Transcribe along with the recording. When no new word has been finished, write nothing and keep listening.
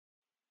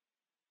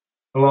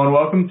Hello and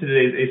welcome to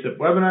today's ASIPP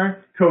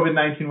webinar,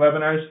 COVID-19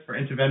 webinars for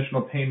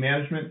Interventional Pain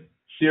Management,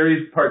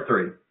 Series Part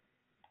 3.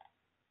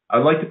 I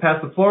would like to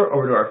pass the floor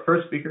over to our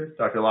first speaker,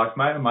 Dr.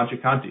 Laxmaiah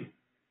Manchikanti.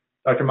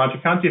 Dr.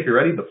 Manchikanti, if you're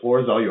ready, the floor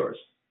is all yours.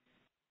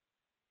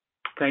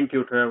 Thank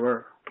you,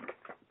 Trevor.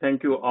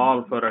 Thank you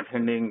all for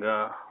attending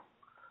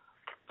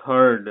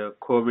third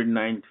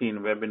COVID-19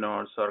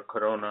 webinars or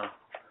Corona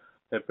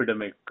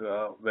epidemic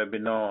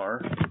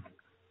webinar.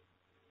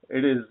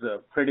 It is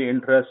pretty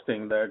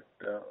interesting that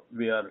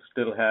we are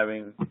still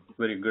having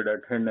very good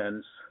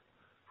attendance,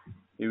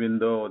 even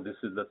though this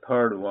is the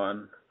third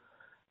one.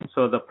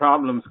 So the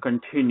problems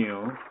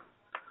continue.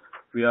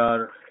 We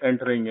are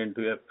entering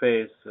into a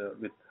phase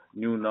with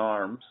new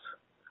norms.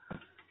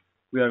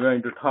 We are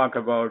going to talk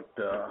about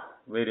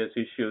various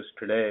issues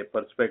today,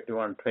 perspective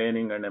on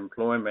training and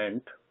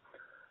employment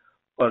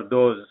for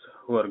those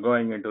who are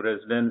going into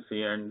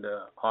residency and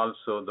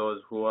also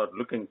those who are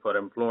looking for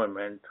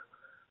employment,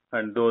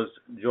 and those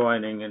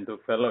joining into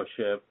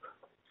fellowship.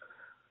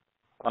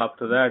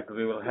 After that,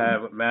 we will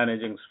have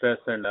managing stress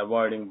and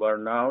avoiding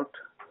burnout,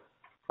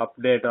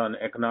 update on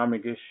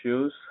economic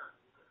issues,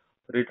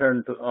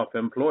 return of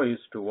employees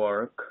to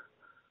work.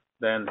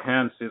 Then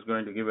Hans is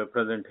going to give a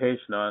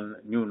presentation on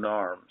new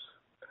norms.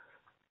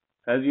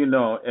 As you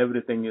know,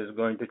 everything is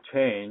going to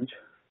change.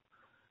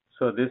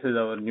 So this is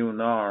our new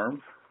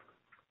norm.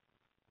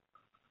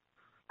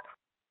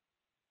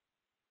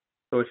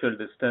 Social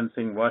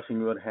distancing,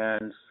 washing your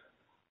hands,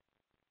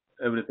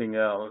 everything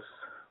else.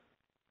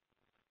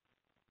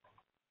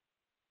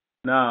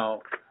 Now,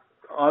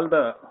 all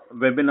the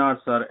webinars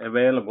are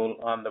available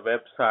on the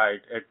website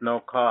at no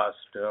cost.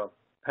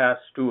 Past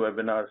two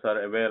webinars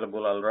are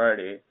available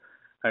already,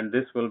 and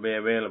this will be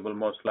available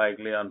most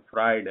likely on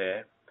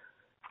Friday.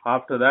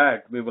 After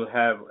that, we will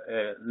have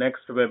a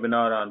next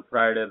webinar on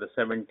Friday the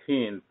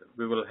 17th.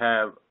 We will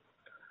have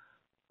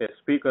a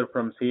speaker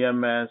from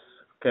CMS,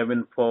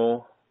 Kevin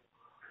Foe,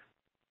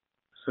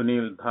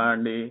 Sunil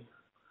Dhandi.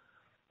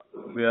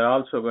 We are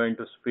also going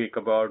to speak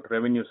about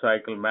revenue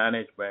cycle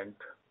management,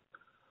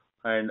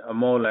 and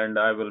Amol and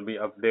I will be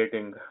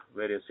updating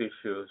various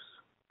issues.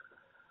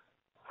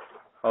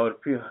 Our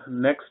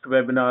next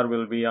webinar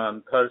will be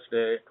on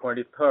Thursday,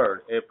 23rd,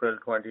 April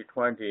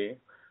 2020.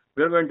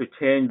 We're going to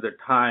change the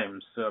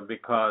times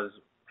because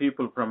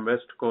people from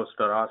West Coast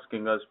are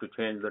asking us to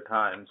change the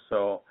time.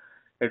 So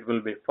it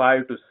will be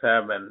 5 to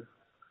 7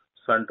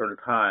 Central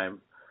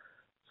Time.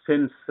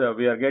 Since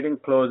we are getting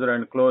closer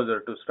and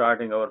closer to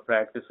starting our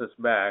practices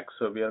back,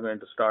 so we are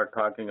going to start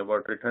talking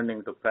about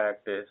returning to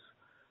practice,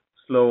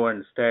 slow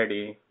and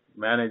steady,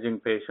 managing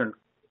patient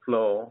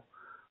flow,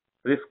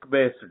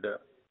 risk-based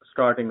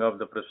starting of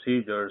the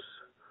procedures,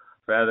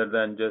 rather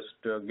than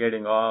just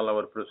getting all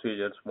our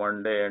procedures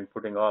one day and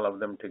putting all of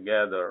them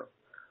together.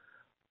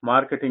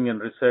 Marketing in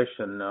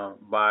recession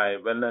by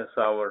wellness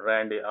hour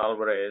Randy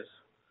Alvarez,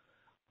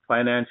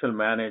 financial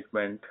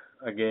management,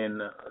 again,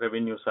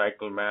 revenue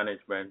cycle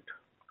management.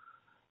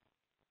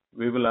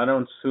 We will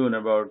announce soon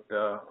about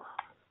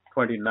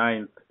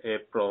 29th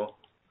April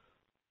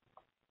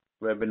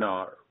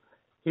webinar.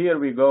 Here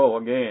we go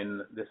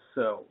again, this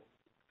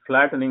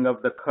flattening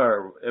of the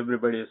curve.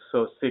 Everybody is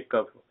so sick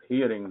of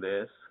hearing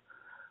this.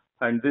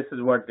 And this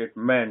is what it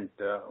meant,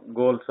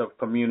 goals of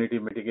community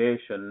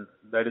mitigation.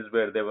 That is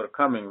where they were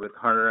coming with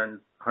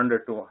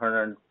 100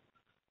 to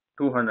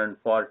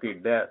 240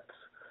 deaths.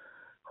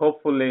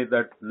 Hopefully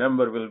that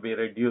number will be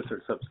reduced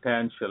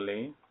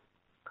substantially.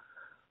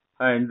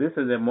 And this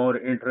is a more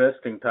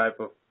interesting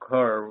type of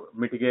curve,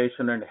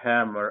 mitigation and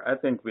hammer. I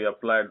think we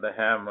applied the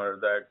hammer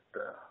that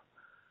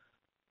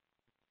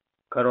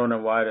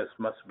coronavirus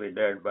must be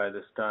dead by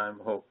this time,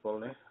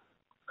 hopefully.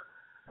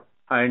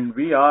 And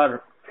we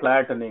are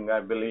flattening, I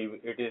believe.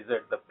 It is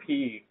at the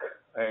peak,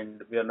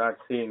 and we are not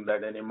seeing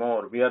that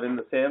anymore. We are in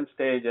the same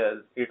stage as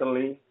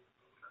Italy,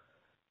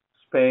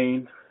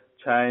 Spain,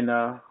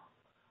 China,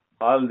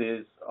 all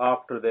these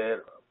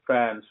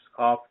France,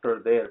 after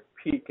their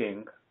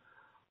peaking,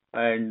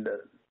 and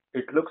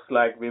it looks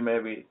like we may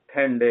be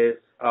 10 days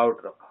out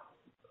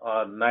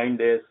or 9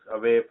 days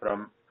away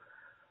from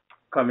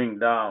coming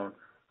down.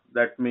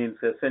 That means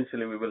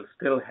essentially we will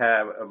still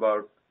have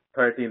about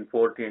 13,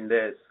 14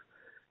 days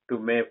to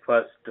May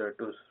 1st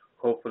to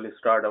hopefully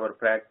start our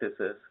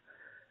practices.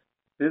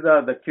 These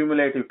are the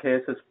cumulative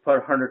cases per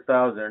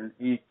 100,000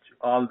 each,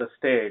 all the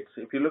states.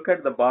 If you look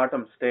at the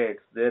bottom states,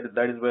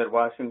 that is where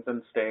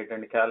Washington State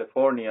and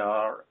California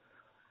are.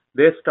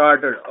 They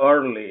started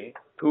early,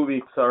 2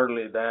 weeks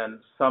early than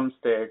some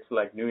states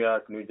like New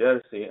York, New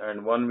Jersey,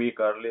 and 1 week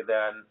early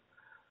than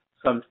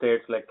some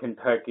states like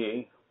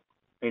Kentucky,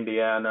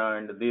 Indiana,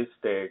 and these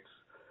states.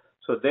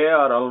 So they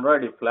are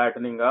already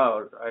flattening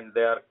out and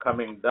they are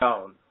coming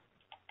down.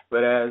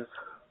 Whereas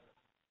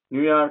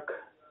New York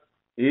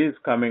is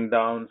coming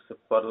down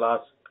for the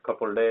last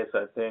couple of days,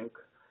 I think.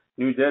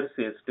 New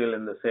Jersey is still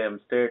in the same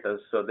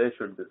status, so they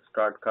should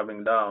start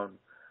coming down.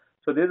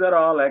 So these are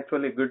all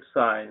actually good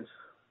signs.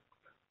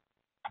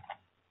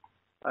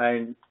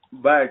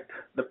 But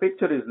the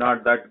picture is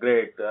not that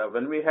great.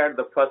 When we had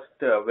the first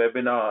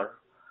webinar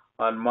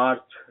On March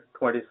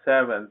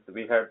 27th,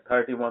 we had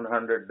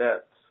 3,100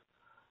 deaths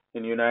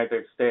in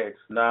United States.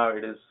 Now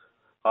it is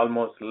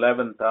almost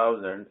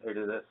 11,000. It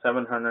is a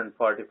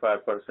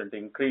 745%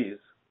 increase.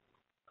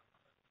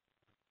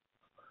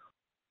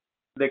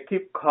 They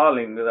keep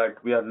calling that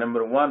we are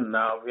number one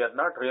now. We are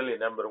not really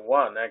number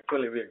one.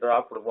 Actually, we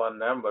dropped one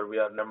number. We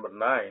are number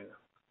 9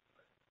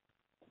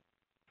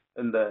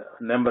 in the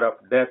number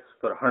of deaths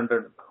per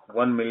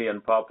 1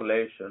 million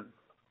population.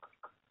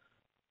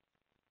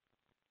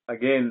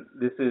 Again,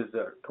 this is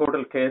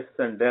total cases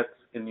and deaths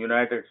in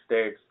United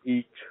States.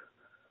 Each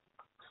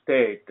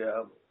state,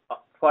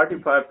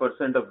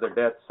 45% of the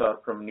deaths are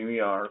from New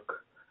York,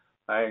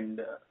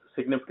 and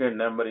significant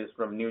number is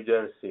from New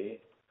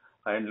Jersey,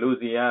 and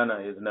Louisiana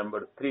is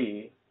number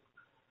 3.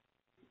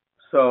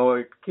 So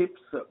it keeps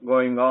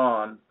going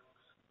on.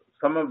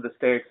 Some of the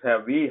states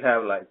we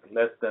have like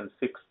less than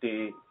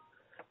 60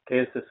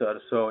 cases or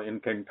so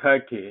in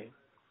Kentucky.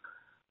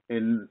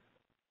 In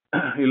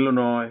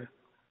Illinois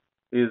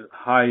is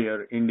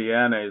higher,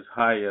 Indiana is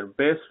higher.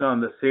 Based on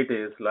the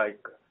cities, like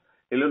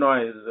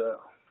Illinois is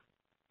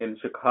in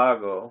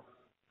Chicago.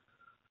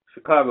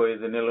 Chicago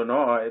is in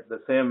Illinois,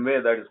 the same way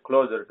that is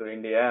closer to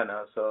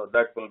Indiana, so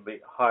that will be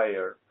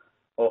higher.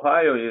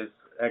 Ohio is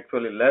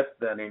actually less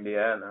than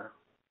Indiana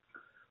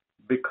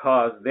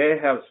because they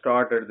have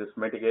started this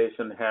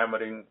mitigation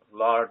hammering a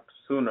lot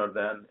sooner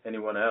than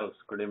anyone else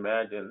could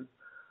imagine.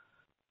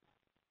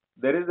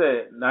 There is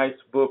a nice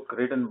book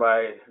written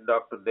by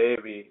Dr.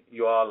 Devi.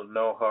 You all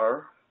know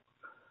her.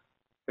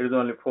 It is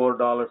only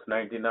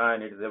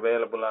 $4.99. It is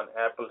available on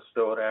Apple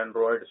Store,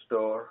 Android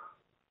Store,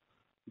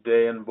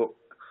 JN Books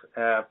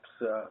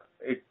apps.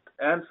 It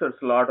answers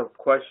a lot of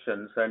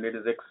questions, and it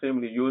is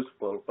extremely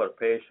useful for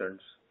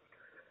patients.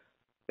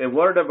 A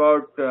word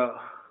about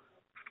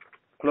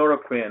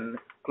chloroquine.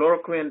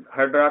 Chloroquine,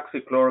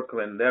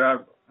 hydroxychloroquine. There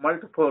are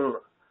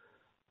multiple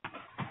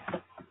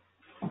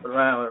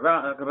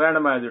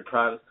randomized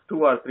trials,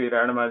 2 or 3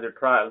 randomized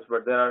trials,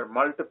 but there are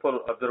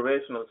multiple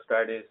observational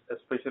studies,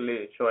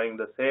 especially showing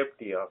the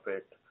safety of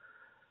it.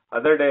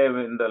 Other day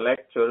in the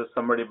lecture,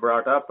 somebody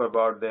brought up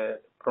about the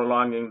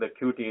prolonging the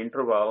QT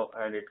interval,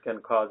 and it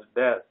can cause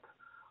death.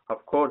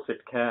 Of course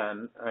it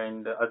can,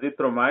 and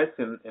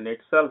azithromycin in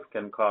itself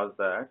can cause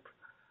that.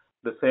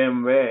 The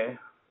same way,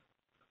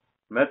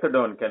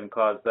 methadone can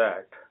cause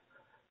that.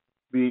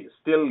 We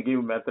still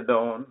give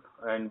methadone,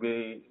 and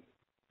we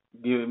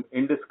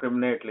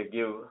indiscriminately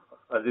give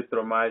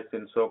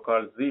azithromycin,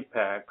 so-called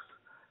Z-Packs.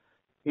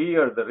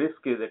 Here, the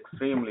risk is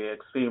extremely,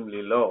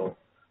 extremely low.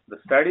 The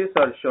studies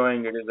are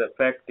showing it is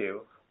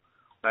effective,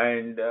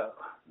 and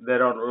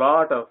there are a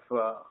lot of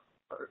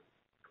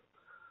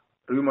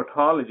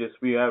rheumatologists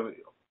we have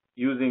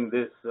using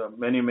this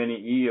many, many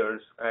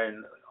years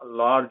and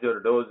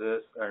larger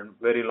doses and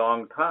very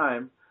long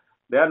time.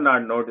 They are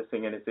not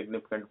noticing any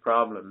significant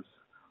problems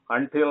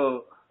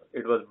until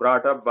it was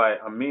brought up by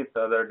Amit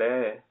the other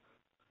day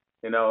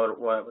in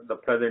the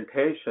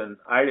presentation.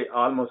 I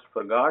almost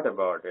forgot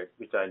about it,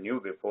 which I knew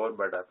before,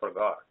 but I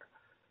forgot.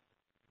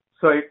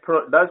 So it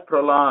does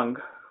prolong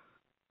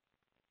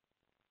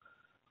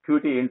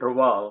QT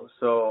interval,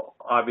 so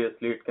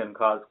obviously it can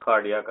cause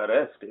cardiac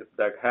arrest if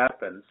that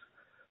happens.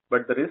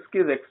 But the risk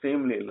is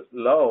extremely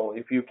low.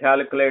 If you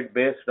calculate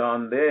based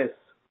on this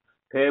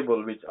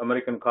table, which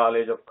American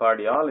College of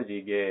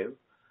Cardiology gave,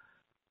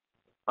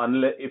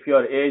 if you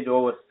are age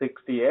over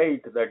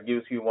 68, that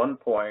gives you 1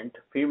 point.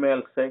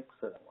 Female 6,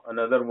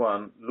 another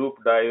one. Loop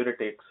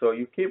diuretic. So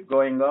you keep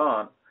going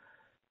on.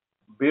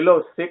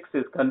 Below 6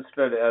 is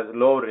considered as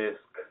low risk.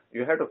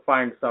 You have to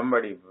find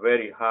somebody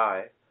very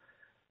high.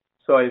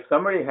 So if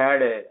somebody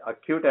had a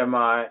acute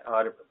MI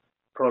or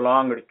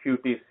prolonged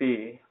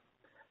QTC,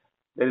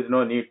 there is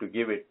no need to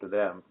give it to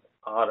them.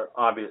 Or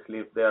obviously,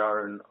 if they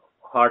are in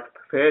heart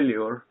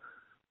failure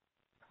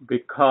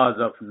because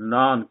of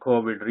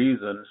non-COVID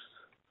reasons,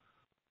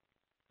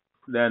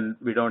 then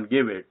we don't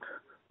give it.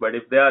 But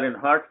if they are in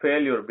heart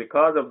failure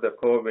because of the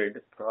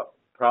COVID,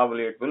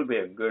 probably it will be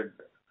a good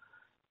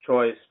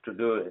choice to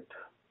do it.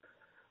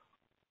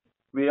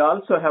 We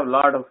also have a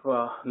lot of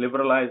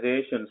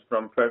liberalizations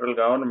from federal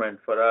government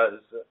for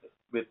us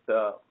with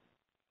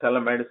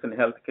telemedicine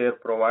healthcare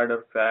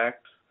provider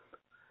facts.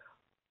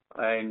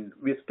 And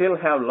we still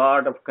have a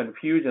lot of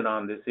confusion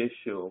on this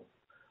issue.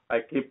 I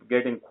keep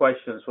getting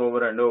questions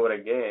over and over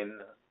again.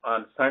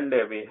 On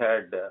Sunday, we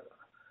had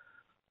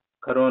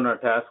Corona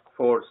Task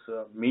Force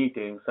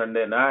meeting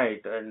Sunday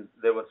night, and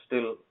they were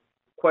still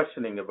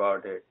questioning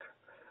about it.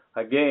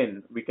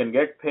 Again, we can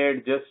get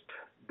paid just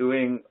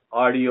doing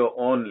audio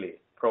only.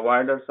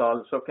 Providers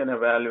also can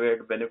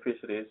evaluate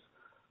beneficiaries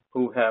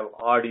who have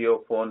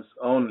audio phones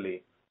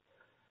only.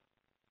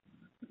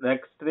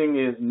 Next thing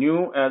is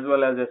new as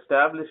well as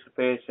established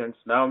patients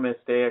now may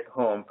stay at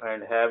home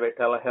and have a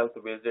telehealth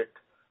visit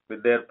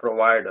with their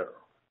provider.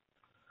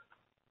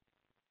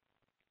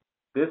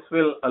 This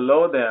will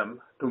allow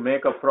them to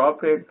make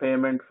appropriate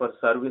payment for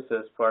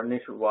services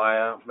furnished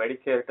via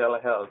Medicare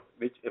telehealth,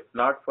 which if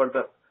not for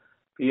the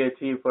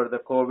PHE for the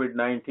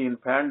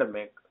COVID-19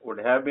 pandemic would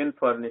have been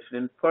furnished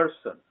in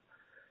person.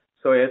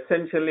 So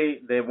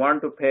essentially, they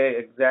want to pay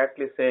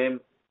exactly same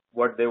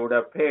what they would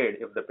have paid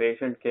if the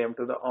patient came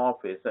to the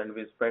office and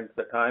we spent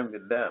the time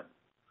with them.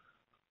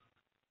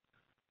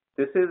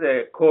 This is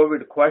a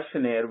COVID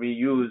questionnaire we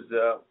use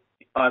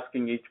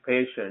asking each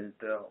patient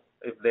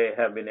if they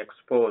have been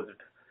exposed.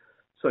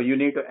 So you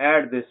need to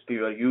add this to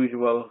your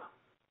usual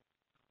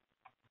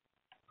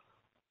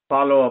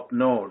follow-up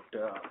note.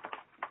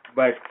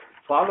 But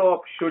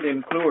follow-up should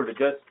include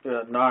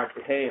just not,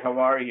 hey, how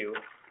are you?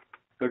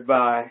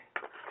 Goodbye.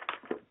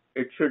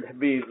 It should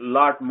be a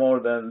lot more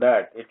than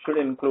that. It should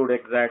include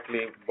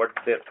exactly what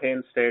their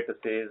pain status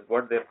is,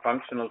 what their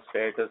functional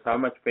status, how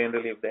much pain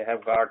relief they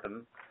have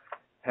gotten,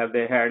 have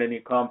they had any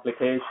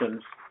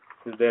complications,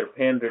 is their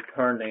pain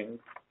returning,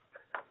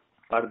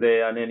 are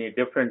they on any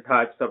different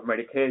types of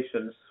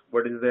medications,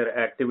 what is their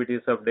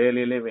activities of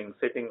daily living,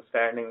 sitting,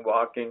 standing,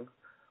 walking,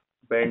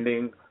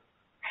 bending,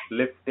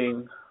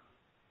 lifting,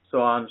 so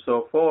on and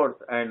so forth,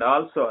 and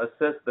also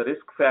assess the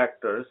risk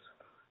factors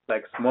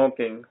like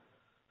smoking,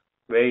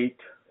 weight,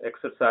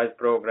 exercise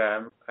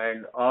program,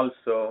 and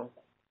also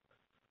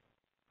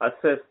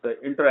assess the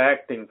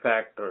interacting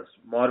factors,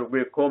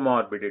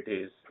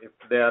 comorbidities. If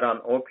they are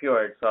on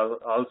opioids,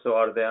 also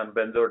are they on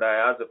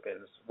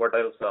benzodiazepines? What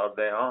else are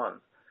they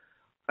on?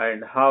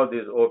 And how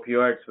these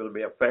opioids will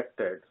be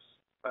affected.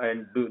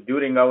 And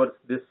during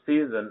this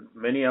season,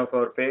 many of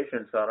our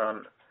patients are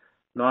on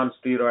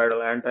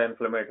non-steroidal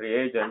anti-inflammatory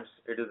agents.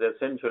 It is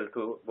essential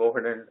to go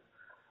ahead and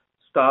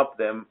stop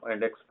them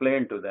and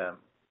explain to them.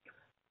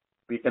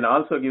 We can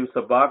also give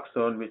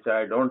Suboxone, which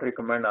I don't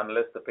recommend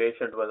unless the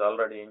patient was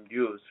already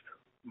induced,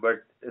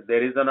 but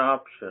there is an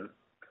option.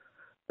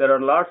 There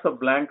are lots of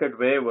blanket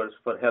waivers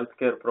for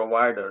healthcare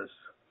providers.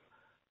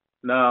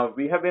 Now,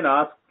 we have been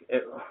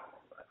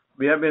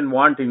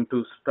wanting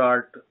to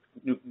start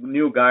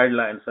new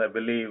guidelines, I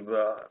believe.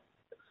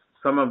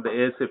 Some of the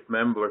ASIPP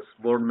members,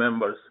 board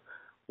members,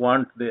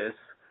 want this.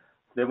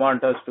 They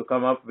want us to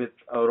come up with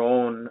our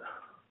own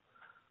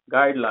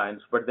guidelines,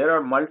 but there are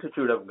a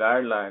multitude of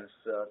guidelines.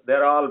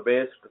 They're all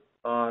based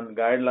on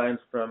guidelines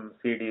from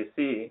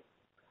CDC.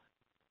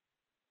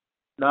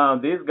 Now,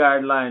 these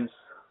guidelines,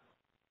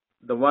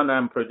 the one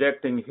I'm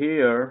projecting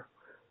here,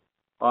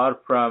 are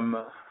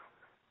from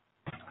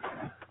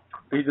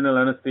Regional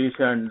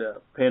Anesthesia and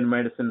Pain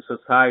Medicine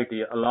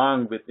Society,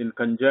 along with, in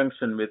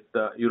conjunction with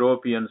the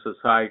European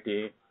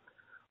Society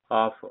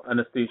of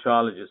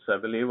Anesthesiologists, I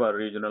believe, or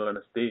Regional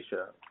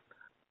Anesthesia.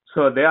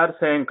 So they are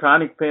saying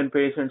chronic pain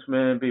patients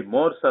may be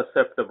more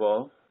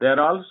susceptible. They are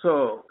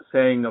also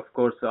saying, of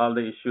course, all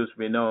the issues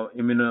we know,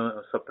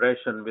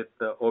 immunosuppression with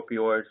the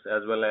opioids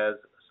as well as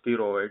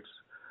steroids.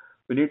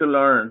 We need to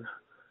learn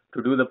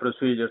to do the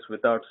procedures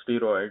without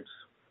steroids.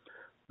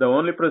 The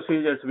only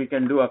procedures we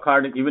can do,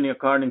 even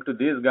according to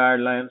these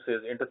guidelines,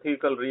 is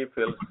intrathecal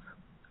refills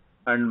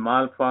and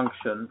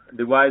malfunction,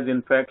 device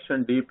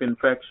infection, deep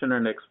infection,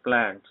 and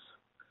explants.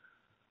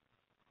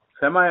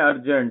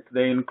 Semi-urgent,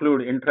 they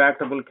include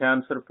intractable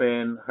cancer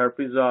pain,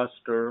 herpes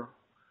zoster,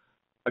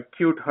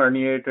 acute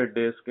herniated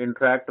disc,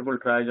 intractable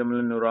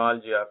trigeminal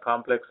neuralgia,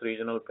 complex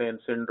regional pain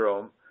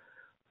syndrome.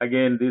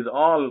 Again, these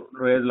all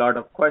raise a lot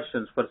of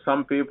questions. For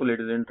some people, it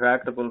is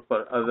intractable.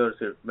 For others,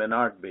 it may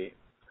not be.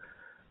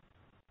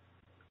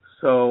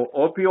 So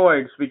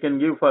opioids we can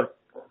give for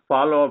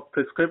follow-up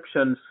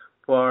prescriptions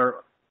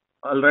for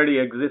already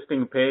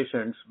existing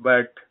patients,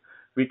 but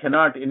we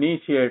cannot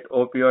initiate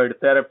opioid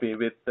therapy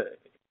with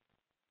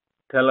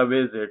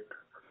televisit.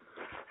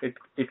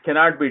 It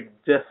cannot be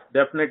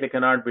definitely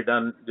cannot be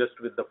done just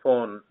with the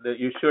phone.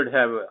 You should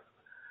have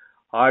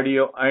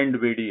audio and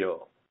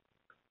video,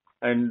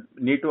 and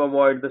need to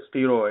avoid the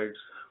steroids.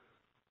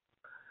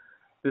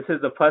 This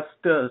is the first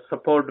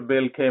support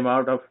bill came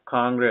out of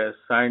Congress,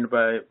 signed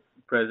by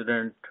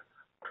President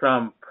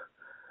Trump.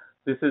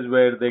 This is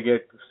where they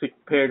get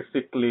paid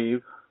sick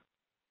leave.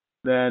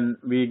 Then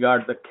we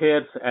got the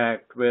CARES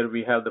Act, where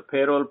we have the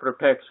payroll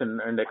protection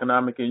and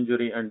economic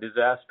injury and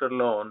disaster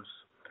loans.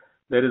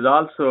 There is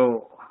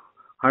also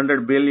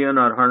 $100 billion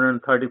or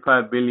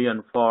 $135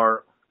 billion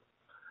for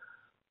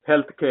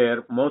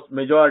healthcare.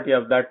 Majority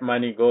of that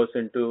money goes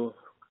into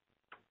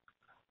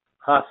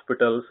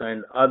hospitals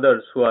and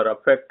others who are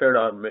affected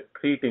or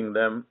treating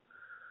them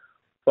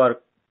for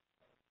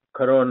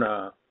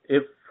corona.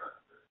 If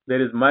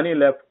there is money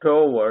left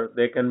over,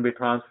 they can be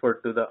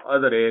transferred to the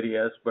other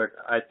areas, but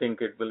I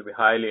think it will be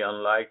highly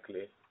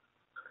unlikely.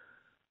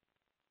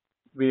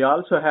 We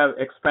also have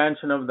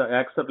expansion of the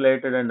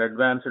accelerated and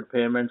advanced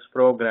payments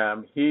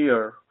program.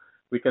 Here,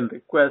 we can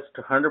request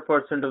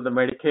 100% of the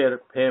Medicare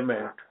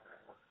payment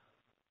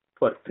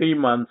for 3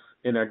 months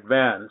in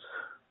advance,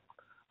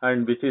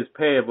 and which is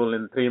payable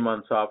in 3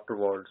 months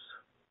afterwards.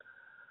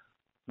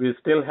 We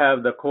still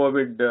have the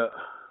COVID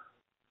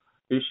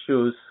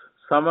issues.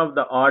 Some of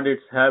the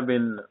audits have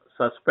been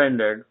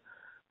suspended,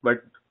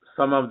 but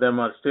some of them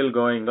are still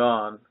going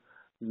on.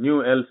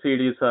 New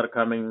LCDs are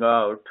coming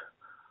out,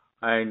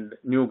 and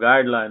new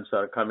guidelines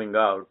are coming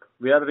out.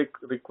 We are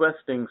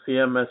requesting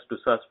CMS to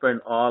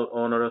suspend all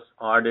onerous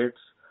audits,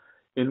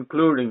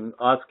 including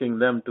asking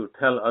them to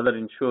tell other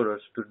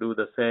insurers to do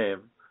the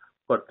same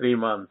for 3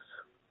 months.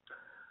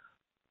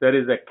 There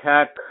is a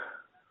CAC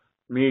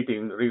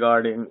meeting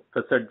regarding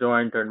facet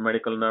joint and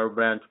medical nerve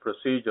branch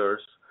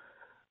procedures.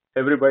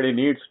 Everybody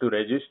needs to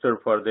register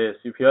for this.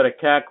 If you're a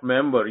CAC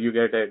member, you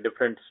get a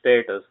different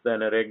status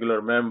than a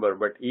regular member,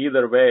 but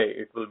either way,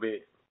 it will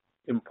be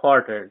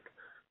important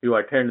you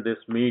attend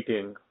this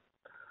meeting.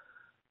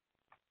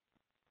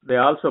 They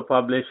also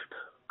published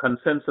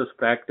consensus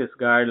practice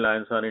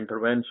guidelines on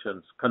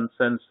interventions,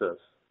 consensus.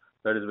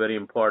 That is very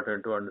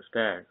important to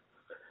understand.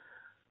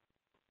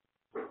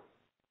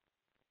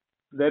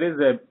 There is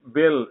a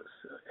bill,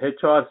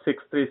 HR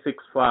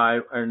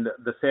 6365, and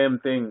the same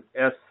thing,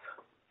 S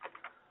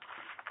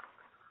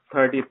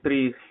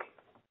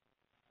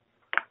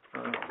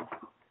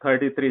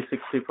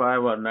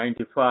 3365 or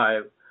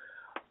 95,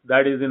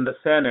 that is in the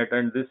Senate,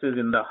 and this is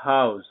in the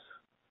House.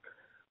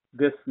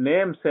 This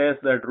name says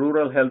that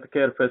rural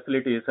healthcare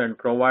facilities and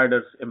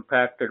providers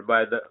impacted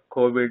by the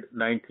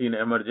COVID-19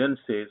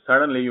 emergency.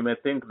 Suddenly, you may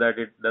think that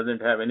it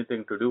doesn't have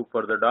anything to do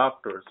for the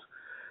doctors.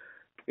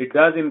 It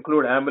does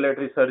include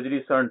ambulatory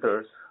surgery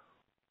centers,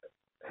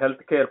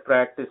 healthcare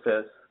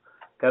practices,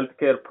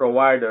 healthcare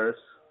providers,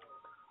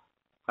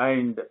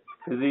 and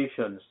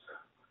physicians.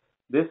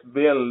 This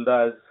bill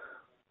does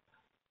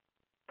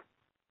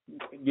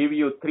give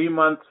you 3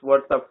 months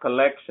worth of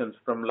collections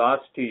from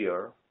last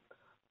year,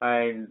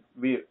 and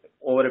we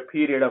over a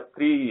period of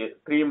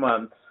three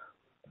months,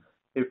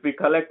 if we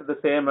collect the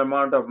same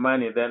amount of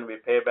money, then we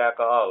pay back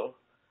all.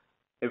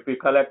 If we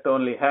collect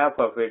only half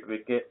of it,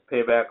 we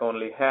pay back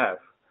only half.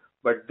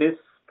 But this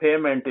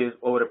payment is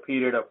over a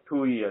period of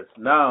 2 years.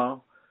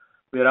 Now,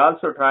 we are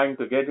also trying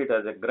to get it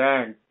as a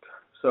grant,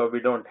 so we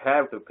don't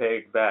have to pay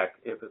it back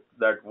if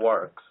that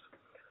works.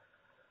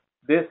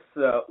 This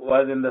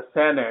was in the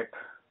Senate.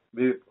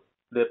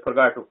 They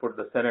forgot to put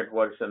the Senate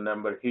version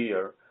number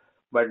here,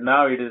 but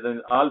now it is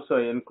also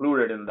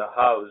included in the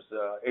House.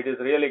 It is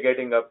really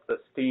getting up the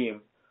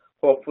steam.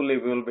 Hopefully,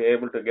 we will be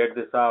able to get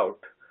this out.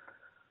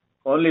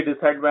 Only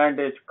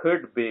disadvantage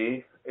could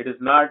be, it is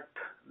not,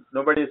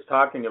 nobody is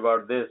talking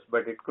about this,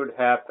 but it could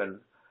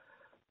happen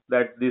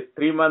that this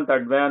 3-month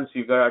advance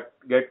you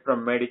get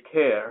from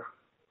Medicare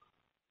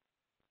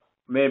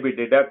may be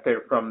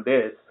deducted from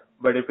this,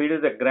 but if it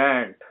is a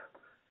grant,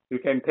 you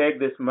can take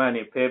this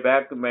money, pay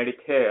back to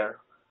Medicare,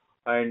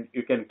 and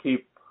you can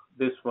keep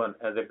this one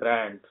as a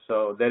grant.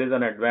 So there is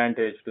an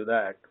advantage to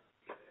that.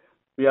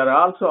 We are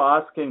also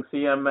asking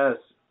CMS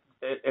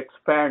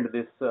expand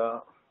this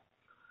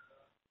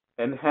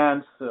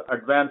enhanced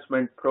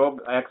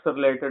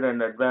accelerated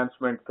and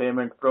advancement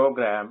payment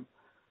program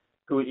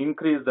to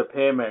increase the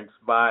payments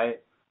by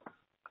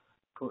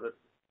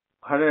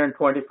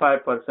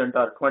 125%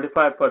 or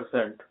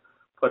 25%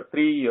 for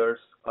 3 years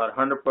or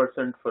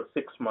 100% for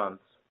 6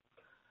 months.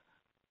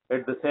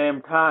 At the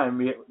same time,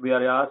 we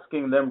are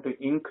asking them to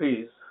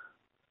increase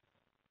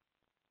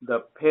the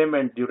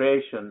payment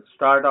duration,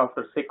 start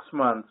after 6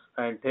 months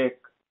and take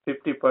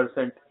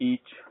 50%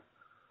 each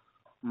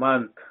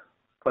month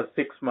for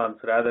 6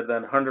 months rather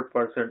than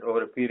 100%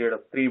 over a period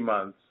of 3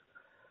 months.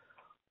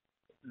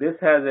 This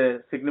has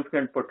a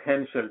significant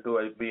potential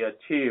to be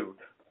achieved.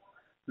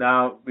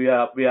 Now, we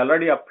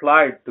already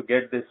applied to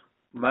get this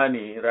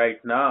money right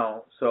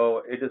now,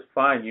 so it is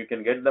fine. You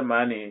can get the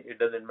money. It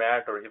doesn't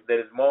matter. If there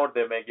is more,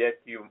 they may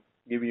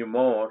give you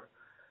more.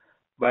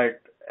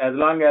 But as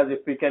long as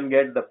if we can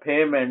get the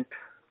payment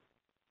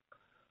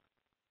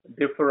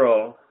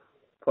deferral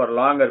for a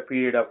longer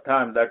period of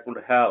time, that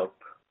would help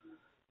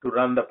to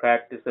run the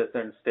practices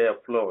and stay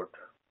afloat.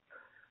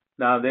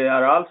 Now, they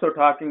are also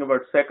talking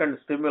about second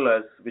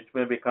stimulus, which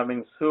may be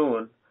coming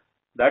soon.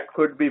 That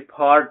could be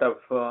part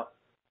of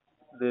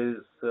these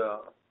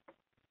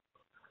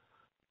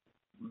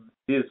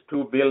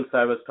two bills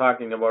I was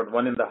talking about,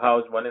 one in the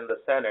House, one in the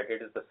Senate.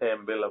 It is the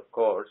same bill, of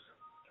course.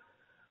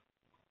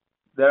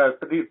 There are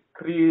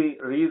three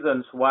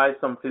reasons why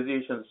some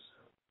physicians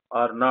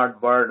are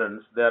not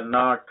burdened. They are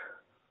not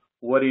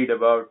worried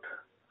about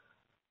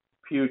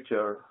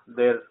future.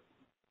 Their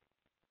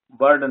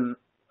burden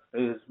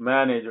is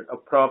managed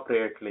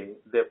appropriately.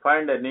 They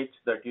find a niche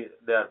that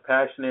they are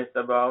passionate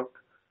about.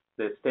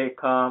 They stay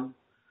calm.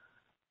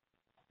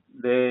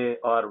 They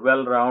are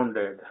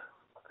well-rounded.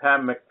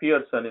 Pam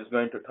McPherson is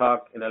going to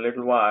talk in a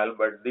little while,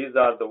 but these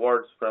are the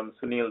words from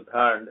Sunil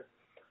Dhand.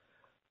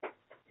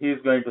 He's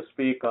going to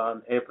speak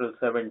on April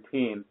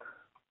 17th.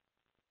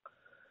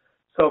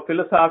 So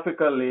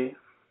philosophically,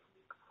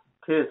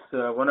 Kiss,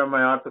 one of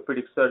my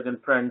orthopedic surgeon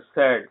friends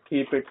said,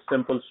 keep it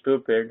simple,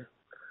 stupid.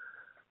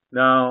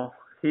 Now,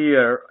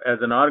 here,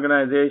 as an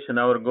organization,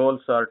 our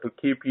goals are to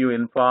keep you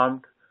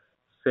informed,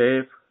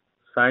 safe,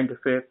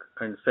 scientific,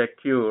 and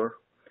secure.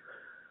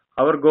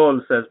 Our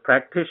goals as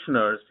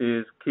practitioners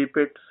is keep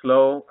it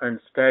slow and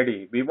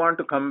steady. We want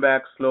to come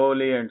back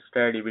slowly and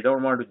steady. We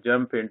don't want to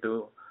jump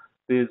into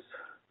these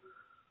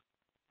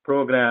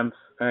programs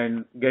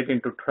and get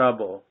into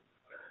trouble.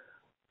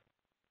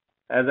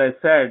 As I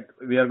said,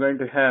 we are going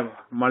to have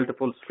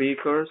multiple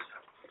speakers.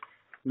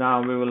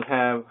 Now we will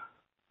have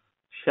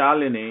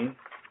Shalini.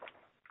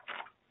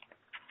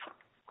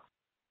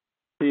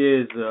 She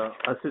is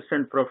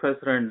Assistant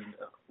Professor and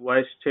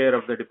Vice Chair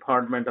of the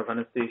Department of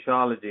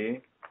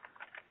Anesthesiology.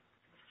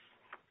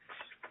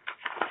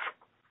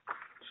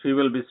 She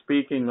will be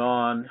speaking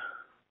on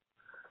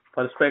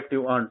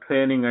perspective on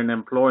training and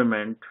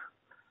employment.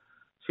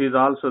 She is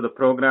also the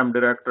Program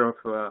Director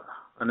of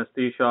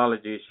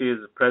Anesthesiology. She is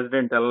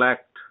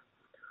President-elect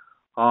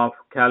of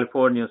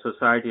California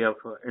Society of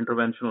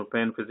Interventional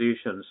Pain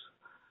Physicians.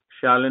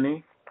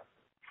 Shalini,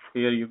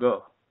 here you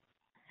go.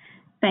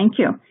 Thank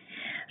you.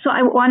 So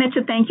I wanted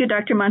to thank you,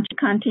 Dr.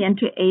 Manchikanti, and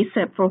to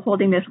ASIPP for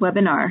holding this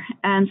webinar,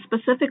 and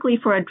specifically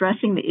for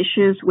addressing the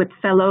issues with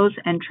fellows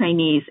and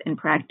trainees in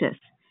practice.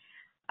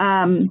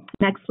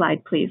 Next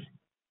slide, please.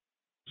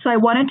 So I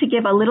wanted to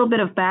give a little bit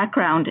of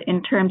background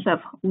in terms of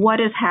what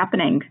is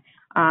happening,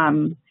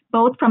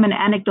 both from an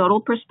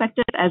anecdotal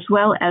perspective as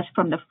well as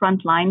from the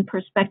frontline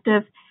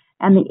perspective,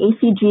 and the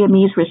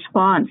ACGME's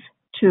response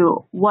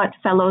to what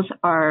fellows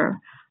are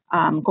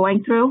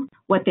going through,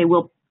 what they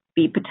will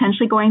be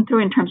potentially going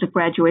through in terms of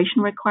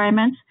graduation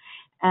requirements,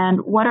 and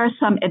what are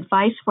some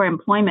advice for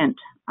employment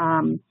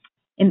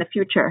in the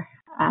future.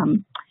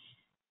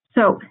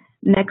 So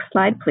next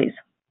slide, please.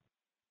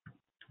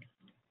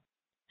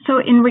 So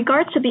in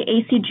regards to the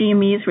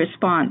ACGME's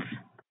response,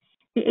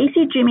 the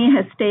ACGME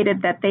has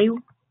stated that they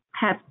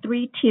have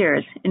 3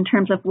 tiers in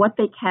terms of what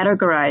they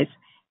categorize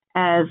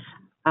as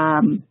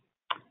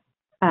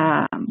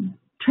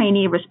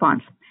trainee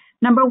response.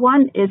 Number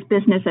 1 is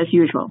business as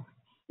usual,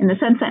 in the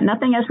sense that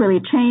nothing has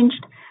really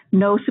changed,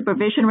 no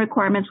supervision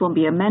requirements will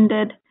be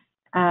amended,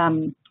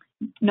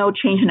 no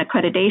change in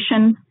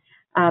accreditation,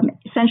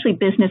 essentially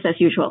business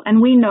as usual.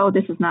 And we know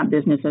this is not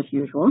business as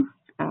usual.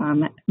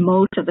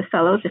 Most of the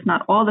fellows, if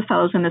not all the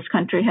fellows in this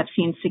country, have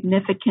seen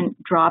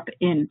significant drop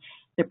in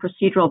the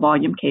procedural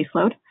volume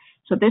caseload.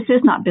 So this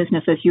is not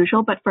business as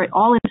usual, but for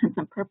all intents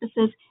and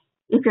purposes,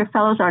 if your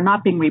fellows are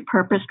not being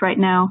repurposed right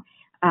now,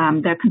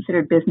 they're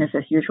considered business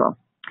as usual.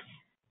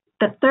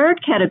 The third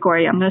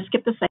category, I'm going to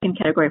skip the second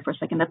category for a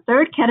second. The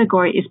third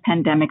category is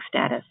pandemic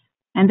status.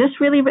 And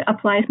this really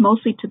applies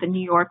mostly to the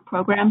New York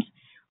programs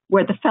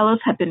where the fellows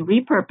have been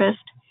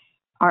repurposed.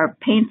 Our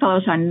pain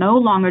fellows are no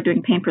longer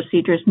doing pain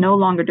procedures, no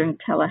longer doing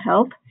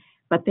telehealth,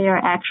 but they are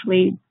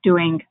actually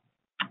doing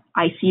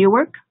ICU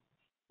work,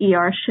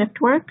 ER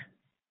shift work.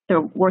 They're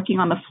working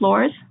on the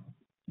floors.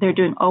 They're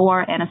doing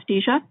OR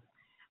anesthesia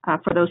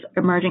for those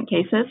emergent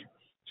cases.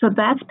 So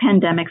that's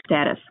pandemic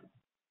status.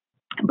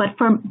 But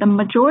for the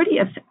majority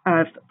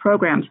of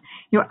programs,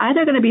 you're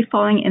either going to be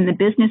falling in the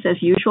business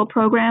as usual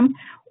program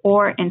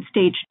or in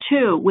stage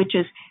 2, which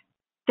is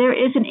there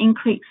is an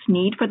increased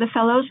need for the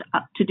fellows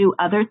to do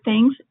other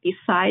things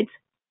besides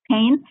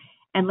pain.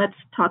 And let's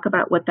talk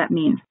about what that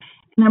means.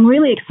 And I'm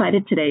really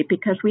excited today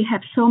because we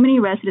have so many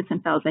residents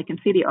and fellows. I can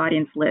see the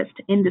audience list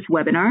in this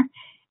webinar.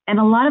 And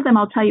a lot of them,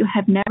 I'll tell you,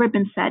 have never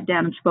been sat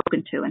down and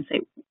spoken to and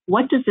say,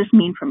 what does this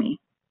mean for me?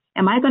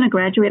 Am I going to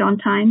graduate on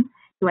time?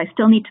 Do I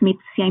still need to meet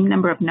the same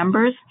number of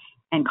numbers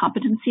and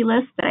competency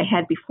lists that I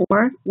had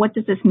before? What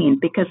does this mean?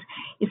 Because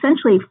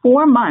essentially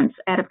 4 months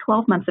out of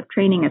 12 months of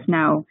training is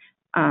now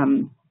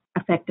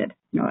affected,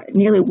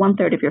 nearly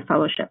 1/3 of your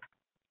fellowship.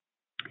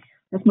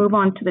 Let's move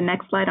on to the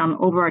next slide on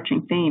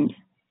overarching themes.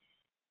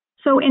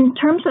 So in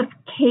terms of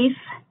case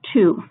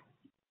 2,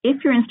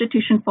 if your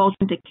institution falls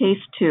into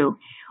case 2,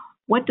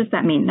 what does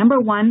that mean? Number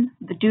 1,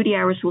 the duty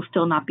hours will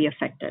still not be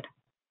affected.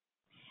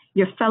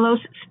 Your fellows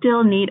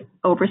still need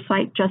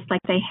oversight just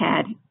like they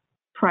had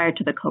prior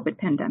to the COVID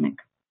pandemic.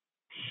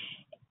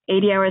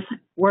 80 hours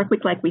work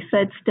week, like we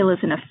said, still is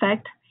in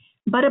effect,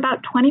 but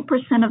about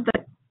 20% of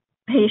the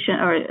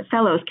patient or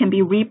fellows can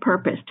be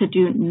repurposed to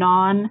do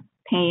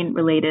non-pain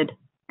related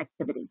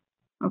activities.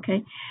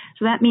 Okay,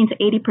 so that means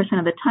 80%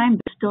 of the time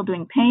they're still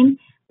doing pain,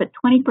 but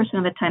 20%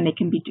 of the time they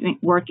can be doing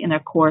work in their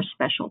core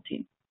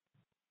specialty.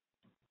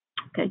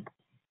 Okay,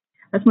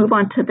 let's move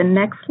on to the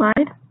next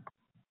slide.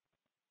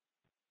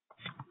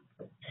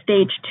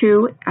 Stage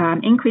 2,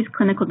 increased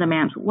clinical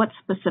demands. What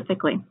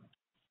specifically?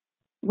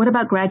 What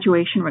about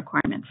graduation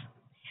requirements?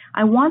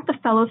 I want the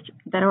fellows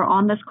that are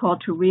on this call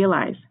to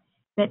realize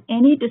that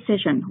any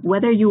decision,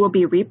 whether you will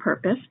be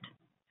repurposed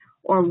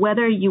or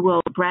whether you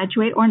will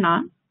graduate or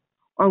not,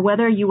 or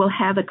whether you will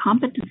have the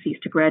competencies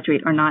to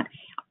graduate or not,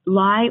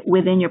 lie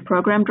within your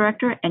program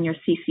director and your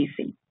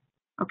CCC.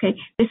 Okay,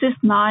 this is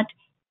not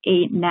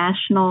a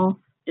national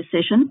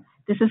decision.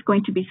 This is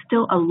going to be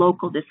still a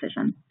local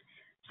decision.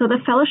 So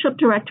the fellowship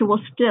director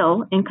will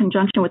still, in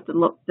conjunction with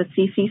the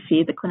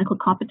CCC, the Clinical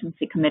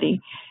Competency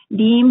Committee,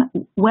 deem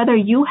whether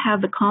you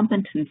have the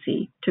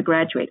competency to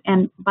graduate.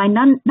 And by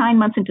 9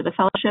 months into the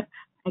fellowship,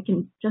 I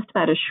can just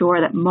about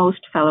assure that most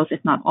fellows,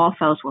 if not all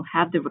fellows, will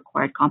have the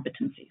required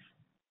competencies.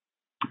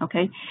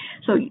 Okay,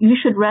 so you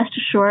should rest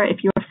assured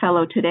if you're a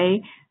fellow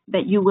today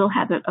that you will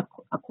have the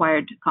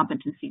acquired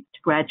competency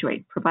to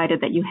graduate,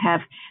 provided that you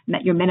have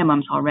met your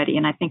minimums already,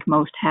 and I think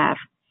most have.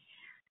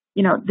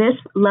 You know, this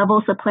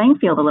levels the playing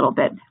field a little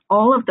bit.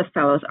 All of the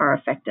fellows are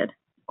affected.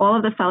 all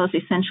of the fellows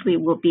essentially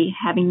will be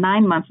having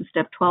 9 months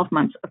instead of 12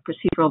 months of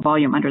procedural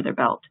volume under their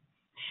belt.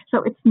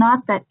 So it's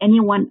not that any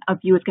one of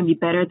you is going to be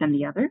better than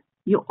the other.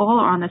 You all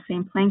are on the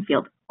same playing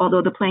field.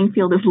 Although the playing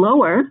field is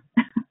lower,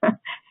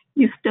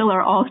 you still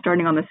are all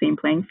starting on the same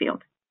playing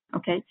field.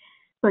 Okay?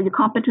 So your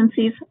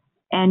competencies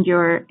and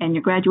your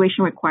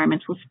graduation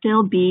requirements will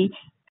still be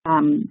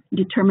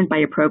determined by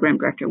your program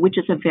director, which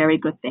is a very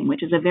good thing,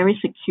 which is a very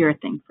secure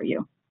thing for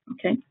you.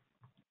 Okay?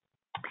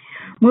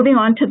 Moving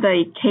on to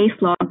the case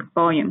log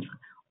volumes.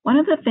 One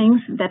of the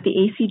things that the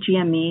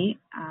ACGME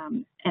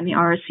and the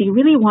RRC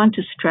really want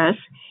to stress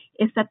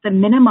is that the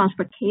minimums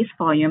for case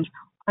volumes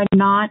are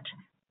not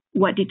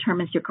what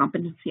determines your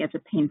competency as a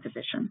pain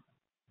physician.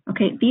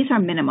 Okay, these are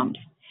minimums.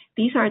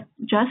 These are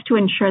just to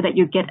ensure that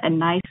you get a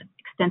nice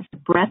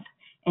extensive breadth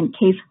and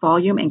case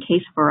volume and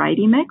case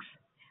variety mix,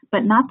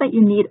 but not that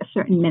you need a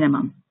certain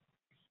minimum.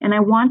 And I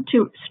want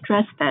to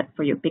stress that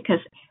for you because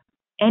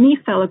any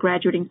fellow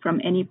graduating from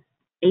any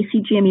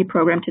ACGME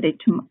program today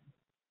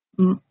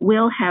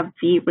will have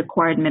the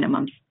required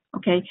minimums.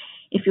 Okay,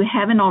 if you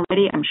haven't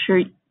already, I'm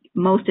sure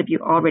most of you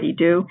already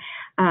do,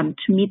 to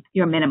meet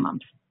your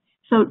minimums.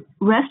 So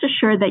rest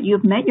assured that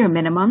you've met your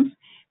minimums.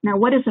 Now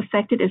what is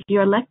affected is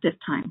your elective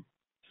time.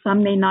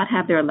 Some may not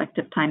have their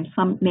elective time.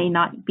 Some may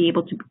not be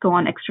able to go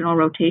on external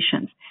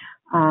rotations.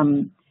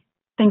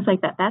 Things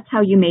like that. That's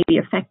how you may be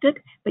affected,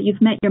 but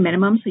you've met your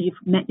minimum, so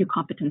you've met your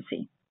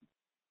competency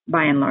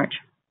by and large.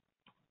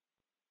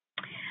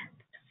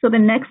 So the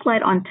next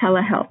slide on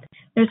telehealth.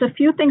 There's a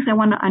few things I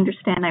want to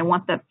understand. I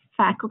want the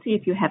faculty,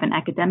 if you have an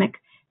academic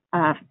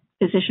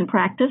physician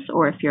practice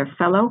or if you're a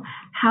fellow,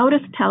 how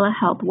does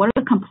telehealth, what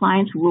are the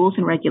compliance rules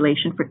and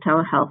regulation for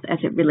telehealth as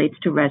it relates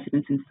to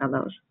residents and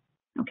fellows?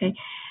 Okay,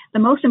 the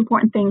most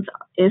important things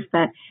is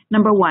that,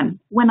 number one,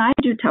 when I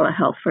do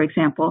telehealth, for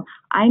example,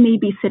 I may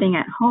be sitting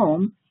at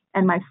home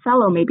and my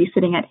fellow may be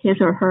sitting at his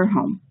or her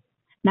home.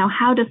 Now,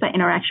 how does that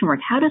interaction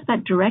work? How does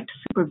that direct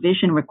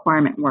supervision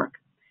requirement work?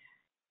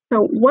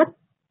 So what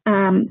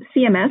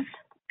CMS,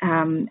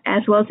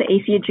 as well as the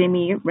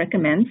ACGME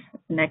recommends,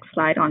 next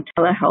slide on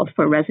telehealth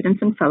for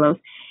residents and fellows,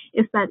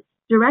 is that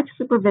direct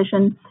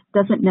supervision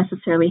doesn't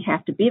necessarily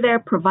have to be there,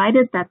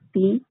 provided that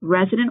the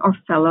resident or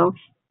fellow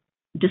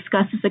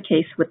discusses the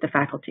case with the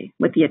faculty,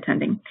 with the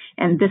attending.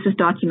 And this is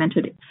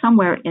documented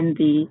somewhere in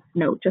the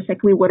note, just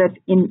like we would have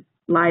in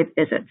live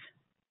visits.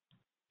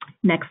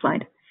 Next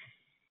slide.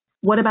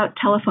 What about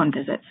telephone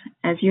visits?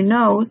 As you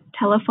know,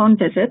 telephone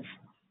visits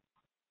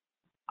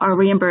are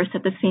reimbursed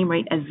at the same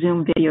rate as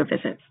Zoom video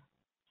visits.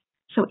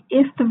 So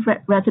if the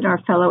resident or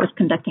fellow is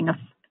conducting a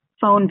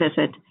phone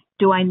visit,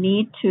 do I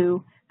need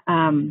to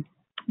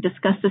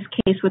discuss this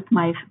case with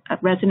my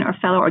resident or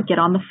fellow or get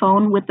on the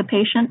phone with the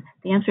patient?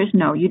 The answer is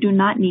no. You do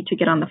not need to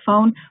get on the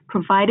phone,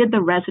 provided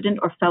the resident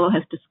or fellow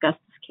has discussed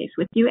this case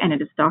with you and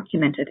it is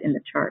documented in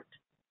the chart.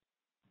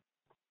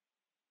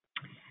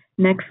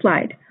 Next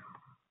slide.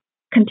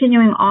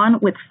 Continuing on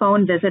with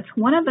phone visits,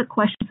 one of the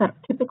questions that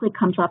typically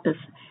comes up is,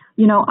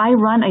 you know, I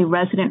run a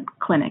resident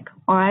clinic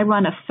or I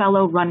run a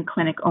fellow run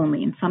clinic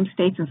only. In some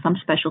states and some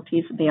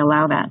specialties, they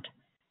allow that.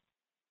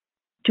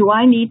 Do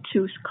I need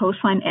to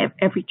co-sign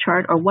every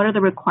chart or what are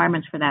the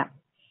requirements for that?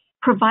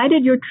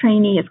 Provided your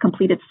trainee has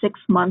completed 6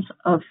 months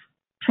of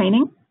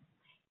training,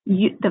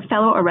 the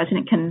fellow or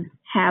resident can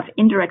have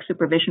indirect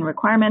supervision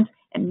requirements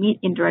and meet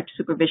indirect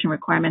supervision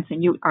requirements,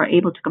 and you are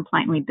able to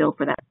compliantly bill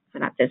for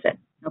that visit,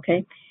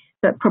 okay?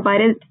 But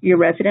provided your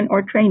resident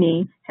or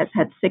trainee has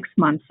had 6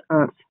 months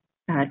of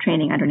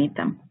training underneath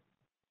them.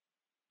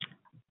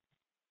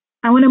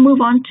 I want to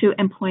move on to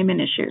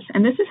employment issues,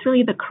 and this is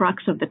really the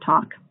crux of the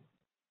talk.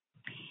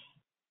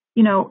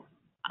 You know,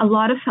 a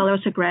lot of fellows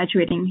are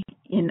graduating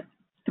in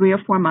 3 or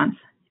 4 months,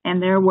 and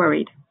they're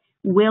worried.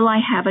 Will I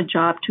have a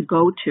job to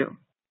go to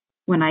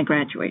when I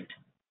graduate?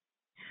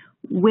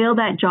 Will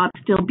that job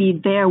still be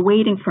there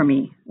waiting for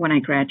me when I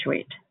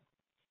graduate?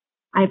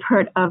 I've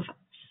heard of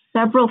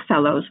several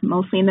fellows,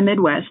 mostly in the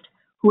Midwest,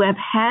 who have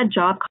had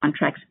job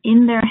contracts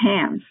in their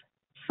hands,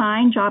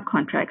 signed job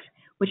contracts,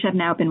 which have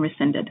now been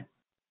rescinded,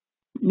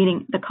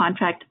 meaning the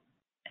contract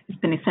has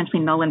been essentially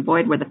null and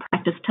void, where the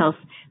practice tells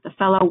the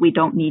fellow, we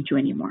don't need you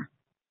anymore.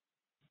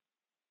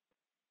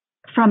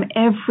 From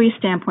every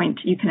standpoint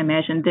you can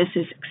imagine,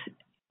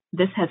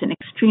 this has an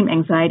extreme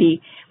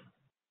anxiety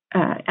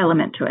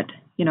element to it.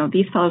 You know,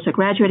 these fellows are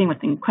graduating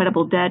with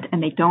incredible debt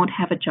and they don't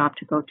have a job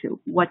to go to.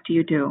 What do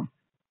you do?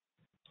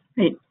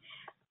 Right.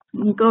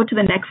 You go to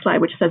the next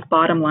slide, which says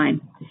bottom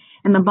line.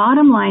 And the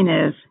bottom line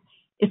is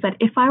that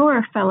if I were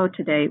a fellow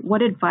today,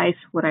 what advice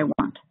would I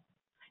want?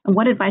 And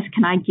what advice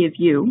can I give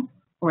you,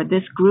 or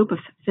this group of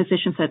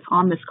physicians that's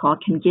on this call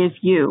can give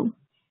you,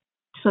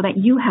 so that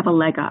you have a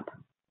leg up,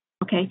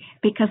 okay?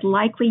 Because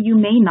likely you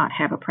may not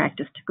have a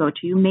practice to go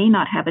to. You may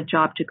not have a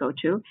job to go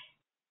to.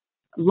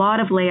 A lot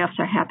of layoffs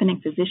are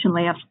happening, physician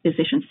layoffs,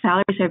 physician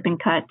salaries have been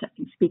cut. I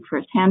can speak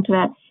firsthand to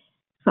that.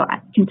 So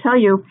I can tell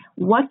you,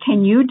 what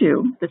can you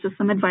do? This is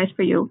some advice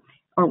for you,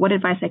 or what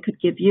advice I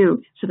could give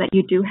you so that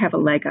you do have a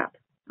leg up,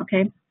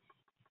 okay?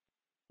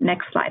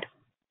 Next slide.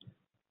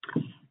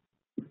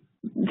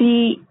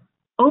 The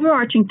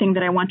overarching thing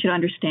that I want you to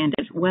understand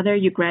is whether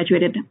you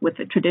graduated with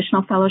a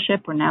traditional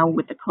fellowship or now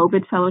with the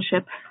COVID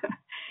fellowship,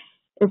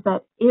 is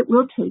that it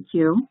will take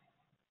you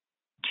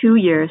 2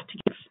 years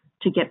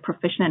to get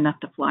proficient enough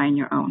to fly on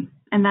your own.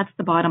 And that's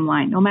the bottom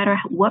line. No matter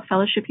what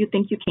fellowship you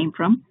think you came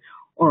from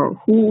or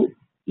who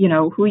you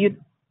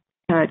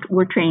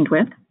were trained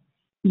with,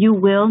 you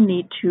will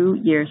need 2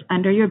 years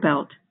under your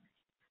belt.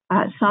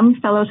 Some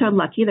fellows are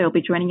lucky. They'll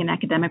be joining an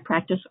academic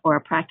practice or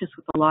a practice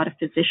with a lot of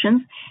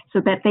physicians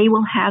so that they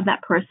will have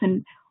that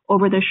person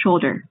over their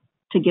shoulder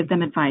to give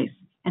them advice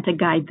and to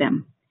guide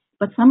them.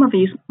 But some of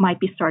you might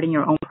be starting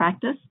your own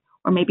practice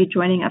or maybe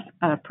joining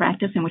a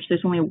practice in which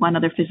there's only one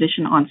other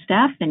physician on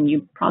staff and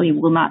you probably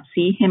will not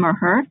see him or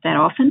her that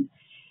often.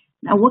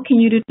 Now, what can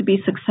you do to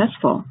be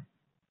successful,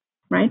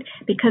 right?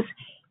 Because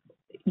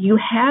you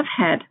have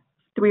had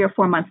 3 or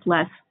 4 months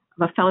less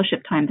of a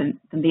fellowship time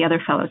than the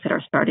other fellows that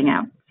are starting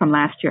out from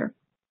last year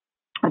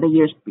or the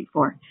years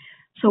before.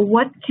 So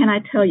what can I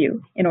tell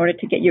you in order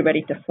to get you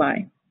ready to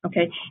fly?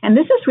 Okay, and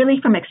this is really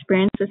from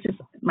experience. This is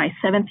my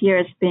 7th year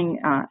as being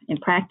in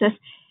practice,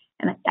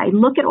 and I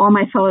look at all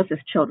my fellows as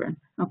children,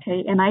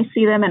 okay, and I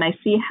see them and I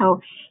see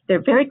how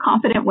they're very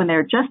confident when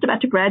they're just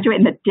about to graduate,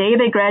 and the day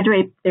they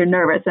graduate, they're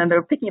nervous and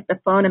they're picking up the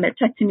phone and they're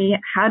texting me,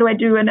 how do I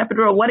do an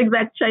epidural? What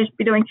exactly should I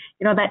be doing?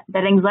 You know,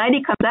 that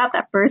anxiety comes out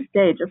that first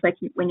day, just like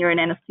when you're an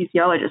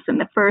anesthesiologist and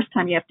the first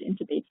time you have to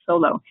intubate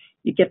solo,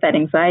 you get that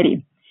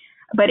anxiety.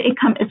 But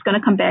it's going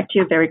to come back to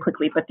you very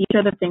quickly, but these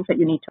are the things that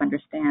you need to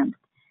understand.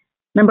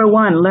 Number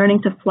 1,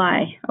 learning to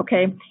fly,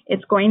 okay?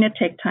 It's going to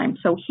take time.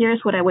 So here's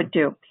what I would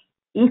do.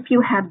 If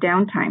you have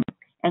downtime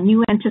and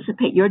you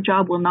anticipate your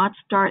job will not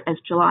start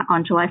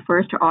on July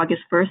 1st or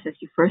August 1st as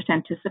you first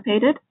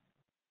anticipated,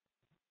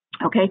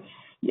 okay?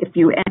 If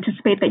you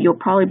anticipate that you'll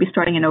probably be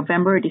starting in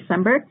November or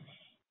December,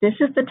 this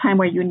is the time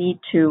where you need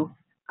to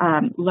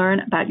learn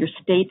about your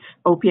state's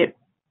opiate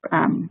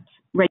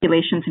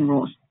regulations and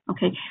rules,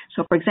 okay?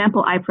 So for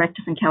example, I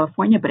practice in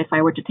California, but if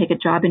I were to take a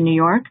job in New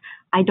York,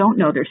 I don't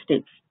know their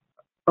state's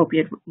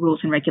opiate rules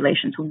and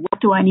regulations. What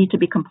do I need to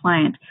be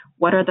compliant?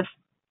 What are the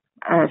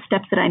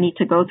steps that I need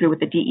to go through with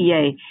the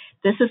DEA?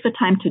 This is the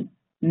time to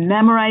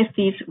memorize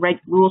these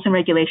rules and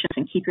regulations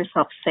and keep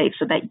yourself safe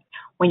so that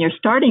when you're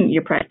starting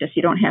your practice,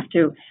 you don't have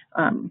to,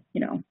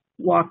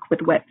 walk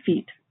with wet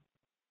feet.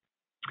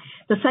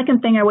 The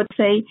second thing I would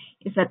say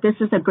is that this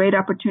is a great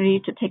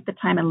opportunity to take the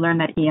time and learn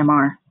that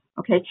EMR.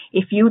 Okay,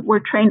 if you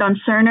were trained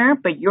on Cerner,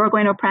 but you're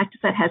going to a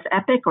practice that has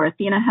Epic or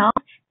Athena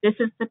Health, this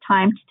is the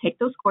time to take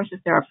those courses.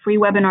 There are free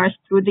webinars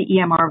through the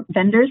EMR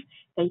vendors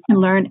that you can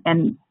learn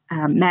and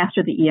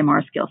master the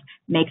EMR skills.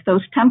 Make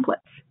those templates.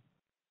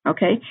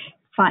 Okay,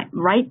 fine.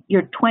 Write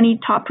your 20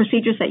 top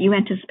procedures that you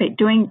anticipate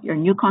doing, your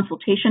new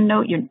consultation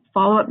note, your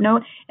follow-up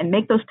note, and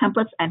make those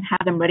templates and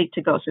have them ready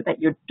to go so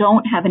that you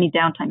don't have any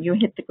downtime. You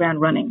hit the ground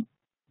running.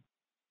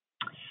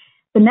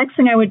 The next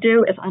thing I would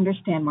do is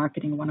understand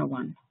Marketing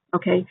 101.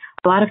 Okay,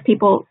 a lot of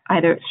people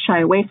either shy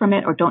away from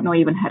it or don't know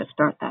even how to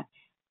start that.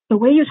 The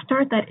way you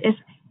start that is,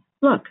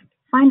 look,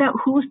 find out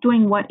who's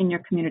doing what in your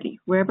community,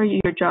 wherever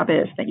your job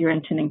is that you're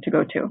intending to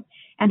go to,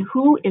 and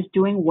who is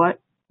doing what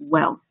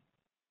well.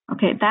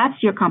 Okay,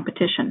 that's your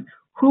competition.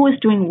 Who is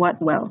doing what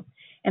well?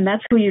 And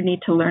that's who you need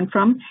to learn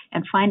from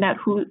and find out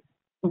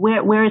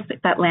where is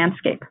that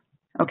landscape.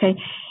 Okay,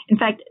 in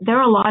fact, there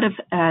are a lot of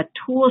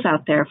tools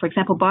out there. For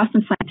example,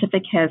 Boston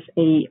Scientific has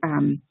a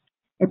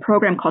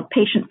program called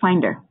Patient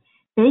Finder.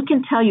 They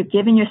can tell you,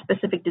 given your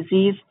specific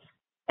disease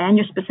and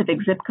your specific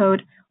zip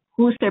code,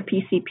 who's their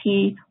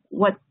PCP,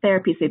 what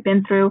therapies they've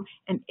been through,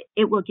 and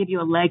it will give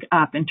you a leg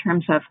up in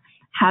terms of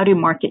how to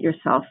market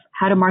yourself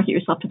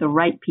to the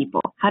right people,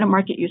 how to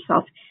market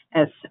yourself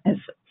as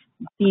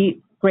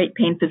the great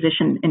pain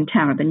physician in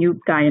town, or the new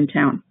guy in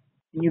town,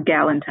 the new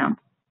gal in town,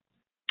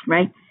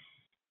 right?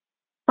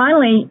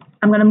 Finally,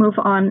 I'm going to move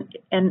on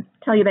and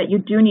tell you that you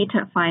do need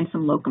to find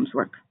some locums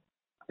work.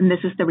 And this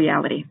is the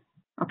reality,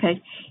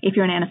 okay? If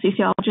you're an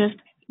anesthesiologist,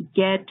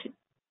 get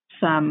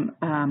some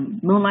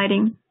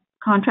moonlighting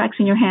contracts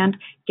in your hand,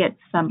 get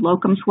some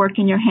locums work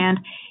in your hand.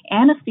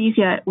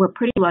 Anesthesia, we're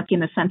pretty lucky in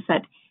the sense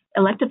that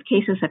elective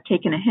cases have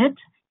taken a hit,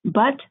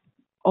 but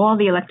all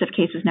the elective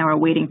cases now are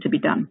waiting to be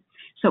done.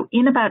 So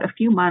in about a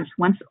few months,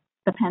 once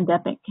the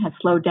pandemic has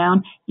slowed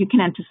down, you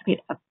can anticipate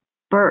a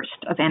burst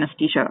of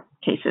anesthesia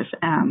cases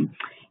and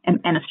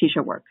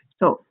anesthesia work.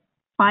 So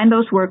find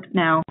those work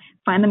now,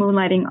 find the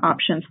moonlighting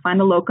options, find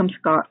the locums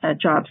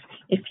jobs.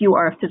 If you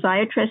are a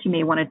physiatrist, you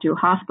may want to do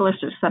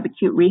hospitalist or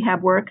subacute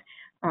rehab work.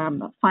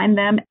 Find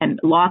them and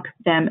lock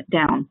them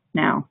down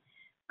now.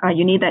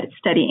 You need that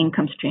steady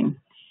income stream.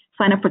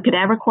 Sign up for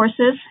cadaver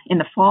courses in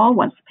the fall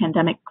once the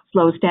pandemic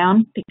slows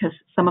down, because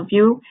some of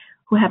you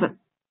who have a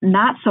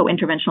not so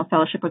interventional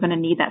fellowship are going to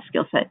need that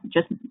skill set.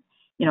 Just,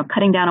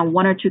 cutting down on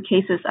 1 or 2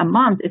 cases a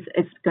month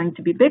is going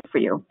to be big for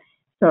you.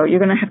 So you're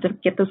going to have to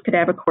get those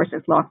cadaver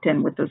courses locked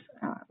in with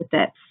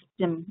that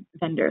STEM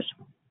vendors.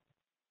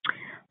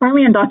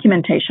 Finally, on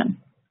documentation,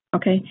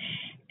 okay?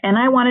 And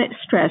I want to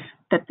stress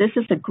that this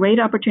is a great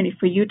opportunity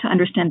for you to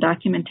understand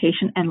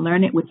documentation and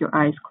learn it with your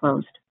eyes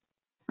closed,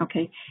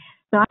 Okay,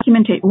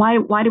 documentate.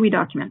 Why do we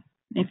document?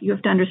 If you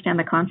have to understand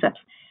the concepts,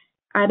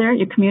 either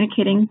you're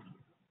communicating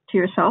to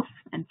yourself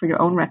and for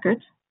your own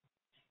records,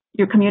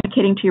 you're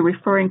communicating to your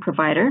referring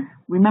provider.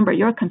 Remember,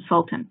 you're a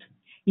consultant.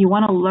 You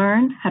want to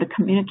learn how to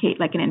communicate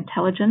like an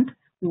intelligent,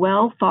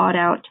 well thought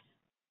out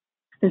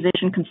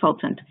physician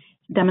consultant.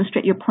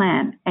 Demonstrate your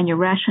plan and your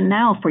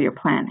rationale for your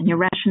plan and your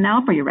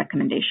rationale for your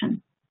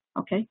recommendation.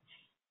 Okay.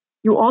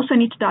 You also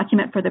need to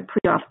document for the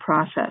pre-auth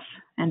process,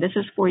 and this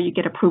is where you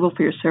get approval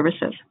for your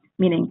services,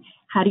 meaning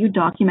how do you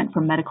document for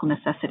medical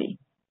necessity?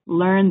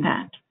 Learn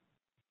that.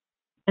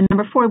 And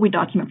number 4, we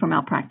document for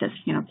malpractice,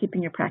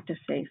 keeping your practice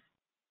safe.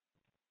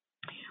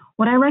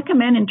 What I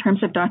recommend in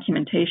terms of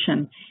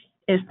documentation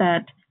is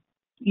that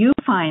you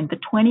find the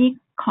 20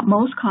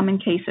 most common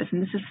cases,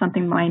 and this is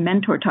something my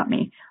mentor taught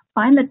me,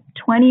 find the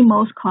 20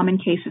 most common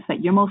cases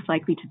that you're most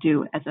likely to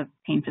do as a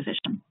pain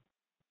physician.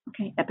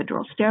 Okay,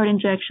 epidural steroid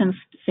injections,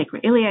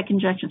 sacroiliac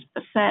injections,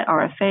 facet,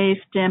 RFA,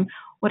 stim,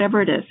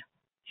 whatever it is.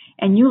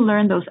 And you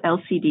learn those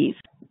LCDs.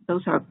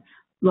 Those are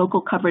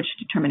local coverage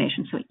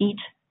determinations. So each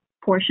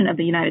portion of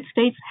the United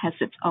States has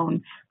its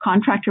own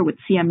contractor with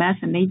CMS,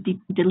 and they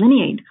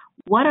delineate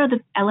what are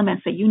the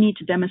elements that you need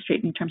to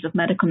demonstrate in terms of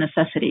medical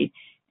necessity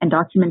and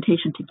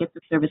documentation to get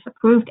the service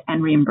approved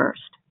and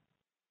reimbursed.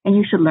 And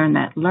you should learn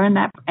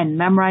that and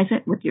memorize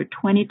it with your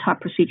 20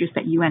 top procedures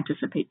that you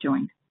anticipate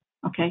doing.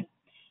 Okay.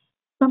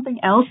 Something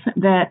else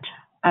that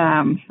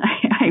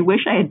I wish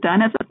I had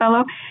done as a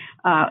fellow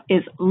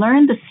is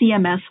learn the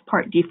CMS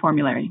Part D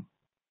formulary.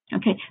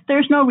 Okay,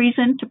 there's no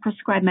reason to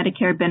prescribe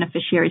Medicare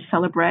beneficiary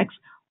Celebrex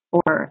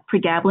or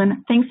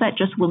pregabalin, things that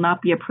just will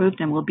not be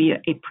approved and will be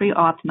a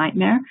pre-auth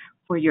nightmare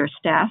for your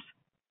staff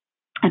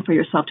and for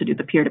yourself to do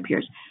the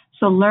peer-to-peers.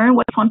 So learn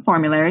what's on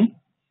formulary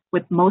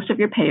with most of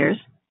your payers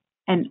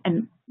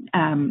and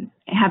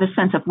have a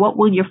sense of what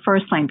will your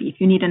first line be.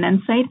 If you need an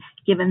NSAID,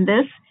 given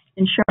this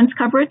insurance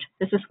coverage,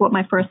 this is what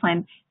my first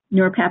line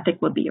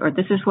neuropathic would be, or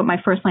this is what my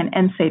first line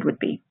NSAID would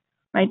be,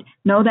 right?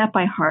 Know that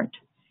by heart.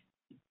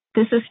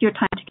 This is your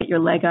time to get your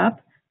leg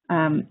up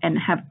and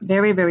have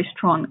very, very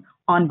strong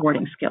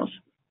onboarding skills.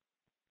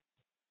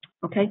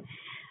 Okay,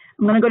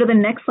 I'm going to go to the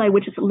next slide,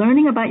 which is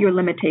learning about your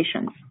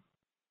limitations.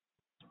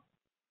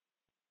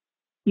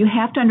 You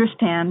have to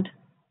understand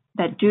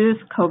that due to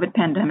the COVID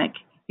pandemic,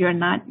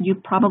 you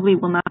probably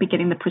will not be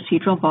getting the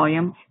procedural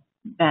volume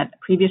that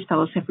previous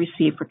fellows have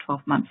received for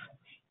 12 months.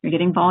 You're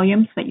getting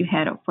volumes that you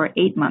had for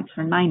 8 months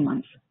or 9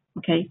 months,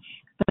 okay?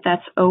 But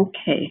that's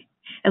okay.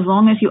 As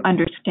long as you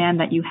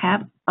understand that you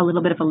have a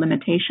little bit of a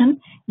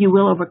limitation, you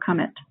will overcome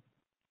it,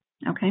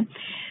 okay?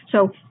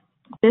 So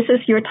this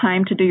is your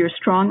time to do your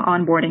strong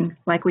onboarding.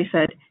 Like we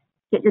said,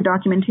 get your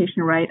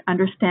documentation right,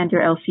 understand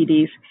your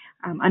LCDs,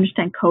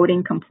 understand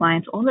coding,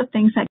 compliance, all the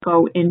things that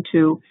go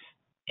into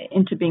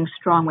being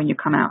strong when you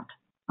come out,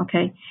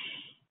 okay?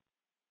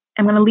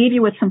 I'm going to leave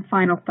you with some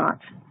final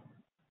thoughts.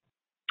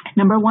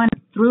 Number 1,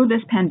 through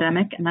this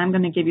pandemic, and I'm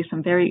going to give you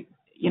some very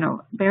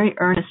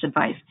earnest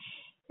advice,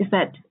 is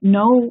that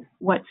know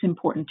what's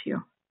important to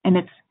you, and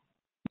it's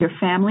your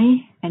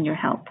family and your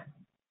health.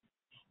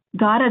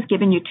 God has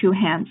given you 2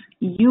 hands.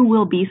 You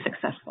will be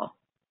successful.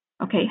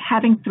 Okay,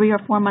 having 3 or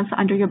 4 months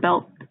under your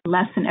belt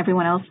less than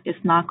everyone else is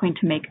not going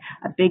to make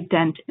a big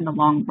dent in the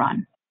long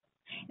run.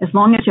 As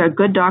long as you're a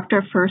good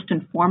doctor first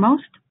and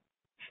foremost,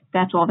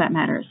 that's all that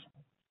matters.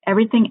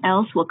 Everything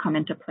else will come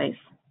into place.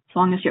 As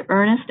long as you're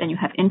earnest and you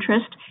have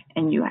interest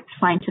and you have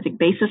scientific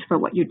basis for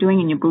what you're doing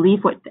and you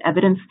believe what the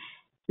evidence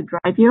to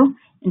drive you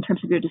in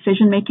terms of your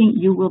decision making,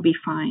 you will be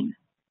fine.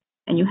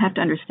 And you have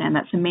to understand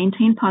that. So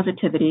maintain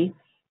positivity,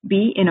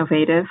 be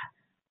innovative.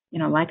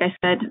 Like I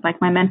said,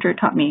 like my mentor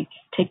taught me,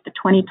 take the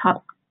 20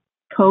 top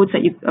codes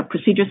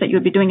procedures that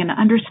you'll be doing and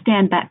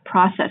understand that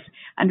process,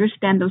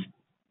 understand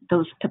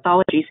those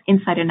pathologies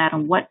inside and out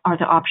and what are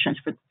the options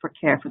for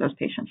care for those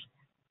patients.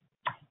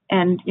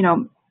 And,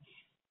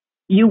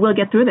 you will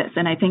get through this,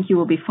 and I think you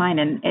will be fine.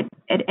 And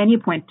at any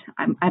point,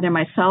 either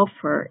myself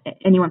or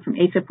anyone from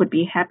ASIPP would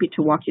be happy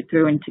to walk you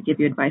through and to give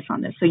you advice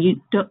on this. So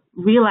you don't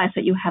realize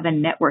that you have a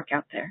network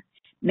out there.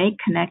 Make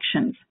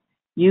connections.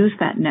 Use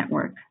that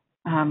network.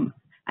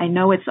 I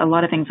know it's a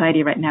lot of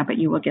anxiety right now, but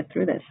you will get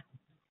through this.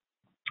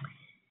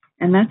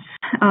 And that's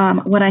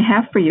what I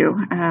have for you,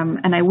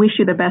 and I wish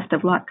you the best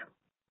of luck.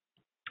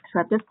 So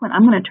at this point,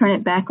 I'm going to turn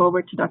it back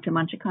over to Dr.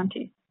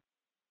 Manchikanti.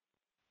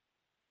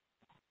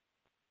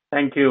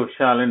 Thank you,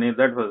 Shalini.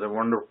 That was a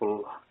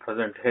wonderful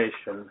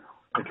presentation.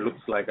 It looks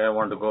like I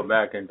want to go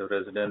back into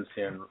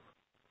residency and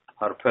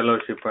our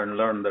fellowship and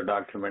learn the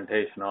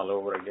documentation all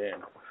over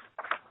again.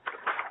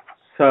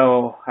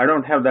 So I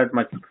don't have that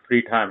much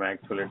free time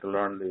actually to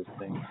learn these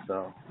things.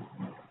 So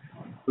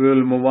we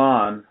will move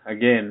on.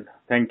 Again,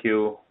 thank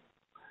you.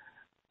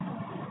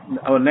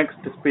 Our next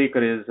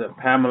speaker is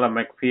Pamela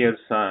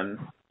McPherson.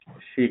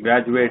 She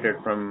graduated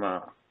from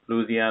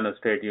Louisiana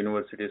State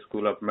University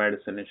School of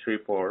Medicine in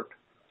Shreveport.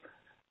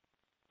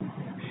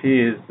 She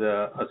is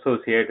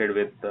affiliated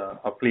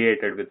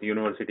with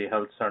University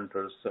Health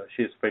Centers.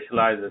 She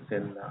specializes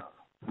in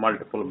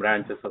multiple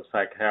branches of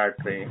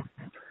psychiatry,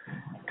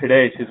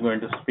 today she's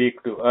going to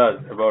speak to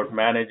us about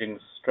managing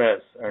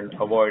stress and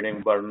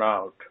avoiding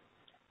burnout.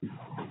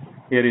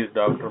 Here is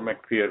Dr.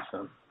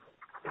 McPherson.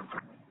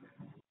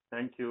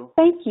 Thank you.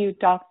 Thank you,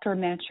 Dr.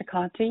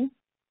 Manchikanti.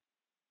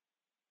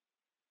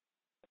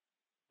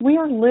 We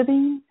are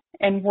living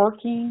and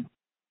working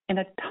in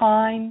a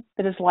time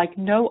that is like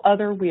no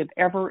other we have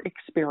ever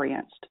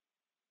experienced.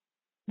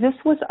 This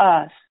was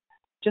us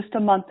just a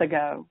month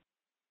ago,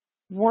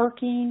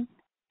 working,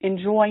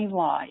 enjoying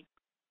life.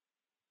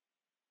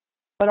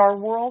 But our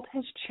world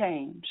has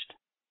changed.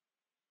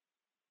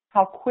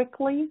 How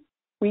quickly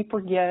we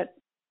forget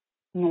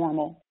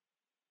normal.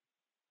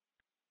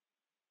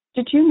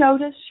 Did you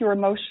notice your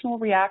emotional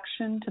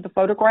reaction to the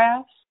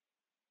photographs?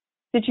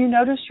 Did you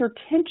notice your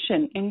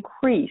tension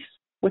increase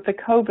with the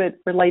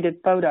COVID-related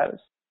photos?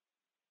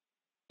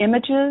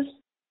 Images,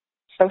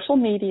 social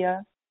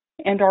media,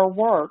 and our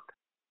work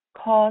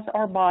cause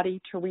our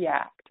body to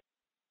react.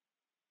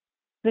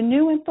 The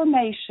new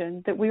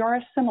information that we are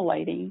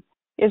assimilating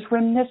is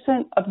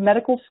reminiscent of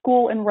medical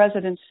school and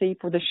residency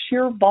for the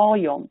sheer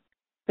volume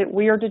that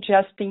we are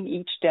digesting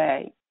each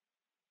day.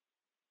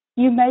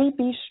 You may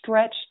be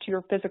stretched to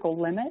your physical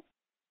limit.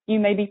 You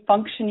may be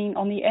functioning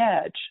on the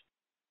edge.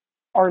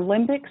 Our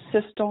limbic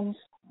systems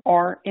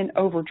are in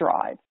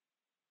overdrive.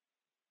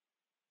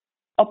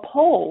 A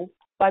poll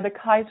by the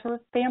Kaiser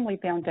Family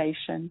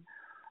Foundation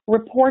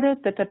reported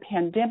that the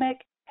pandemic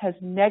has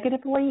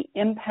negatively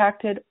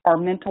impacted our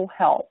mental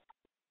health,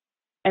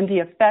 and the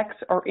effects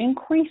are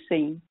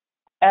increasing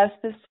as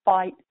this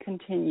fight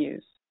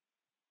continues.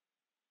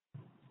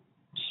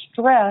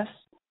 Stress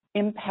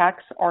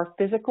impacts our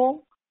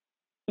physical,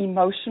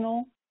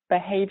 emotional,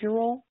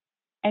 behavioral,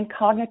 and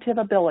cognitive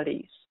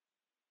abilities.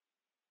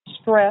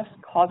 Stress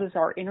causes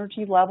our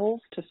energy levels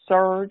to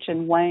surge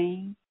and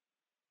wane.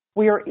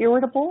 We are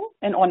irritable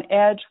and on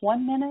edge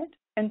one minute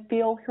and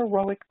feel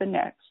heroic the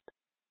next.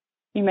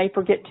 You may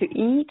forget to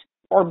eat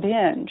or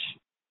binge,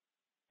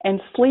 and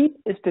sleep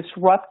is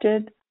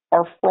disrupted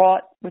or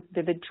fraught with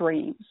vivid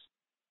dreams.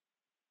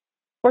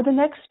 For the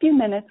next few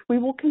minutes, we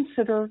will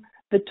consider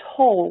the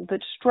toll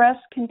that stress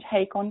can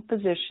take on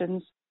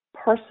physicians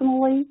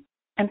personally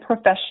and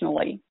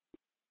professionally,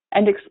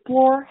 and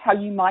explore how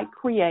you might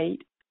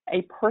create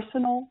a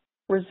personal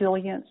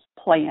resilience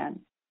plan.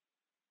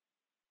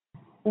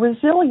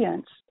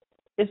 Resilience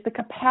is the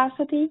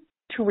capacity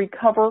to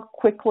recover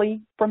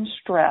quickly from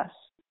stress.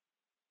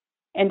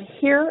 And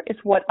here is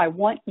what I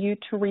want you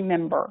to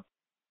remember.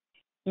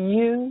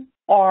 You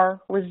are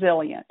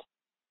resilient.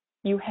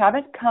 You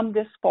haven't come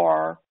this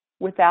far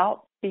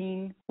without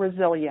being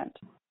resilient.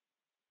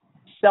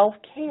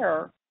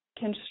 Self-care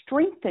can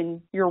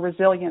strengthen your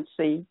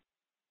resiliency,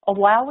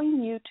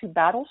 allowing you to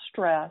battle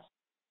stress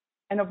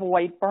and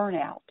avoid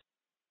burnout.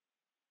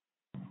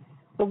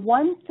 The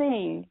one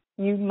thing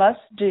you must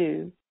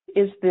do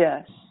is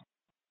this.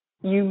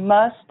 You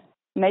must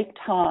make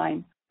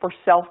time for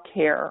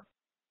self-care.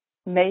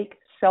 Make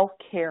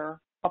self-care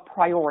a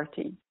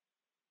priority.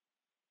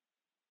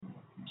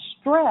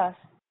 Stress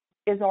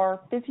is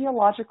our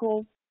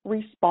physiological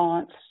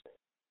response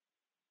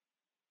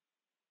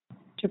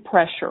to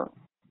pressure.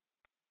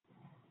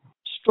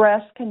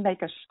 Stress can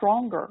make us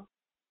stronger.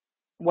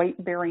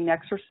 Weight-bearing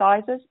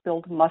exercises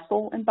build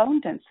muscle and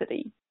bone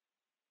density.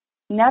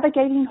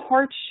 Navigating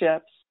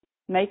hardships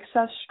makes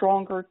us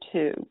stronger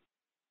too.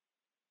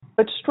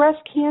 But stress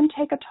can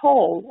take a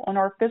toll on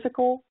our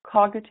physical,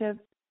 cognitive,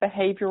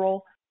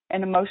 behavioral,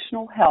 and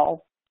emotional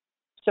health,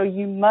 so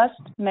you must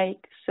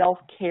make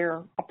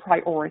self-care a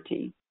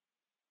priority.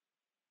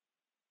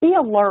 Be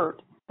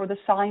alert for the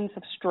signs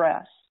of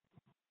stress.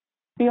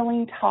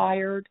 Feeling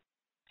tired,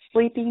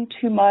 sleeping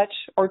too much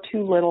or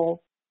too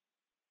little,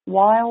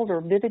 wild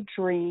or vivid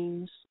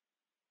dreams,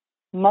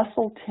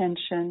 muscle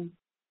tension,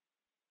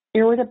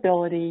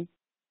 irritability,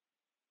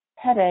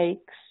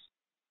 headaches,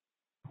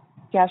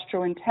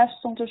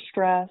 gastrointestinal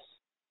distress,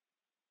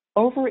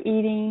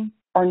 overeating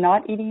or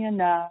not eating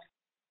enough,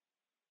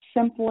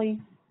 simply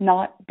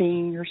not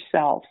being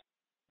yourself.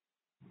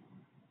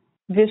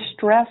 This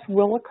stress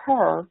will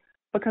occur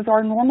because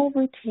our normal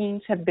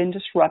routines have been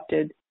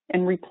disrupted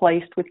and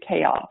replaced with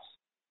chaos.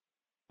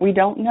 We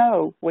don't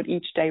know what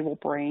each day will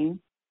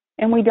bring,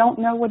 and we don't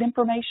know what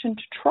information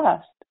to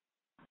trust.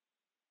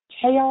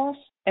 Chaos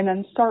and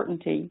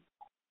uncertainty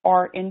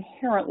are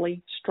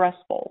inherently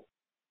stressful.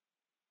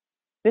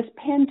 This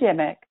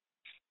pandemic,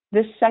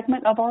 this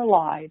segment of our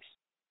lives,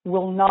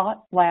 will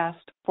not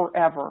last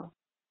forever.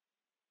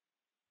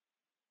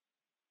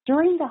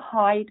 During the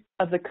height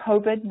of the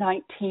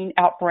COVID-19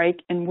 outbreak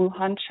in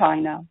Wuhan,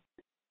 China,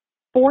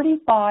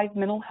 45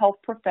 mental health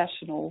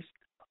professionals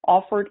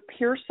offered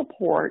peer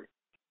support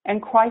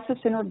and crisis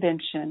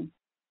intervention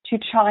to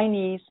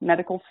Chinese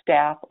medical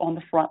staff on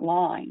the front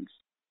lines.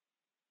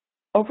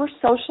 Over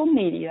social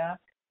media,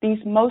 these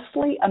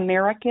mostly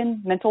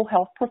American mental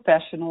health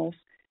professionals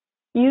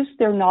used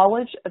their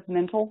knowledge of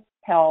mental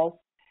health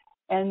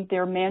and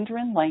their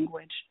Mandarin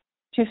language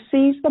to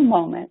seize the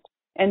moment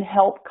and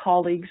help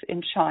colleagues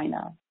in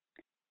China.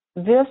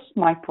 This,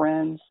 my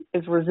friends,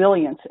 is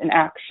resilience in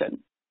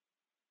action.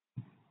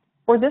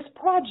 For this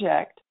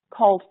project,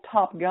 called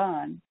Top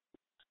Gun,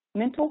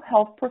 mental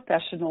health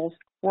professionals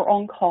were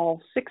on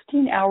call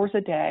 16 hours a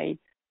day,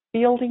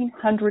 fielding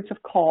hundreds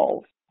of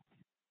calls.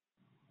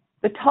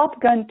 The Top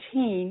Gun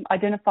team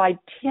identified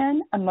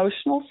 10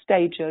 emotional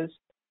stages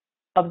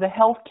of the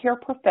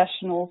healthcare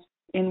professionals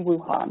in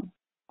Wuhan.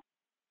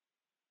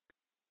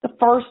 The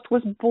first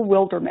was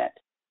bewilderment,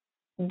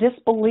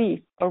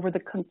 disbelief over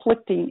the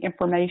conflicting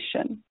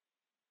information.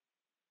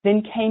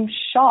 Then came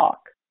shock,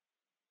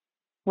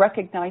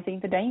 recognizing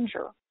the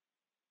danger,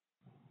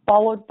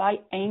 followed by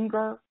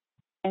anger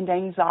and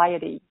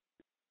anxiety,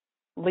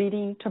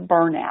 leading to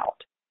burnout,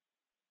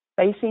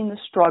 facing the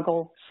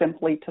struggle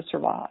simply to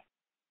survive.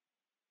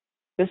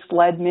 This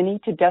led many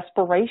to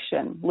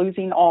desperation,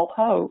 losing all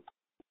hope,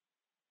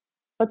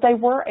 but they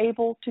were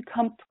able to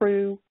come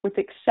through with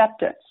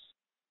acceptance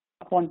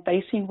upon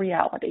facing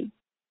reality.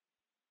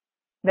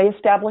 They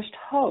established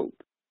hope,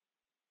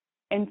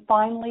 and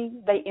finally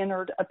they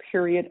entered a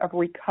period of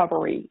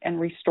recovery and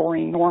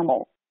restoring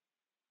normal.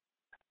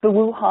 The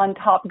Wuhan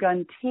Top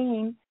Gun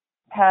team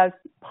has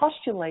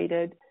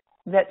postulated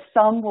that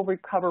some will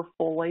recover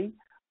fully,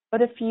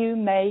 but a few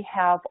may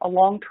have a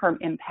long-term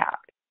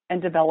impact and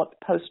develop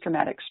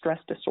post-traumatic stress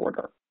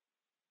disorder.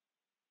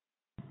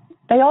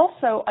 They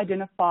also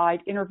identified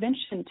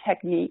intervention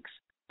techniques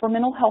for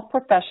mental health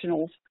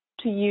professionals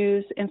to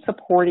use in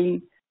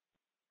supporting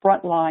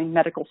frontline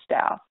medical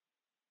staff.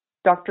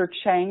 Dr.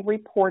 Chang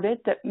reported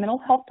that mental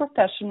health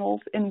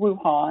professionals in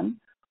Wuhan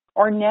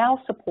are now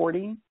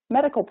supporting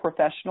medical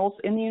professionals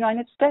in the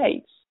United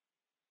States.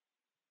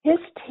 His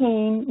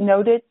team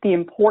noted the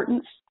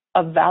importance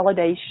of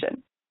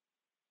validation,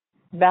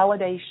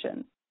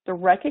 the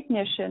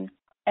recognition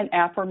and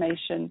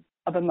affirmation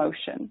of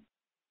emotion.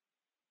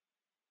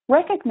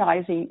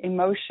 Recognizing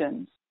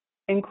emotions,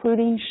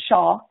 including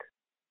shock,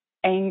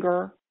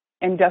 anger,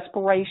 and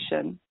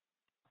desperation,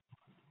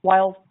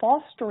 while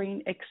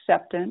fostering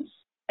acceptance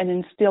and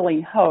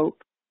instilling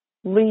hope,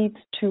 leads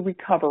to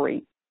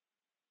recovery.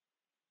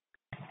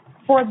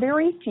 For a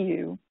very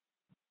few,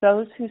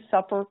 those who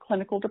suffer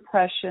clinical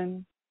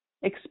depression,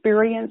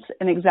 experience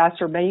an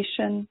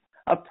exacerbation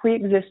of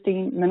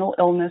pre-existing mental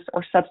illness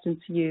or substance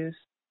use,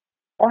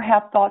 or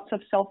have thoughts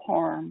of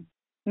self-harm,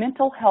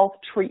 mental health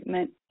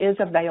treatment is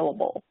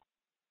available.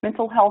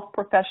 Mental health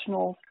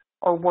professionals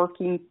are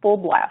working full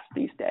blast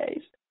these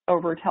days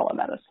over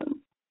telemedicine.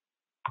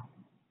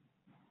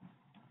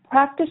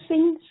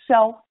 Practicing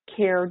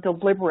self-care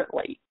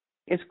deliberately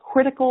is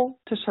critical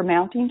to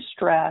surmounting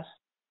stress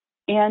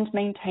and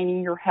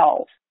maintaining your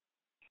health.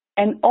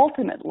 And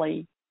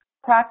ultimately,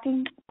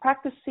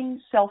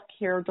 practicing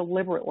self-care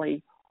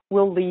deliberately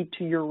will lead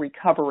to your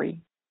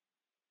recovery.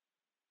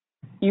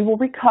 You will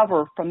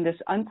recover from this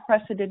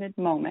unprecedented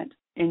moment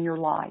in your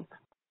life.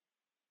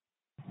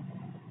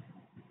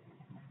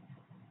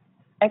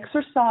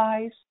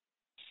 Exercise,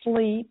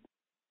 sleep,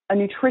 a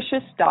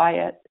nutritious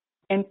diet,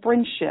 and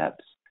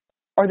friendships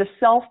are the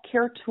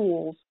self-care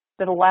tools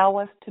that allow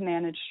us to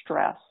manage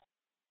stress.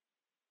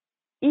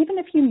 Even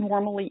if you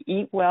normally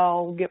eat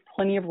well, get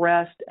plenty of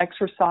rest,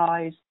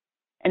 exercise,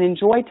 and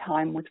enjoy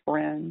time with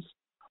friends,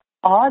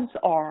 odds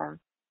are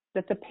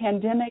that the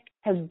pandemic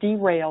has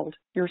derailed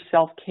your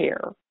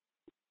self-care.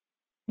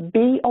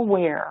 Be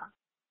aware,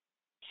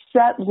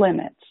 set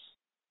limits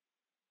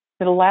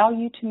that allow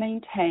you to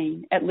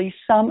maintain at least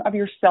some of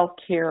your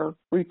self-care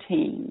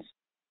routines,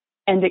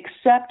 and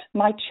accept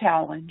my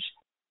challenge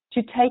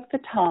to take the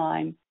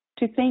time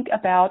to think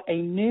about a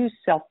new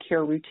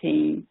self-care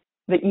routine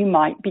that you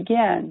might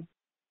begin.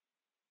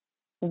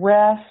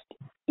 Rest,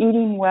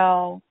 eating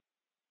well,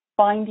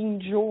 finding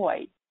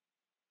joy,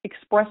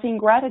 expressing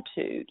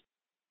gratitude,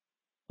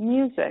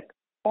 music,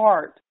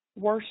 art,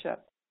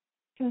 worship.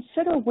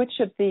 Consider which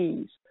of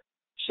these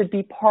should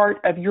be part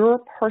of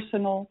your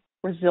personal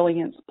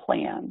resilience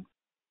plan.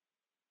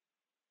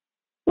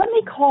 Let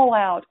me call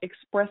out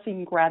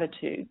expressing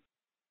gratitude.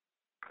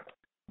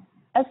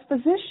 As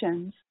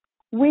physicians,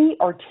 we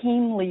are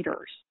team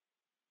leaders,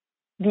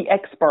 the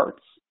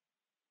experts.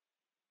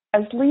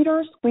 As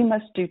leaders, we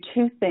must do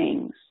two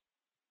things.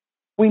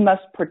 We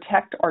must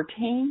protect our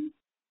team,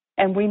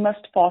 and we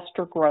must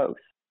foster growth.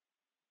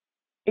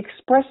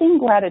 Expressing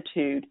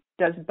gratitude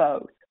does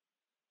both.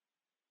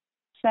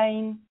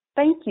 Saying,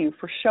 "Thank you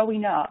for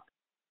showing up,"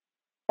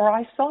 or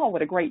 "I saw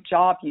what a great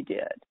job you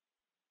did,"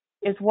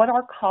 is what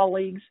our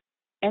colleagues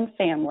and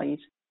families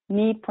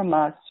need from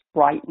us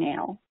right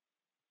now.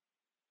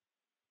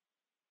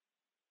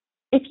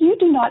 If you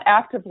do not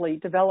actively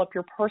develop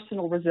your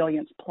personal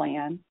resilience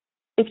plan,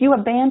 if you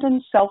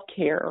abandon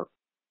self-care,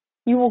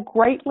 you will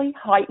greatly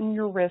heighten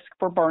your risk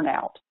for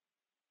burnout.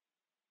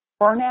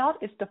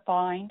 Burnout is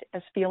defined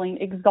as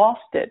feeling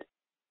exhausted,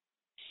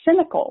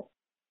 cynical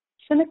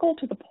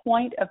to the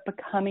point of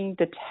becoming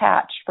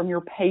detached from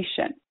your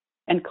patient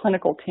and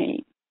clinical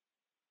team.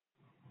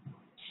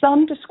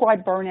 Some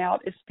describe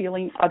burnout as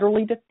feeling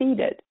utterly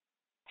defeated,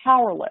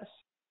 powerless,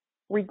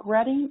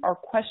 regretting or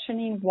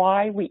questioning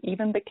why we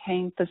even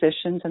became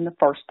physicians in the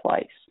first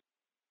place.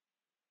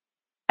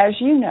 As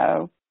you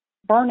know,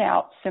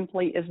 Burnout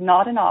simply is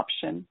not an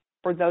option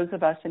for those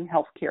of us in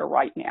healthcare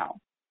right now.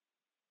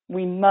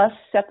 We must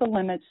set the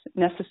limits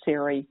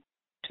necessary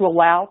to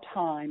allow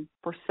time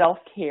for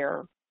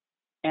self-care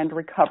and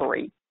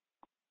recovery.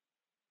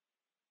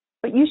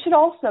 But you should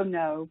also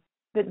know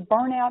that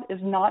burnout is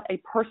not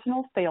a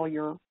personal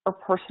failure or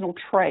personal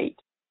trait.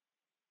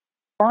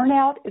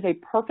 Burnout is a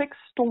perfect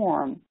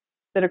storm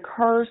that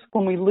occurs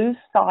when we lose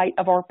sight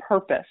of our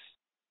purpose,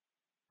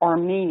 our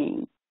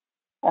meaning,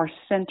 our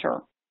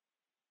center.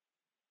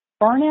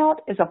 Burnout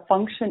is a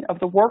function of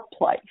the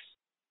workplace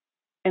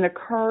and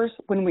occurs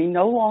when we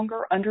no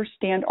longer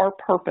understand our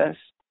purpose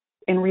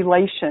in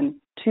relation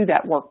to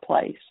that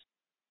workplace.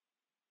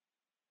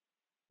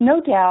 No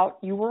doubt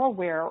you were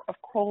aware of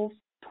Kroll's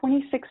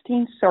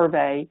 2016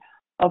 survey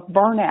of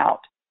burnout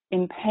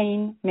in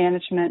pain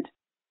management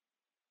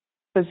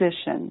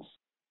physicians.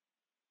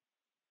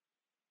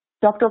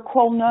 Dr.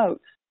 Kroll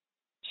notes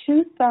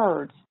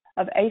 2/3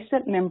 of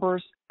ASIPP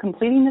members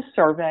completing the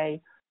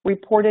survey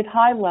reported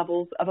high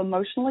levels of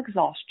emotional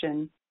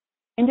exhaustion,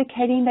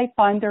 indicating they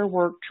find their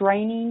work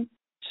draining,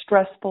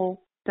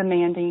 stressful,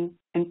 demanding,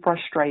 and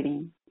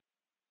frustrating.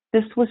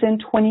 This was in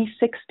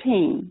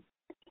 2016.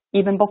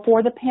 Even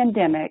before the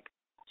pandemic,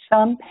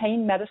 some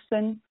pain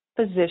medicine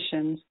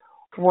physicians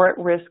were at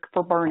risk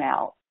for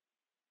burnout.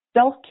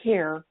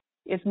 Self-care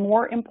is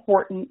more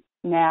important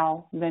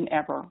now than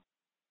ever.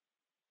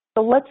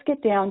 So let's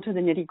get down to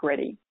the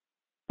nitty-gritty.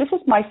 This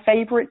is my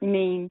favorite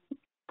meme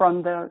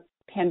from the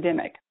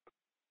pandemic.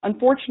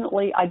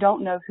 Unfortunately, I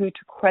don't know who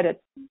to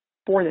credit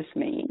for this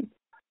meme,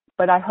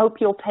 but I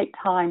hope you'll take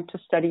time to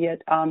study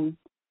it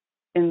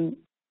in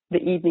the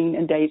evening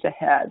and days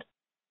ahead.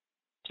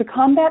 To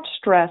combat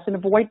stress and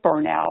avoid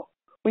burnout,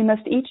 we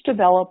must each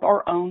develop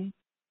our own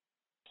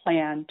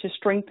plan to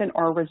strengthen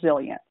our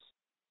resilience.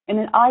 In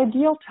an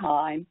ideal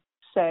time,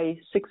 say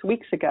 6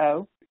 weeks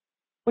ago,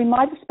 we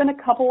might have spent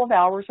a couple of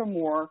hours or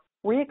more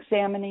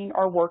re-examining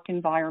our work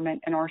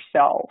environment and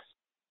ourselves.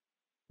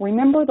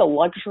 Remember the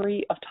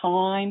luxury of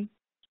time?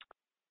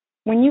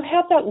 When you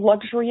have that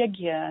luxury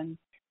again,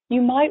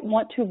 you might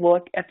want to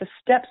look at the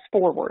steps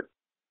forward.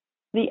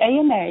 The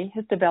AMA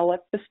has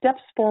developed the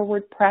Steps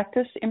Forward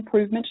Practice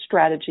Improvement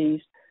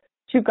Strategies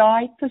to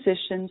guide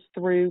physicians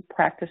through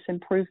practice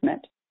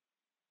improvement.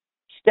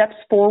 Steps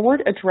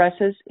Forward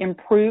addresses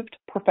improved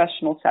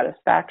professional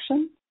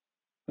satisfaction,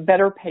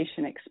 better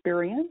patient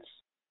experience,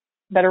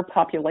 better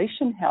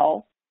population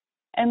health,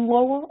 and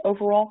lower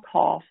overall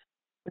costs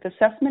with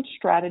assessment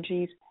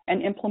strategies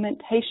and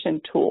implementation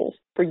tools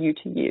for you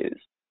to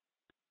use.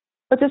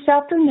 But this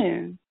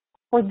afternoon,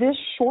 for this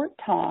short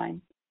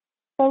time,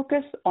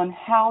 focus on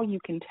how you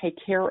can take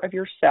care of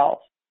yourself.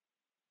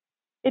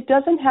 It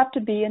doesn't have to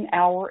be an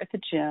hour at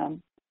the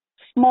gym,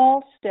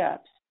 small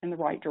steps in the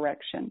right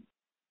direction.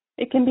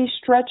 It can be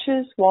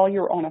stretches while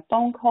you're on a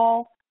phone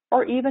call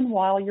or even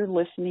while you're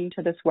listening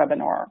to this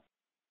webinar.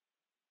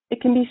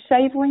 It can be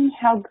savoring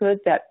how good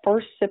that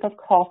first sip of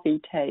coffee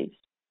tastes,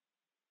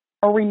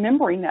 or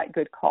remembering that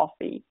good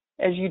coffee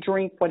as you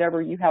drink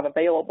whatever you have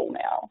available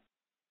now.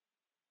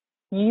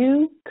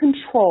 You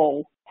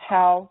control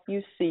how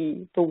you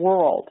see the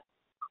world.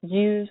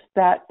 Use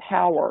that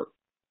power.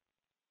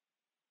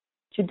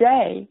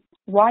 Today,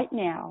 right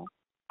now,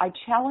 I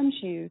challenge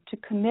you to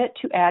commit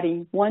to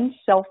adding one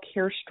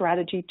self-care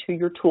strategy to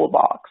your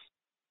toolbox.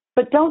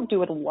 But don't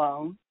do it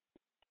alone.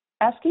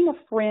 Asking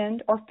a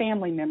friend or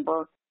family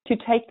member to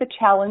take the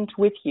challenge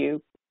with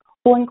you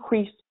will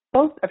increase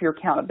both of your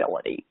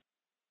accountability.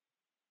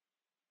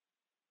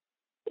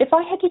 If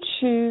I had to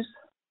choose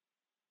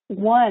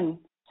one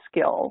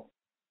skill,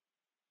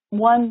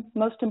 one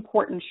most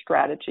important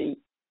strategy,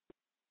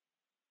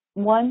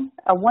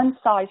 a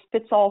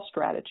one-size-fits-all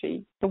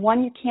strategy, the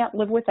one you can't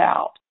live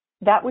without,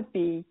 that would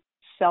be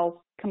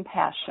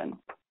self-compassion.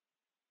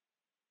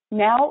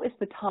 Now is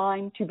the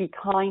time to be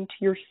kind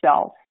to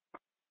yourself.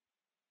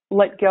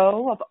 Let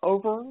go of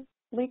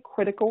overly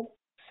critical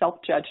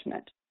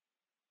self-judgment.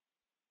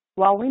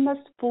 While we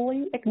must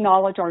fully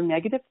acknowledge our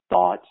negative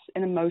thoughts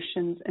and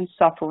emotions and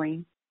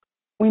suffering,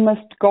 we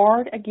must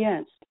guard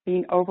against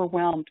being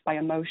overwhelmed by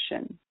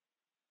emotion.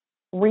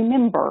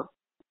 Remember,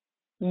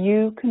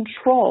 you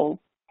control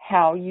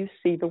how you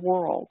see the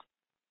world.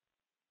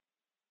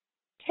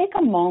 Take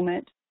a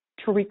moment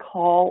to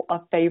recall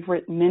a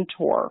favorite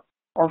mentor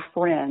or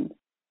friend.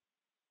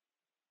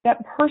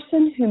 That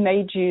person who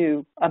made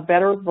you a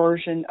better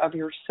version of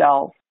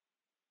yourself.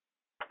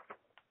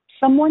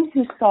 Someone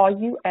who saw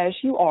you as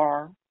you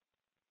are,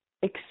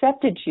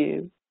 accepted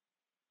you,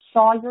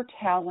 saw your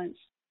talents,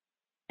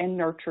 and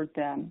nurtured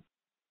them.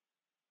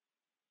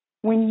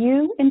 When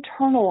you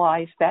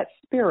internalize that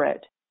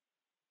spirit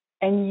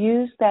and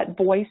use that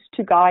voice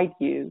to guide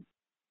you,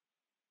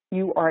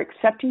 you are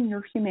accepting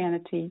your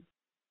humanity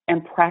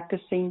and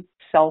practicing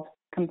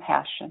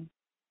self-compassion.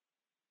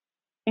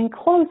 In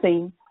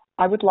closing,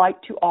 I would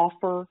like to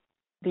offer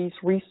these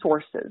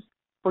resources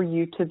for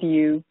you to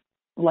view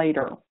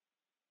later.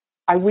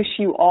 I wish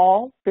you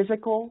all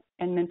physical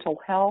and mental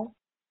health,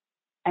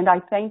 and I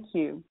thank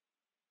you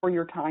for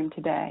your time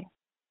today.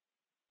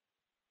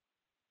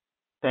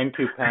 Thank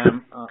you,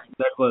 Pam.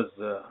 That was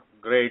a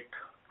great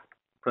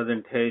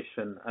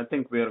presentation. I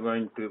think we are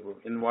going to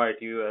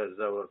invite you as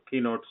our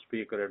keynote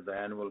speaker at the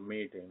annual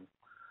meeting.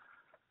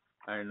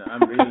 And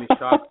I'm really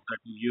shocked that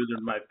you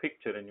used my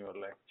picture in your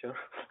lecture.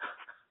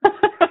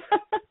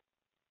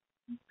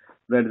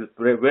 That is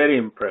very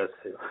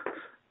impressive.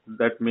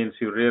 That means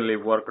you really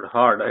worked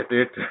hard at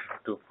it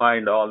to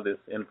find all this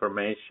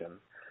information.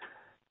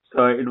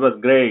 So it was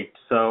great.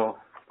 So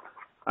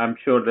I'm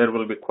sure there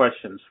will be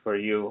questions for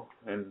you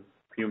in a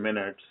few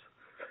minutes.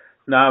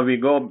 Now we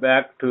go on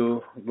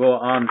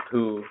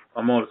to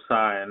Amol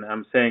Soin.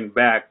 I'm saying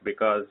back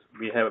because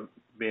we have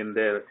been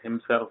there,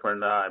 himself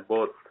and I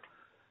both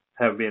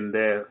have been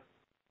there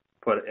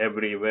for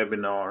every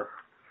webinar.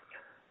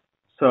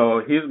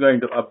 So he's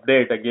going to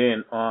update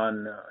again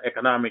on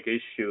economic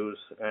issues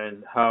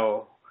and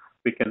how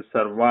we can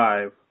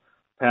survive.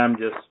 Pam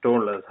just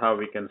told us how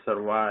we can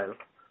survive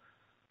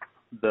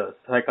the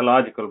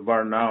psychological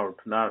burnout.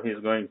 Now he's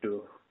going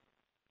to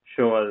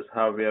show us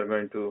how we are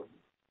going to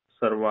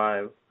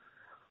survive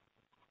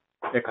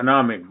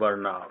economic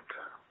burnout.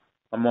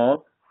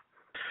 Amol?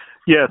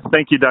 Yes,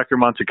 thank you, Dr.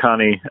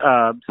 Manchikanti.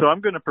 So I'm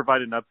going to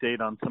provide an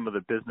update on some of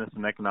the business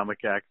and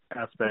economic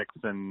aspects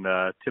and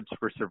tips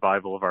for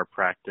survival of our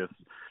practices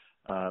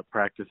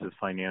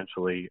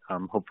financially,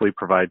 hopefully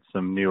provide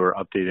some new or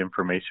updated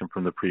information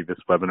from the previous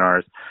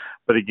webinars.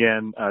 But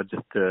again,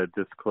 just to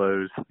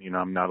disclose,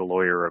 I'm not a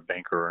lawyer or a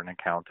banker or an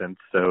accountant,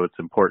 so it's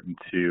important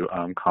to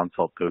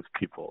consult those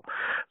people.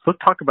 So let's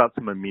talk about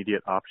some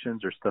immediate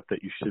options or stuff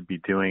that you should be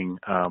doing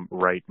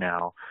right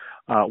now.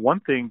 One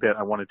thing that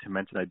I wanted to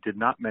mention, I did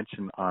not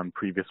mention on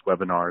previous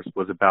webinars,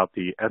 was about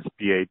the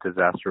SBA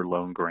Disaster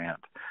Loan Grant.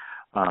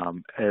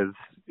 As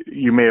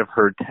you may have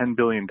heard, $10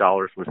 billion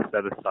was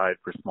set aside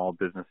for small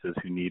businesses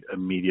who need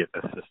immediate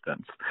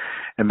assistance.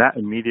 And that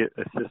immediate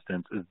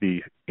assistance is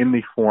in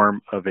the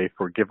form of a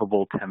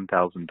forgivable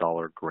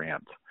 $10,000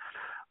 grant.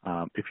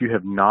 If you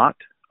have not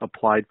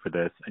applied for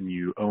this and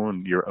you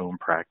own your own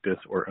practice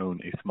or own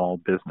a small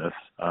business,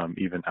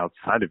 even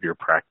outside of your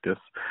practice,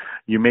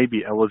 you may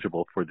be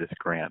eligible for this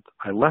grant.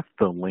 I left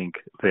the link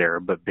there,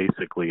 but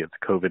basically it's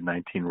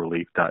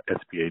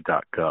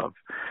covid19relief.sba.gov.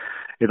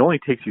 It only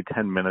takes you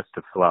 10 minutes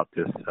to fill out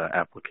this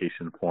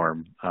application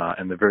form,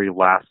 and the very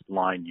last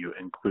line you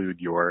include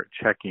your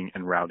checking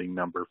and routing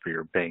number for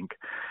your bank,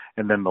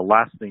 and then the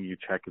last thing you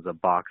check is a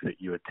box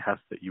that you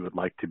attest that you would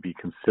like to be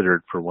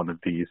considered for one of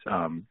these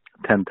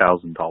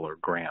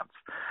 $10,000 grants.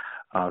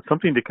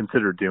 Something to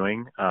consider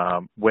doing.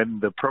 When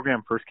the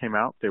program first came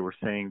out, they were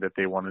saying that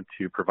they wanted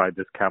to provide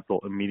this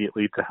capital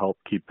immediately to help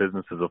keep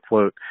businesses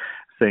afloat,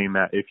 saying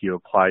that if you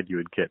applied, you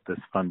would get this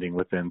funding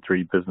within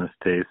 3 business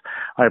days.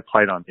 I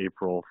applied on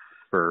April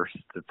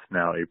 1st. It's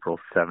now April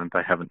 7th.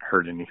 I haven't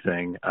heard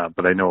anything,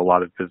 but I know a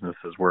lot of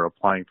businesses were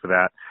applying for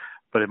that,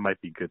 but it might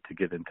be good to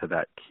get into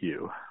that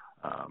queue.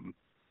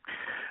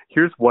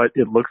 Here's what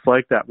it looks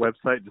like, that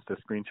website, just a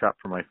screenshot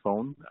from my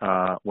phone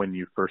when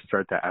you first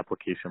start the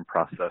application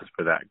process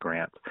for that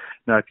grant.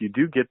 Now, if you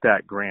do get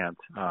that grant,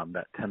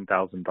 that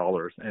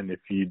 $10,000, and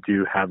if you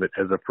do have it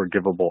as a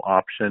forgivable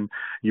option,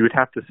 you would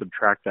have to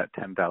subtract that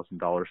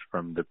 $10,000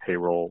 from the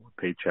payroll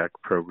paycheck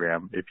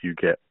program if you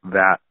get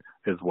that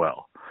as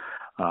well.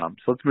 So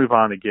let's move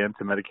on again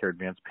to Medicare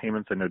advance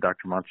payments. I know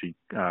Dr.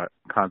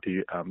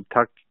 Manchikanti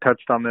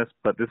touched on this,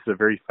 but this is a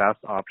very fast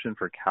option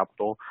for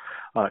capital.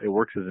 It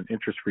works as an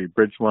interest-free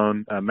bridge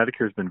loan.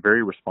 Medicare has been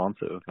very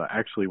responsive.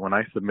 Actually, when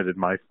I submitted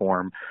my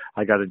form,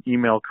 I got an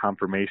email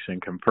confirmation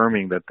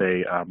confirming that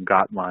they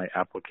got my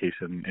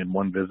application in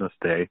 1 business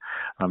day.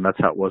 That's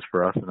how it was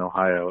for us in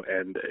Ohio.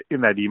 And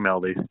in that email,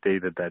 they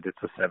stated that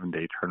it's a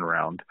 7-day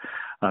turnaround.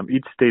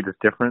 Each state is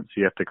different, so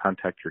you have to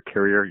contact your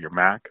carrier, your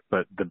MAC,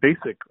 but the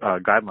basic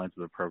guidelines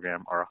of the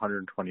program are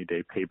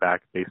 120-day payback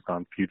based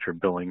on future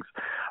billings,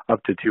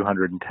 up to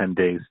 210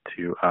 days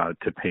to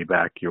pay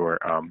back your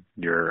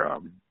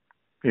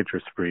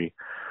interest-free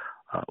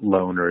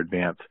loan or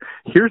advance.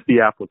 Here's the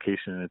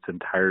application in its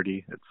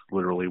entirety. It's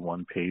literally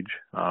 1 page,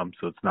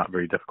 so it's not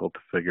very difficult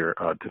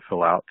to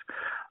fill out.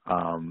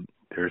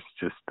 There's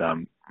just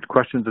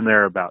questions in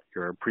there about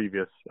your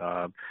previous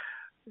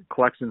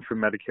collections from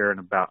Medicare and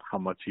about how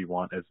much you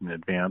want as an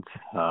advance.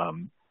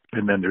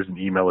 And then there's an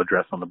email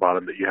address on the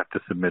bottom that you have to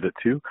submit it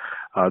to.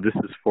 This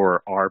is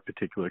for our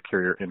particular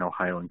carrier in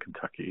Ohio and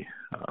Kentucky,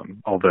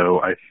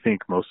 although I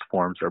think most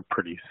forms are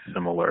pretty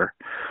similar.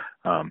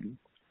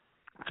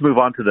 Let's move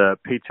on to the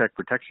Paycheck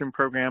Protection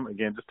Program.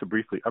 Again, just to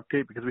briefly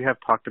update, because we have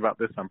talked about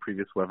this on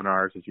previous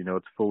webinars. As you know,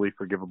 it's fully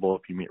forgivable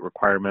if you meet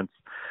requirements.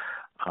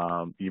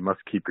 You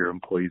must keep your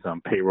employees on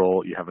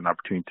payroll. You have an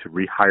opportunity to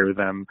rehire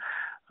them.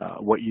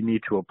 What you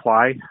need to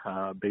apply,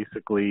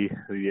 basically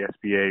the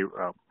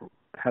SBA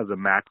has a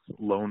max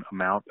loan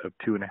amount of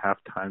 2.5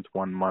 times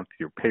 1 month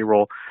your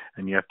payroll,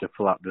 and you have to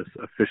fill out this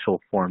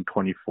official form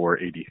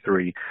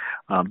 2483.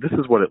 This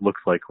is what it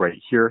looks like right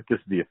here. This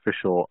is the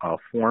official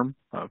form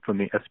from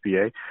the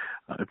SBA.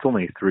 It's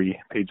only 3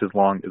 pages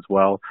long as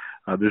well.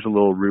 There's a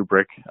little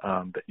rubric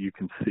that you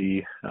can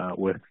see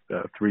with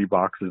 3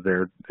 boxes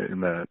there in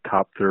the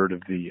top third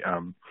of the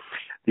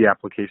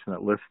application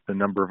that lists the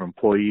number of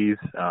employees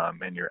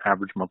and your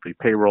average monthly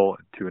payroll,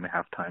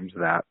 2.5 times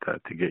that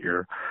to get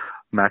your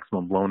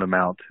maximum loan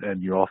amount,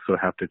 and you also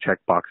have to check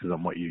boxes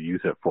on what you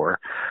use it for.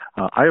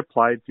 I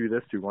applied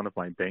through one of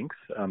my banks.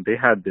 They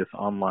had this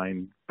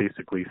online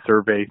basically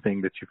survey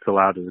thing that you fill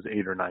out. It was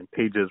 8 or 9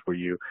 pages where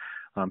you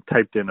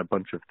typed in a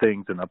bunch of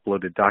things and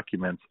uploaded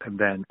documents, and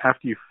then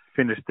after you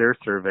finished their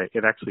survey,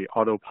 it actually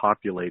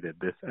auto-populated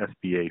this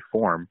SBA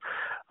form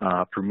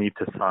for me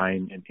to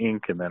sign in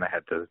ink, and then I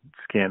had to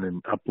scan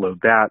and upload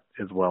that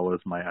as well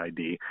as my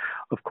ID.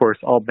 Of course,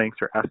 all banks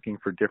are asking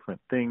for different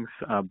things,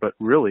 but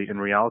really, in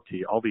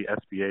reality, all the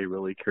SBA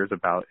really cares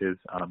about is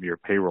your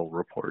payroll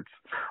reports,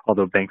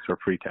 although banks are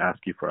free to ask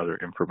you for other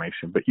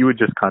information. But you would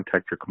just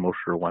contact your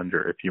commercial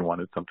lender if you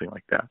wanted something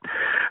like that.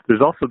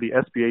 There's also the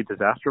SBA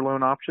disaster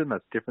loan option.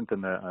 That's different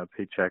than the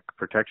Paycheck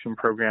Protection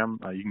Program.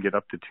 You can get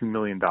up to $2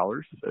 million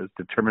as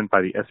determined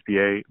by the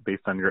SBA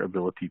based on your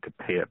ability to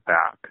pay it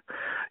back.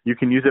 You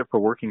can use it for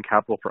working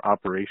capital for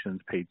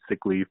operations, paid sick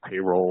leave,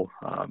 payroll,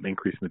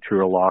 increased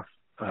material loss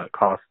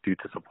costs due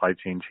to supply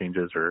chain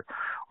changes, or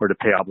to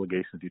pay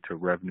obligations due to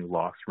revenue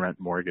loss, rent,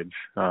 mortgage,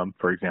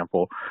 for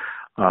example.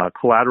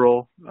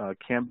 Collateral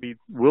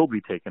will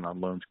be taken on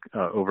loans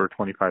over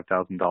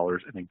 $25,000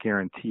 and a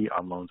guarantee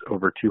on loans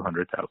over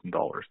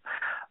 $200,000.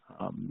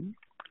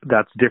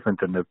 That's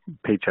different than the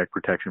Paycheck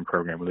Protection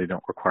Program, where they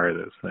don't require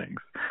those things.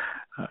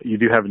 You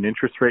do have an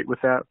interest rate with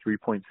that,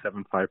 3.75%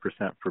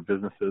 for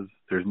businesses.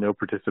 There's no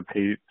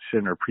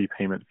participation or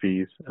prepayment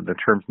fees, and the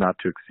term's not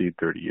to exceed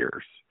 30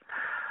 years.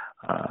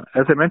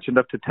 As I mentioned,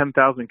 up to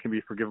 $10,000 can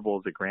be forgivable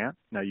as a grant.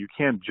 Now, you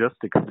can just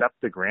accept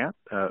the grant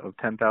of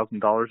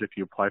 $10,000 if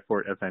you apply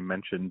for it, as I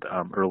mentioned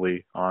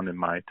early on in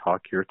my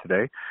talk here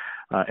today,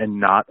 and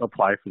not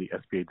apply for the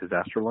SBA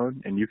disaster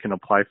loan. And you can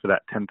apply for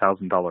that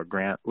 $10,000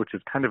 grant, which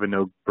is kind of a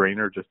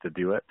no-brainer just to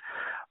do it.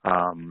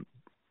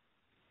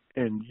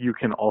 And you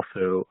can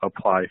also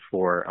apply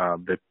for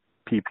the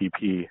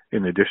PPP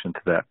in addition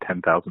to that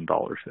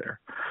 $10,000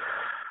 there.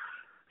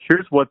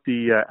 Here's what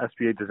the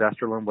SBA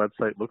disaster loan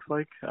website looks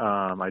like.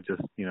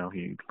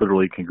 You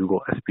literally can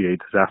Google SBA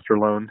disaster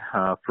loan.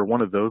 For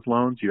one of those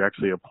loans, you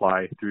actually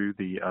apply through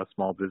the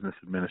Small Business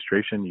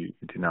Administration. You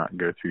do not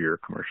go through your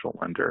commercial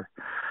lender.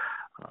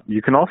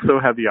 You can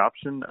also have the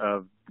option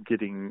of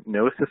getting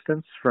no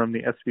assistance from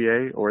the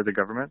SBA or the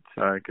government,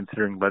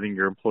 considering letting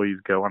your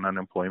employees go on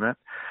unemployment.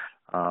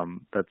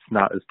 That's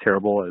not as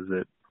terrible as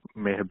it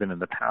may have been in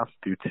the past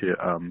due to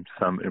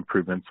some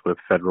improvements with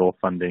federal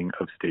funding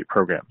of state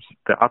programs.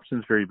 The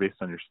options vary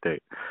based on your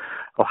state.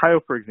 Ohio,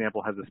 for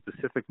example, has a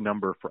specific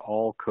number for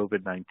all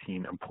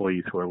COVID-19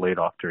 employees who are laid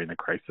off during the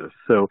crisis.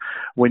 So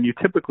when you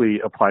typically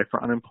apply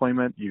for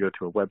unemployment, you go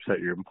to a website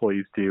your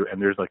employees do,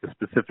 and there's like a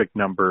specific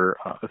number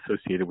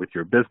associated with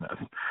your business.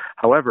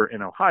 However,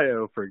 in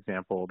Ohio, for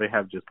example, they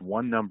have just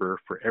one number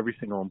for every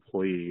single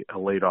employee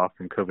laid off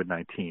from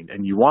COVID-19.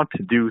 And you want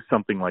to do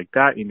something like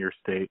that in your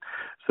state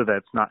so that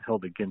it's not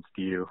held against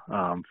you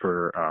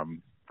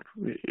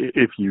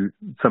if you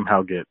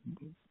somehow get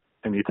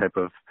any type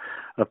of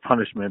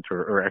punishment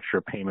or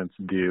extra payments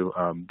due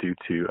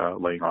to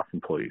laying off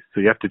employees.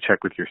 So you have to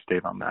check with your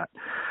state on that.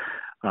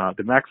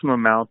 The maximum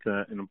amount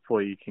an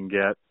employee can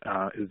get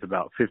is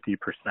about 50%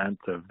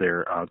 of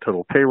their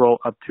total payroll,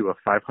 up to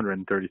a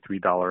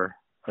 $533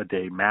 a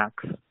day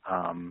max,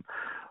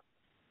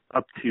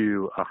 up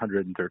to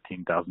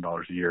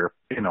 $113,000 a year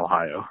in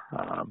Ohio.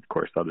 Of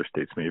course, other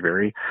states may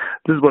vary.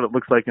 This is what it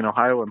looks like in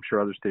Ohio. I'm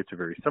sure other states are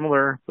very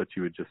similar, but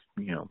you would just,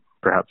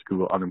 perhaps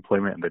Google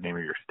unemployment and the name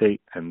of your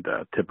state, and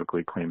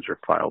typically claims are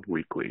filed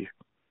weekly.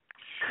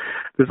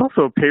 There's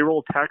also a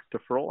payroll tax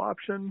deferral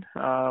option.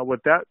 What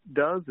that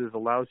does is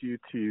allows you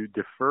to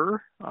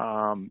defer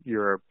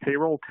your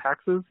payroll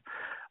taxes.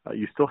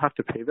 You still have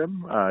to pay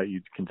them. You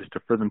can just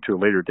defer them to a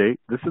later date.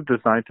 This is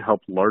designed to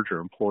help larger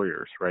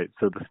employers, right?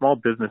 So the Small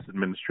Business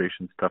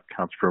Administration stuff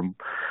counts from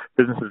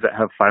businesses that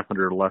have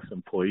 500 or less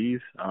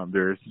employees.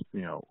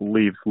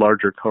 Leaves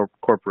larger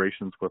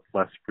corporations with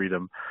less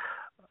freedom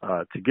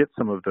to get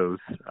some of those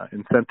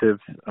incentives.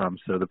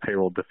 So the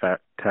payroll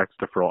tax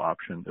deferral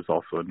option is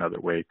also another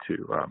way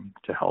to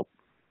help.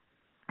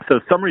 So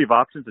summary of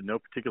options in no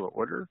particular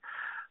order.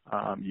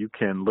 You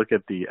can look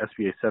at the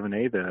SBA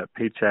 7A, the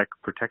Paycheck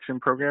Protection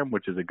Program,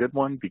 which is a good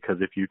one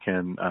because if you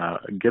can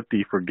get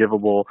the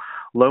forgivable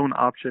loan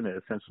option, it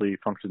essentially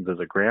functions as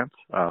a grant,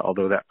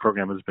 although that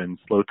program has been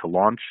slow to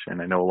launch,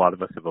 and I know a lot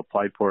of us have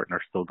applied for it and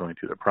are still going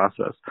through the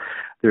process.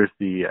 There's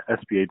the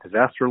SBA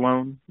Disaster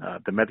Loan,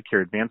 the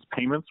Medicare Advance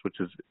Payments, which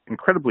is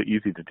incredibly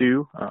easy to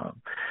do.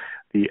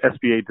 The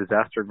SBA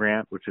Disaster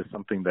Grant, which is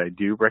something that I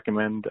do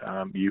recommend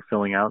you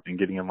filling out and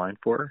getting in line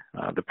for.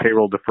 The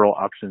payroll deferral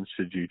options,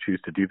 should you choose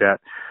to do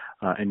that.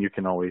 and you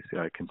can always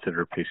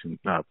consider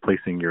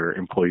placing your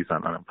employees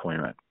on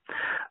unemployment.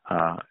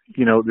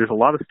 There's a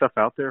lot of stuff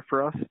out there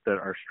for us that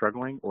are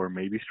struggling or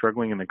maybe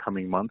struggling in the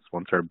coming months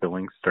once our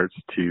billing starts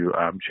to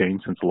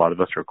change, since a lot of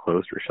us are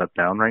closed or shut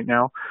down right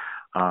now.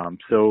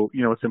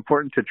 It's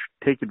important to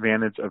take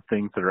advantage of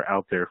things that are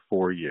out there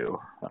for you.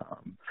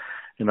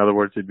 In other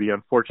words, it'd be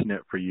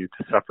unfortunate for you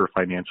to suffer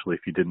financially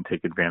if you didn't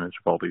take advantage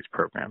of all these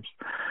programs.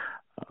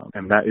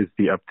 And that is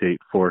the update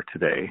for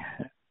today.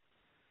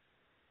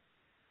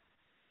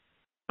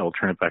 I'll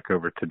turn it back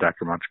over to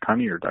Dr.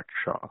 Manchikanti or Dr.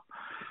 Shaw.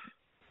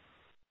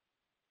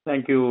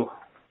 Thank you,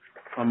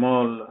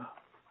 Amol.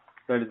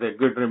 That is a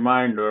good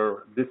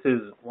reminder. This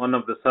is one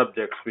of the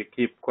subjects we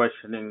keep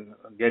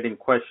getting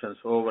questions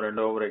over and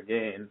over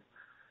again.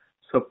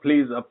 So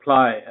please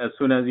apply as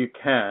soon as you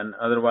can,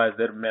 otherwise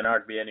there may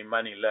not be any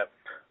money left.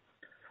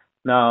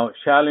 Now,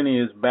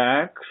 Shalini is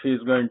back. She's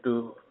going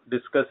to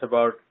discuss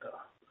about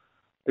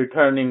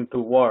returning to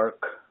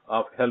work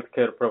of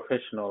healthcare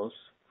professionals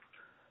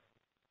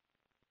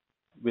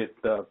with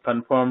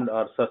confirmed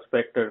or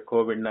suspected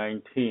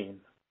COVID-19.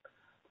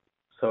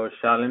 So,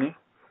 Shalini?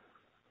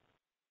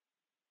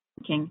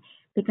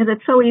 Because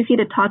it's so easy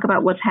to talk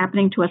about what's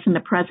happening to us in the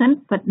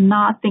present, but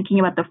not thinking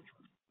about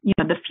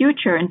the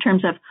future in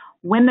terms of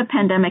when the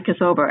pandemic is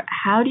over.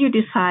 How do you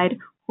decide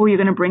who you're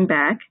going to bring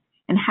back,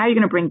 and how you're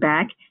going to bring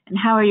back, and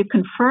how are you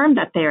confirmed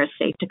that they are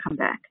safe to come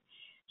back?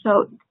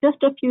 So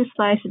just a few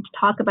slides to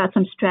talk about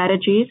some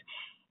strategies.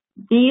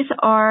 These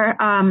are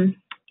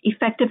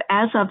effective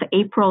as of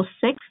April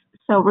 6th.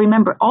 So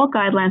remember, all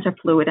guidelines are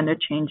fluid and they're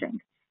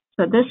changing.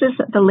 So this is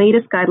the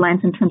latest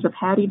guidelines in terms of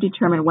how do you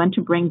determine when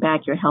to bring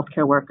back your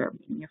healthcare worker,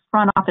 your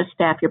front office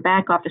staff, your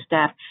back office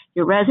staff,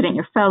 your resident,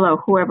 your fellow,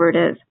 whoever it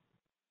is.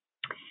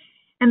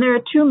 And there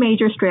are two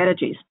major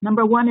strategies.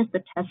 Number one is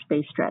the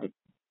test-based strategy,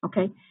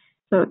 okay?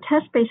 So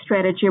test-based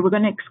strategy, we're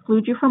going to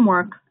exclude you from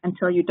work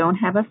until you don't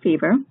have a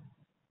fever.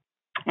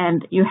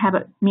 And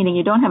meaning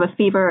you don't have a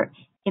fever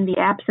in the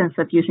absence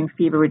of using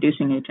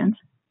fever-reducing agents.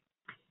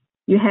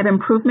 You have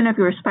improvement of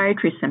your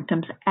respiratory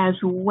symptoms as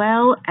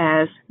well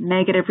as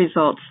negative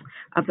results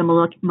of the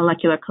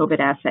molecular COVID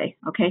assay,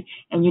 okay?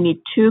 And you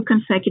need 2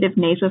 consecutive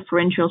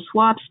nasopharyngeal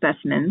swab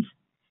specimens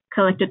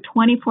collected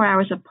 24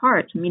 hours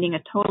apart, meaning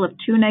a total of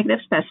 2 negative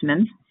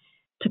specimens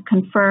to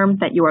confirm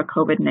that you are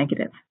COVID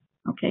negative,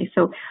 okay?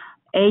 So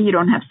A, you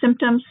don't have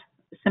symptoms,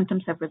 the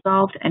symptoms have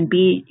resolved, and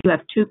B, you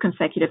have 2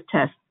 consecutive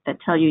tests that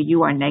tell you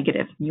you are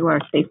negative, you are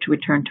safe to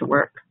return to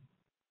work.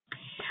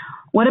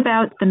 What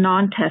about the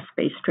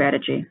non-test-based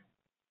strategy?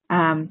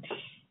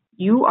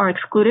 You are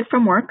excluded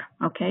from work,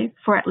 okay,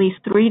 for at least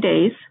 3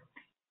 days,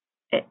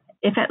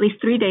 if at least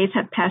 3 days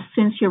have passed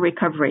since your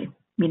recovery,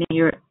 meaning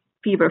you're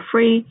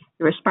fever-free,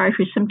 your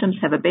respiratory symptoms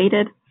have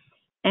abated,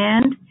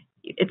 and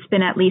it's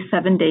been at least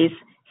 7 days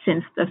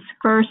since the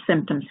first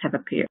symptoms have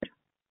appeared.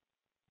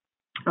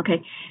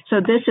 Okay,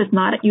 so this is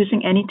not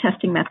using any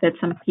testing method.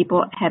 Some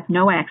people have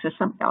no access.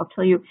 I'll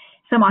tell you,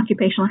 some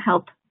occupational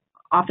health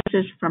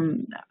offices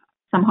from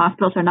some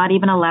hospitals are not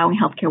even allowing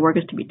healthcare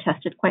workers to be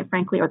tested, quite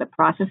frankly, or the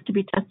process to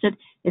be tested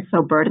is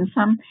so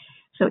burdensome.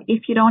 So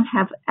if you don't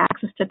have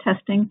access to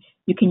testing,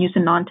 you can use a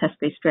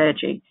non-test-based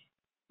strategy.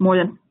 More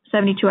than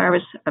 72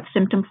 hours of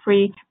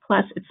symptom-free,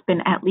 plus it's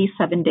been at least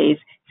 7 days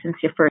since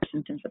your first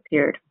symptoms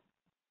appeared.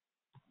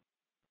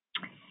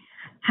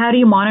 How do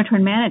you monitor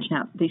and manage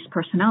now these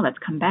personnel that's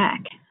come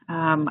back?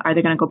 Are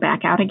they going to go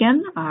back out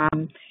again?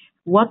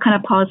 What kind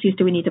of policies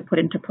do we need to put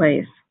into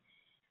place?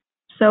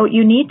 So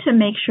you need to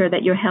make sure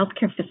that your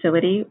healthcare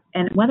facility,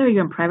 and whether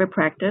you're in private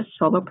practice,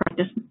 solo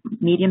practice,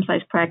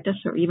 medium-sized practice,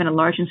 or even a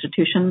large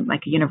institution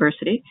like a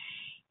university,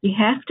 you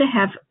have to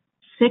have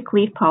sick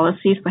leave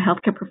policies for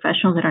healthcare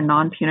professionals that are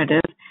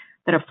non-punitive,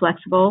 that are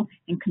flexible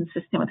and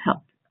consistent with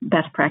health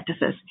best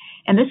practices.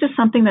 And this is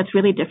something that's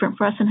really different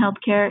for us in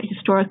healthcare.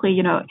 Historically,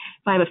 if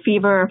I have a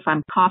fever, if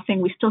I'm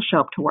coughing, we still show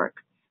up to work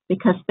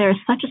because there's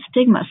such a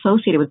stigma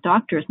associated with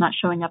doctors not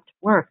showing up to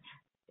work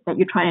that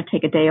you're trying to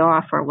take a day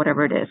off or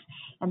whatever it is.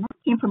 And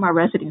that came from our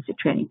residency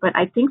training. But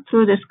I think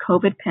through this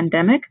COVID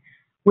pandemic,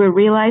 we're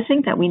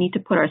realizing that we need to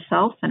put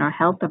ourselves and our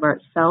health of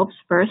ourselves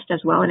first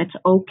as well, and it's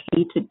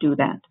okay to do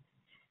that.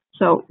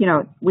 So,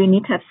 we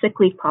need to have sick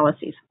leave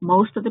policies.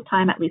 Most of the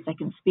time, at least I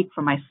can speak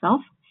for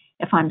myself,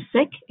 if I'm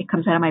sick, it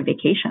comes out of my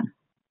vacation.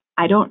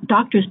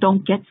 Doctors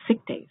don't get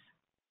sick days,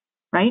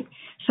 right?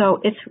 So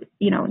it's,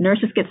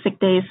 nurses get sick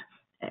days,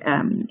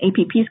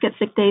 APPs get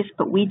sick days,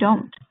 but we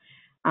don't.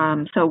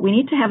 So we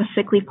need to have a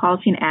sick leave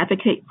policy and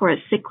advocate for a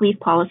sick leave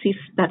policy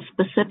that's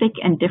specific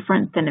and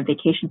different than a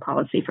vacation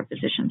policy for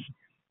physicians.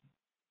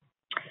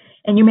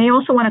 And you may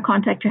also want to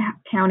contact your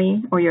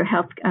county or your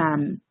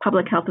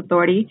public health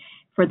authority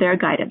for their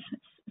guidance.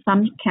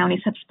 Some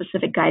counties have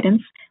specific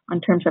guidance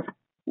in terms of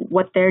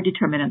what their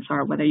determinants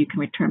are, whether you can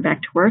return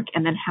back to work,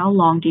 and then how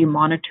long do you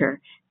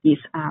monitor these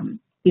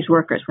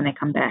workers when they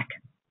come back.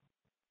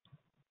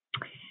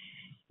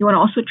 You want to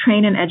also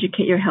train and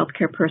educate your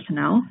healthcare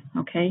personnel,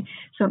 okay?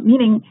 So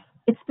meaning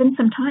it's been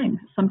some time.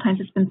 Sometimes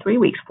it's been 3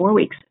 weeks, 4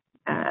 weeks,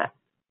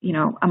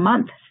 a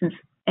month since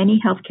any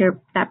healthcare,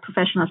 that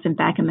professional has been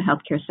back in the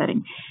healthcare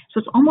setting. So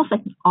it's almost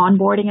like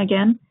onboarding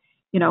again,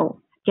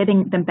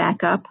 getting them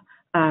back up,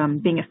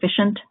 being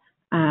efficient,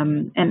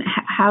 and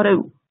how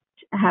to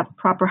have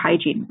proper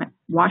hygiene.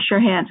 Wash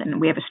your hands,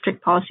 and we have a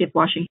strict policy of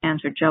washing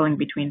hands or gelling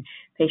between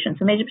patients.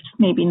 And they just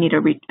maybe need a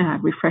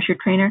refresher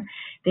trainer.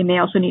 They may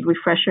also need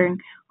refreshing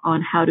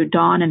on how to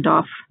don and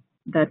doff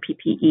the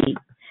PPE.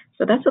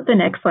 So that's what the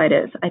next slide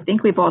is. I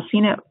think we've all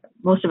seen it.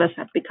 Most of us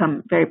have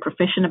become very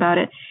proficient about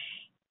it.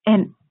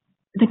 And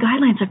the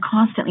guidelines are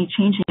constantly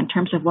changing in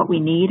terms of what we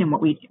need and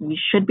what we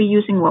should be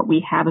using, what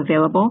we have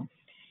available.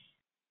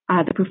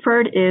 The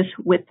preferred is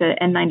with the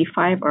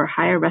N95 or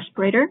higher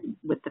respirator,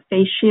 with the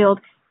face shield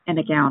and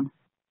a gown,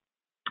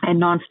 and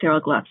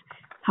non-sterile gloves.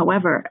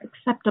 However,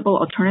 acceptable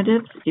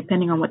alternatives,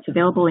 depending on what's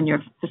available in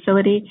your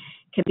facility,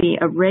 can be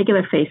a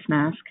regular face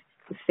mask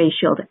with face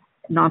shield,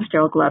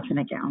 non-sterile gloves, and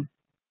a gown.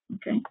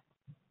 Okay.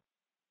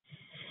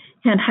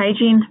 Hand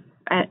hygiene,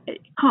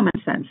 common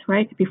sense,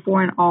 right?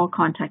 Before and all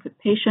contact with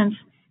patients,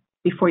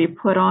 before you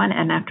put on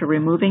and after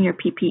removing your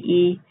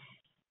PPE,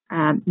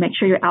 make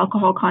sure your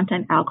alcohol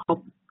content,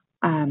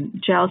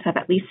 gels have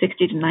at least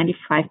 60 to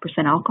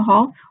 95%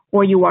 alcohol,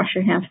 or you wash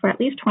your hands for at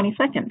least 20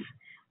 seconds.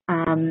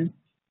 And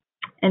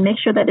make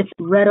sure that it's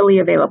readily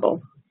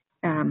available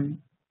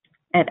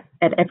at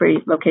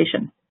every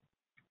location,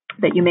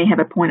 that you may have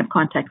a point of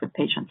contact with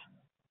patients.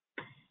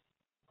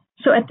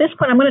 So at this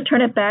point, I'm going to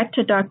turn it back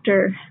to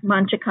Dr.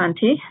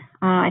 Manchikanti,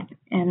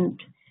 and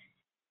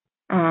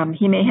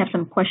he may have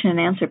some question and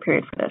answer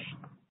period for this.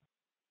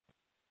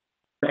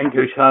 Thank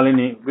you,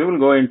 Shalini. We will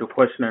go into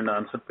question and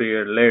answer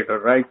period later.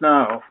 Right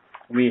now,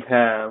 we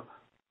have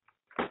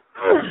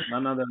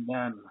none other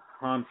than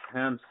Hans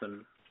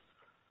Hansen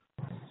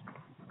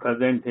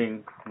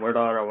presenting what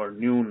are our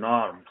new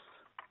norms.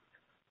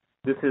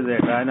 This is a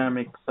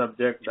dynamic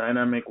subject,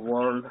 dynamic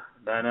world,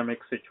 dynamic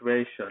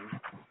situation,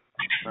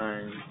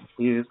 and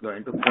he is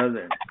going to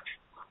present.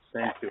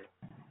 Thank you.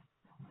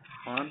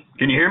 Hans?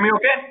 Can you hear me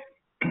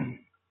okay?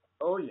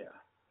 Oh, yeah.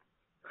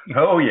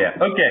 Oh, yeah.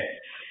 Okay.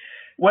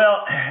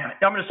 Well,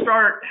 I'm going to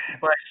start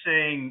by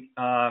saying,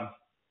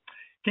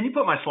 can you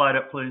put my slide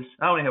up, please?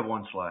 I only have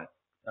one slide.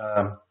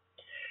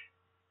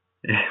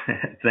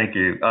 Thank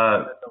you.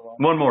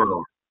 One more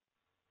over.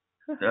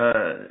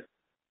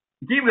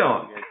 Keep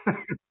going.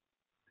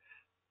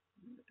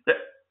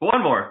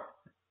 One more.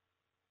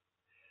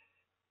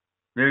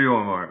 Maybe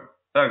one more.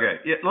 Okay.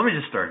 Yeah, let me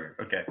just start here.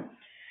 Okay.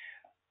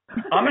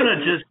 I'm going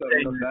to just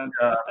say,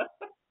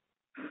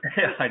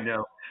 yeah, I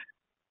know.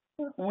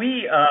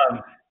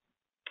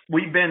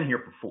 We've been here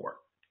before,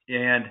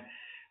 and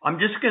I'm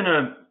just going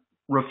to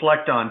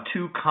reflect on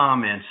two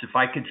comments. If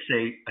I could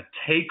say a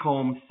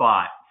take-home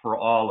thought for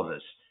all of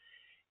us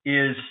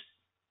is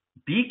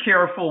be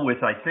careful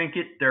with I think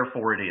it,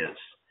 therefore it is.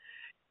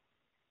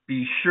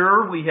 Be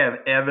sure we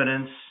have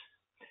evidence,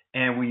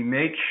 and we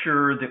make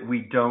sure that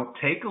we don't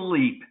take a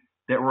leap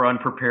that we're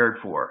unprepared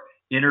for.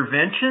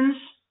 Interventions,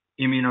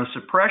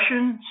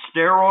 immunosuppression,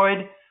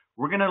 steroid,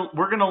 we're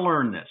gonna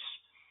learn this.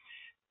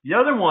 The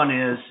other one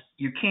is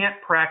you can't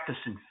practice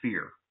in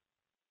fear.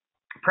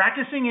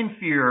 Practicing in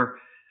fear,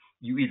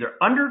 you either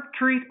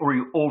undertreat or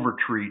you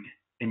overtreat,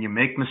 and you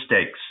make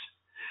mistakes.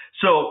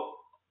 So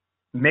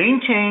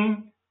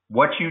maintain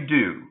what you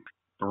do,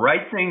 the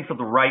right thing for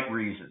the right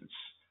reasons,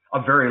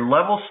 a very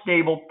level,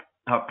 stable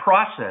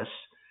process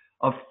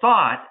of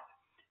thought,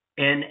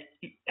 and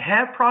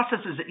have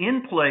processes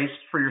in place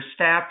for your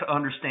staff to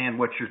understand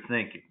what you're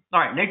thinking. All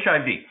right, and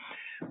HIV.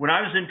 When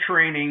I was in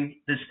training,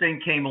 this thing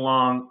came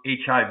along,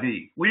 HIV.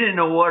 We didn't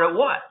know what it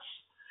was.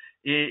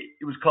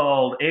 It was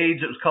called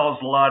AIDS. It was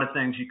called a lot of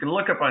things. You can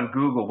look up on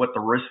Google what the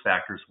risk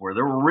factors were.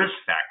 There were risk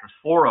factors,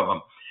 4 of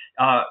them.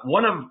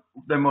 One of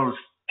them was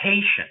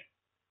patient,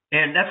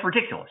 and that's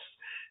ridiculous.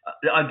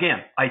 Again,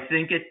 I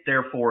think it,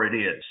 therefore it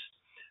is.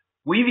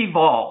 We've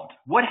evolved.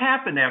 What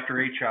happened after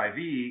HIV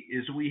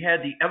is we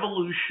had the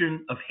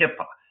evolution of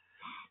HIPAA.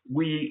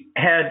 We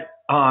had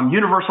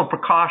universal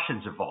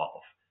precautions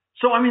evolve.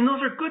 So, I mean,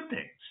 those are good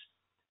things.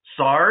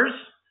 SARS,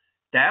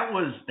 that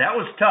was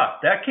tough.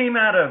 That came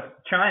out of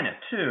China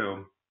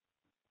too.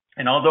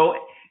 And although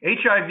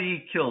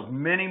HIV killed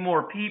many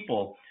more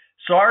people,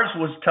 SARS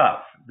was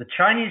tough. The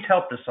Chinese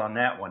helped us on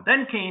that one.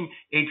 Then came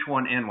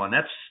H1N1.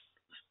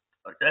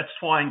 That's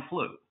swine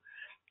flu.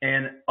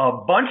 And a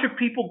bunch of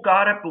people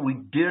got it, but we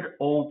did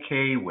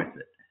okay with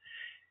it.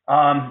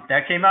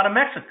 That came out of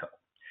Mexico.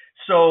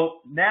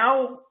 So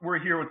now we're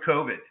here with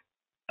COVID.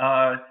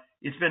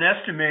 It's been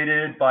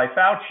estimated by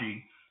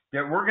Fauci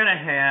that we're going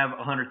to have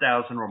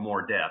 100,000 or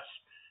more deaths.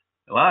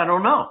 Well, I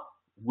don't know.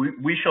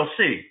 We shall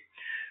see.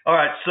 All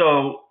right,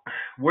 so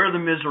where the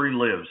misery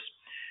lives.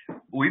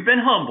 We've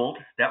been humbled.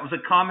 That was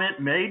a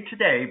comment made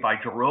today by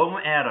Jerome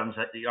Adams,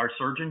 our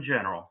Surgeon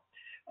General.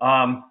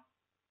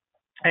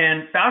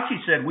 And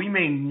Fauci said we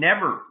may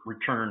never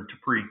return to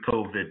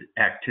pre-COVID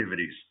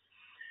activities.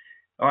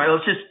 All right,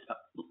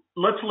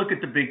 let's look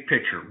at the big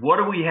picture. What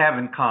do we have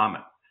in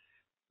common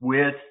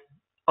with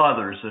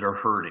others that are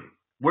hurting?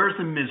 Where's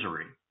the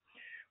misery?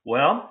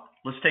 Well,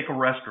 let's take a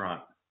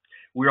restaurant.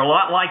 We're a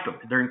lot like them.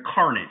 They're in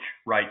carnage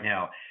right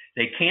now.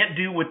 They can't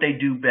do what they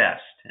do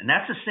best. And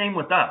that's the same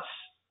with us.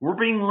 We're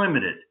being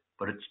limited,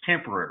 but it's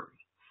temporary.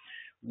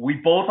 We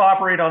both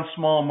operate on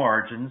small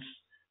margins.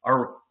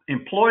 Our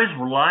employees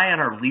rely on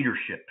our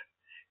leadership.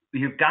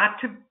 You've got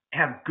to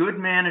have good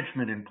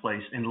management in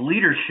place and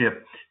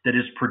leadership that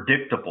is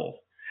predictable.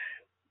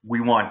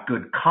 We want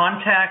good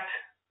contact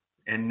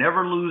and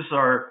never lose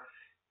our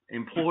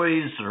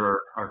employees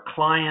or our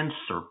clients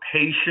or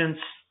patients.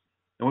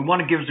 And we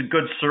want to give us a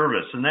good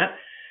service. And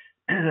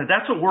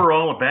that's what we're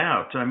all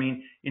about. I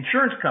mean,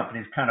 insurance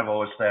companies kind of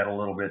owe us that a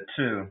little bit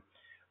too.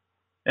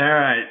 All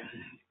right.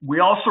 We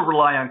also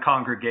rely on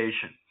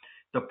congregation.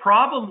 The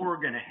problem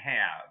we're going to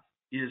have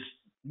is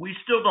we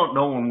still don't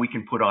know when we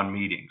can put on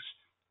meetings.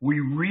 We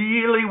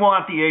really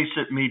want the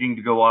ASIPP meeting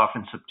to go off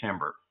in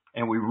September,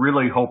 and we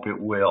really hope it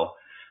will.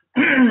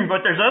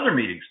 But there's other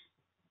meetings.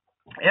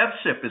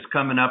 ASIPP is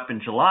coming up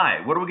in July.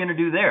 What are we going to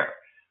do there?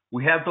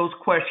 We have those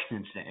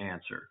questions to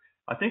answer.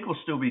 I think we'll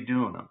still be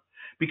doing them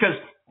because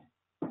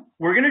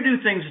we're going to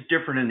do things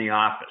different in the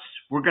office.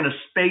 We're going to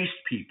space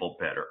people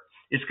better.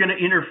 It's going to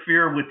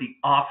interfere with the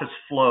office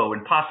flow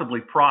and possibly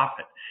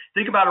profit.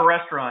 Think about a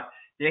restaurant.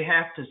 They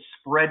have to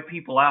spread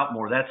people out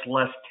more. That's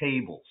less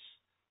tables.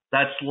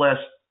 That's less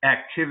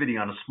activity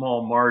on a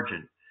small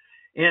margin.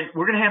 And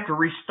we're going to have to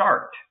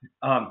restart.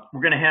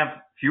 We're going to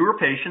have fewer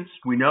patients.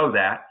 We know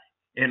that.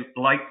 And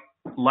like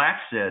Lax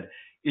said,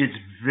 it's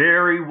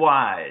very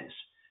wise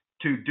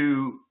to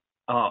do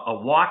a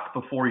walk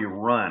before you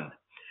run.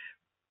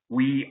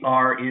 We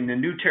are in a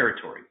new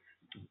territory.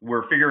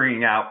 We're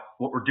figuring out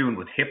what we're doing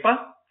with HIPAA,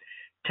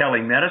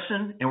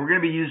 telemedicine, and we're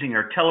going to be using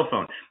our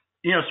telephone.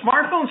 You know,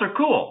 smartphones are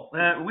cool.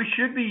 We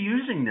should be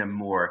using them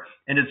more,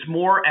 and it's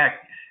more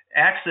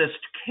access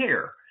to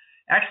care.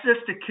 Access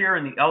to care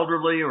in the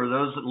elderly or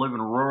those that live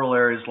in rural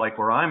areas like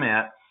where I'm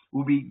at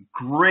will be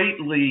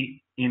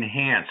greatly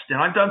enhanced. And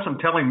I've done some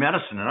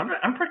telemedicine, and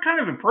I'm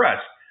kind of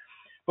impressed.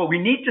 But we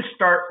need to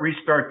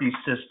restart these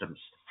systems.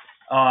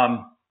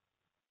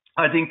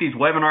 I think these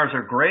webinars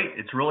are great.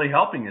 It's really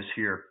helping us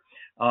here.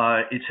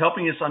 It's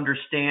helping us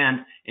understand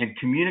and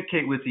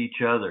communicate with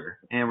each other,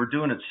 and we're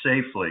doing it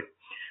safely.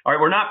 All right,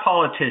 we're not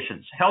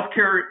politicians.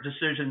 Healthcare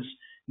decisions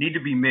need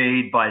to be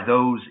made by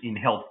those in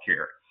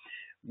healthcare.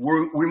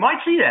 We might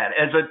see that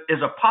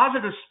as a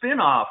positive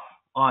spin-off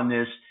on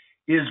this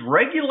is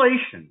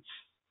regulations.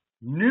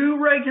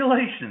 New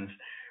regulations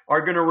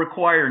are going to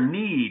require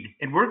need,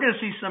 and we're going to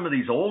see some of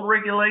these old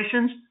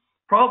regulations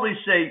probably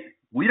say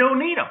we don't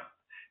need them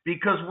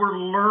because we're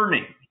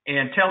learning.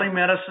 And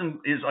telemedicine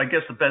is, I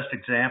guess, the best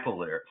example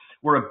there.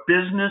 We're a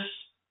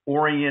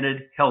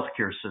business-oriented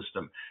healthcare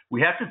system.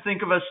 We have to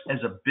think of us as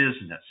a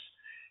business.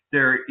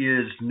 There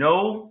is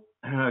no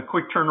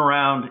quick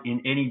turnaround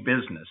in any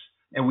business,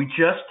 and we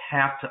just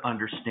have to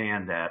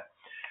understand that.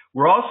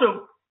 We're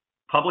also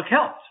public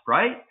health,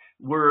 right?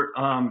 We're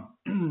a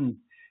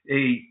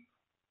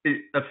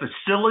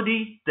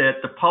facility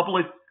that the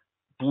public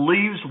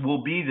believes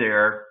will be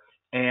there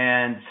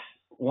and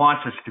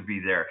wants us to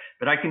be there.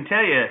 But I can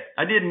tell you,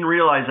 I didn't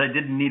realize I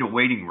didn't need a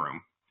waiting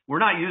room. We're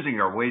not using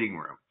our waiting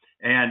room.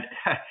 And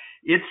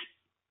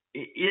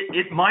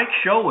it might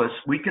show us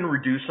we can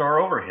reduce our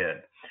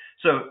overhead.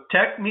 So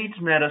tech meets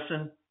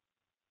medicine.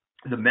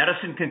 The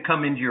medicine can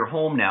come into your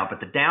home now, but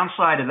the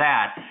downside of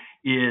that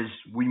is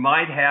we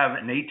might have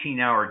an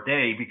 18-hour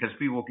day because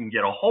people can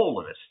get a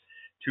hold of us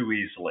too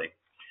easily.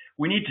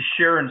 We need to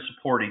share and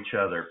support each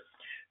other.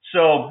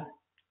 So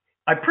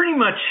I pretty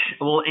much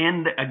will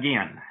end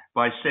again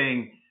by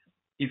saying,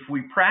 if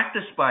we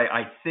practice by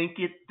I think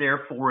it,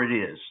 therefore it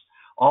is,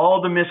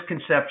 all the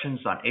misconceptions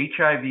on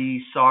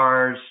HIV,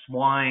 SARS,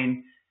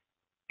 swine,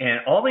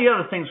 and all the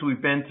other things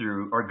we've been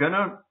through are going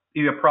to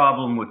be a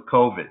problem with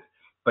COVID.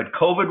 But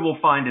COVID will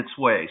find its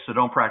way, so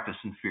don't practice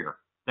in fear.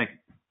 Thank you.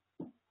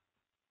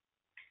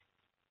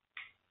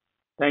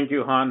 Thank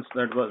you, Hans.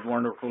 That was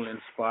wonderful,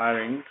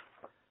 inspiring.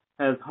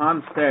 As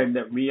Hans said,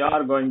 we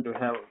are going to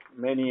have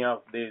many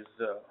of these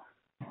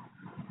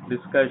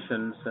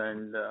discussions,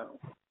 and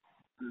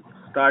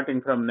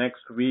starting from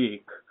next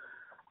week,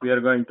 we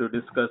are going to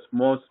discuss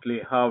mostly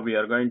how we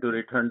are going to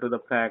return to the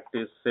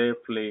practice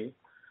safely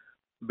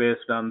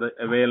based on the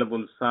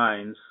available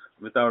science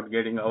without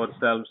getting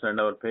ourselves and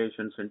our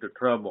patients into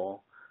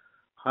trouble.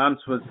 Hans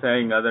was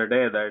saying the other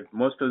day that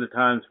most of the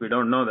times we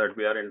don't know that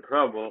we are in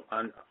trouble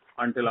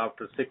until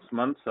after 6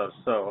 months or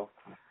so.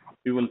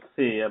 You will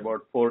see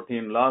about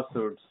 14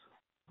 lawsuits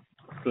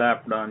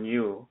slapped on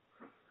you.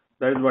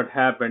 That is what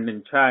happened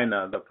in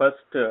China. The first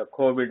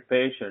COVID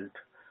patient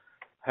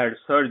had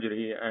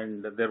surgery,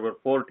 and there were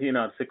 14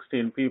 or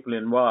 16 people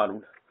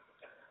involved.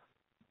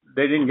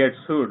 They didn't get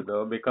sued,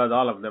 though, because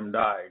all of them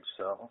died,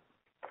 so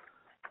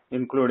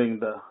including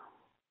the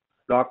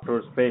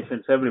doctors,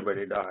 patients,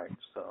 everybody died.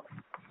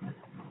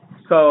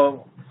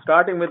 So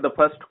starting with the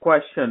first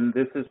question,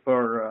 this is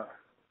for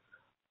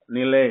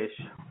Nilesh.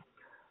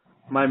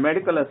 My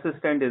medical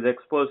assistant is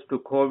exposed to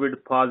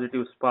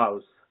COVID-positive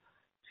spouse.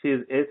 She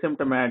is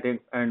asymptomatic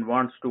and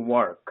wants to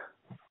work.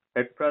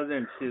 At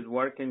present, she is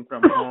working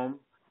from home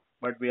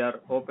but we are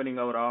opening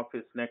our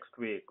office next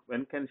week.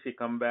 When can she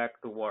come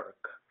back to work?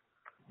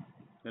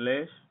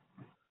 Nilesh?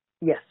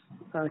 Yes.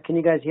 Can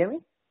you guys hear me?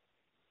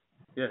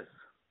 Yes.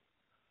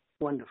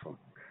 Wonderful.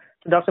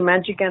 So Dr.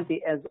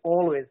 Manchikanti, as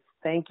always,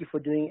 thank you for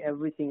doing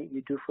everything that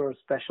you do for our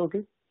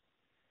specialty.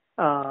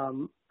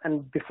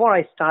 And before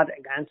I start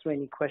answering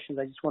any questions,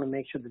 I just want to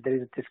make sure that there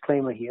is a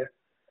disclaimer here.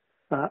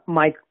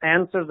 My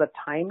answers are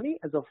timely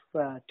as of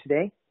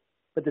today,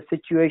 but the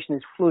situation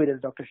is fluid, as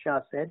Dr.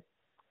 Shah said,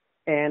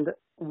 and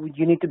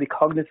you need to be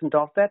cognizant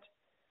of that.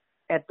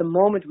 At the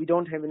moment, we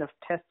don't have enough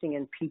testing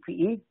and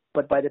PPE,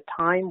 but by the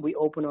time we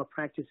open our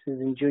practices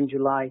in June,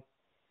 July,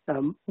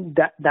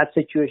 that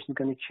situation is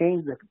going to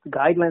change. The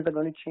guidelines are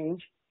going to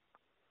change.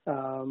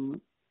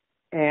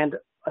 And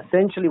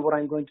essentially what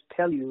I'm going to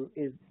tell you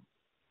is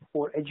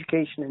for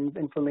education and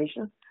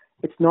information.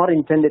 It's not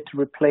intended to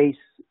replace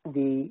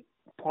the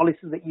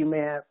policies that you may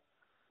have,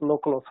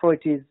 local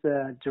authorities,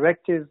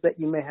 directives that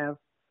you may have,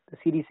 the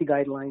CDC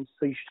guidelines.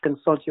 So you should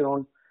consult your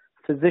own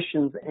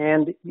physicians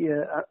and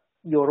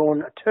your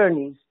own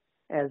attorneys,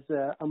 as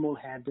Amol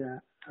had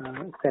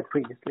said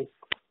previously.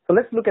 So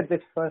let's look at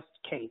this first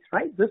case,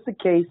 right? This is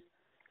a case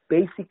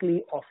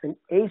basically of an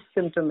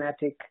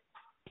asymptomatic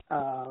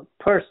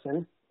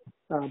person,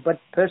 but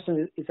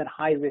person is at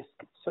high risk.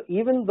 So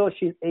even though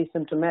she's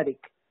asymptomatic,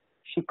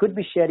 she could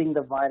be shedding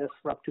the virus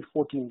for up to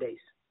 14 days.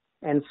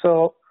 And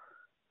so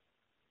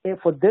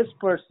for this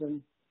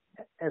person,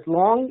 as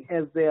long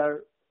as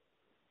they're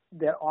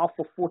off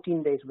for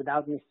 14 days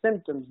without any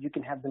symptoms, you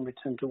can have them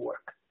return to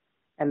work.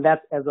 And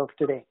that's as of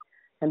today.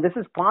 And this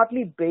is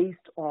partly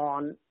based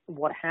on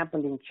what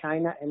happened in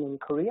China and in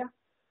Korea.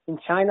 In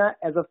China,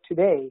 as of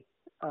today,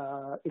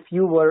 if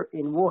you were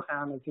in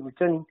Wuhan, if you're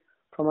returning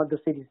from other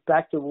cities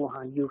back to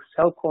Wuhan, you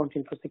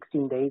self-quarantine for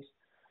 16 days.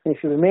 And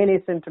if you remain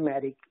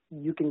asymptomatic,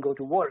 you can go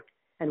to work.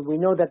 And we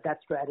know that that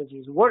strategy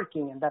is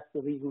working, and that's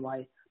the reason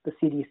why the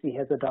CDC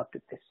has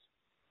adopted this.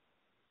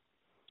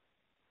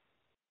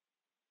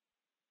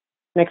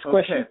 Next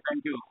question. Okay,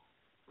 thank you.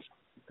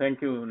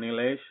 Thank you,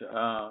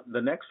 Nilesh.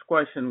 The next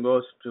question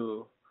goes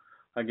to,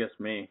 I guess,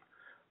 me.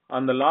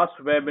 On the last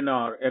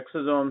webinar,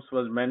 exosomes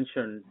was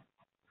mentioned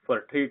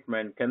for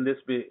treatment. Can this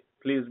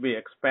please be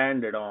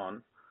expanded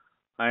on?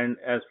 And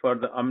as for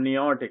the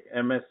amniotic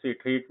MSC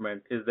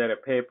treatment, is there a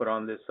paper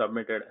on this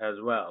submitted as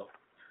well?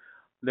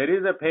 There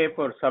is a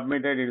paper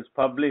submitted, it is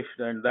published,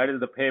 and that is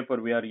the paper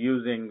we are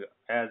using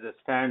as a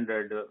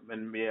standard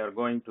when we are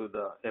going to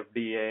the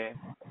FDA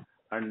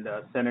and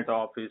Senate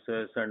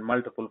offices and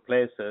multiple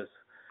places.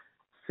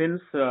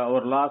 Since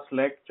our last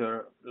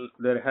lecture,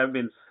 there have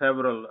been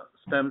several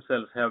stem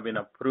cells have been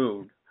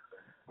approved.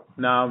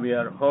 Now we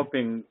are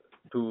hoping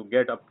to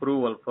get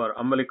approval for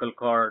umbilical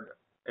cord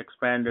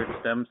expanded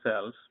stem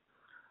cells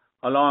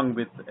along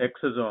with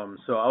exosomes.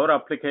 So our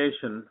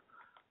application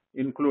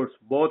includes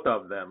both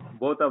of them.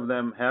 Both of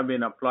them have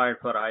been applied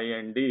for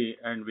IND,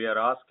 and we are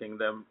asking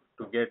them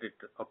to get it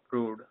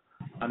approved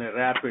on a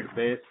rapid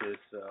basis.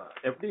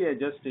 FDA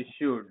just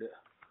issued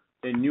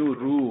a new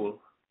rule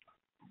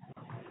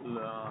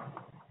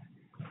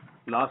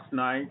last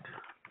night.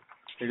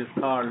 It is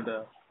called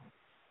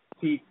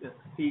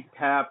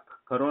CTAP,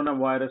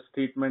 Coronavirus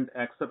Treatment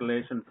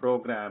Acceleration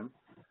Program,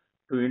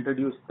 to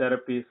introduce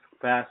therapies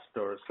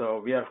faster.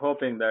 So we are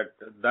hoping that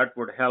that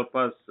would help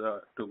us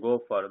to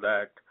go for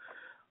that.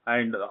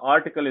 And the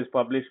article is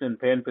published in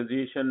Pain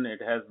Physicians.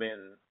 It has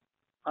been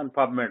on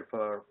PubMed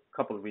for a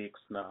couple of weeks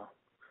now.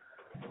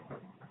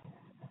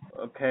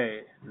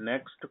 Okay,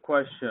 next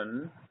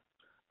question.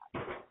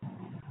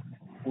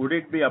 Would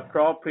it be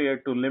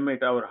appropriate to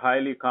limit our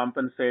highly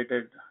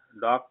compensated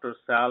doctor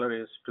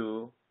salaries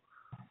to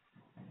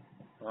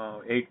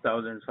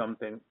 $8,000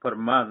 something per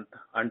month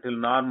until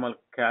normal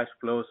cash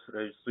flows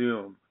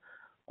resume?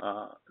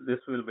 This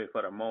will be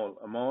for Amol.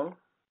 Amol?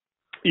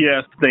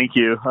 Yes, thank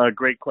you.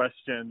 Great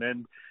question.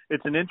 And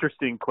it's an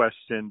interesting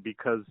question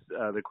because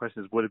the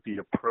question is, would it be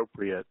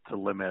appropriate to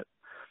limit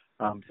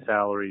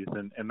salaries?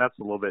 And that's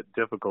a little bit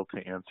difficult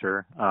to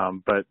answer.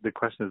 But the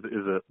question is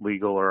it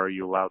legal or are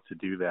you allowed to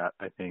do that?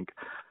 I think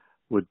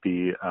would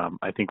be,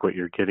 I think what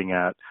you're getting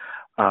at.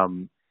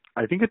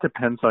 I think it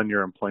depends on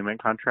your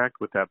employment contract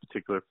with that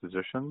particular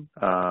physician,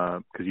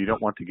 because you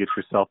don't want to get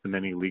yourself in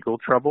any legal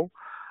trouble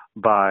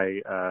by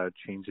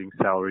changing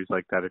salaries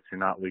like that if you're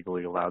not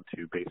legally allowed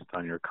to based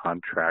on your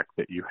contract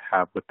that you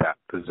have with that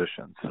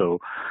physician. So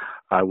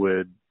I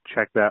would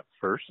check that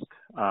first.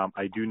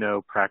 I do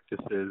know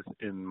practices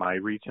in my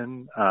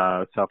region,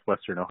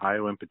 Southwestern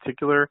Ohio in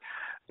particular,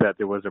 that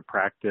there was a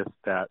practice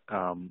that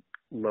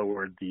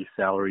lowered the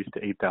salaries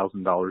to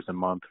 $8,000 a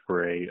month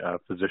for a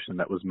physician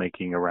that was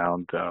making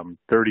around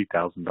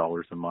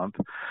 $30,000 a month.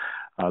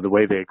 The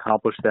way they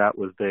accomplished that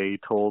was they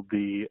told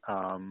the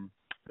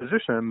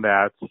physician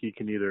that he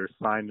can either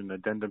sign an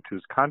addendum to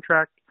his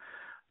contract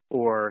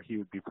or he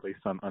would be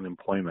placed on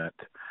unemployment.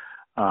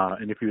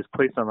 And if he was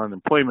placed on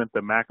unemployment,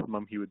 the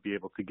maximum he would be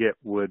able to get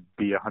would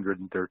be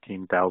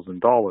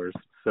 $113,000.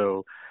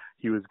 So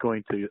he was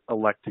going to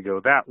elect to go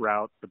that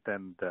route, but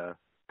then the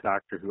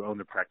doctor who owned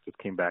the practice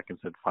came back and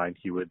said, fine,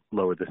 he would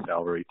lower the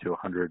salary to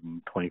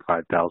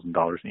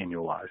 $125,000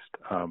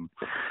 annualized.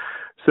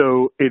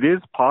 So it is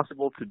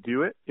possible to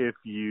do it if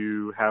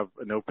you have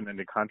an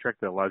open-ended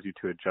contract that allows you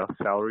to adjust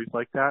salaries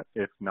like that.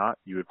 If not,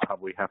 you would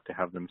probably have to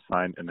have them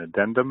sign an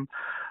addendum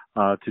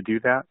to do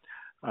that.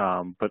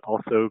 But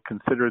also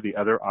consider the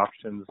other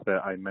options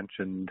that I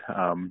mentioned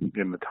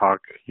in the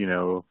talk,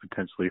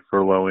 potentially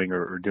furloughing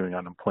or doing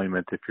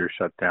unemployment if you're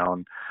shut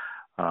down.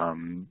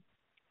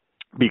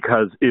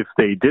 Because if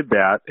they did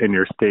that in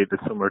your state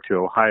that's similar to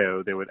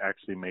Ohio, they would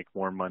actually make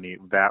more money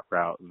that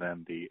route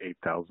than the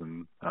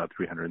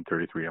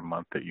 $8,333 a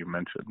month that you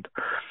mentioned.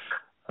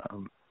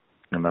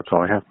 And that's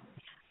all I have.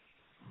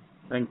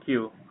 Thank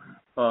you.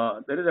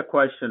 There is a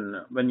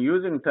question. When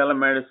using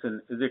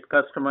telemedicine, is it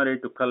customary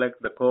to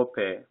collect the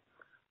copay?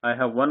 I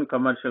have one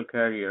commercial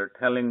carrier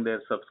telling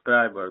their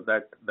subscriber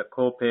that the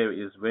copay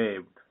is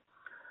waived.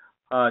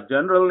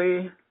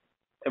 Generally,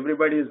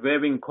 everybody is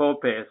waiving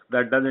copays.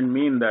 That doesn't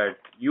mean that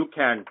you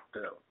can't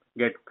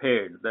get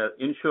paid. The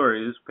insurer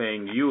is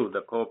paying you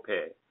the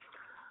copay.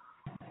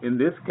 In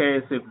this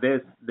case, if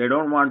they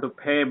don't want to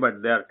pay,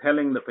 but they are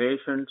telling the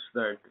patients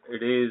that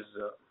it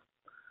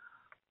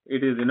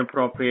is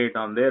inappropriate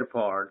on their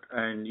part,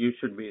 and you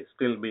should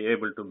still be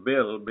able to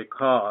bill,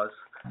 because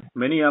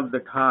many of the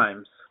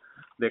times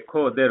their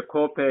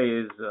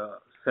copay is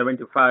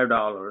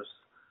 $75,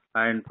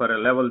 and for a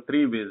level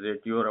 3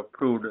 visit, your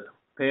approved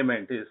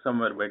payment is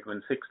somewhere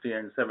between $60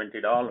 and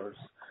 $70.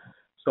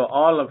 So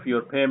all of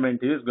your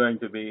payment is going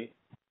to be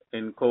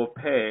in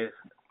copay.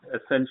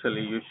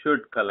 Essentially, you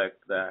should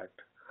collect that.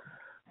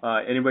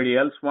 Anybody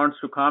else wants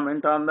to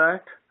comment on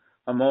that?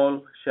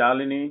 Amol,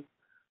 Shalini?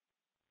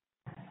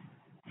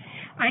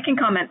 I can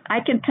comment. I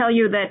can tell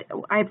you that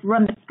I've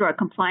run this through a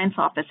compliance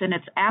office, and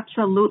it's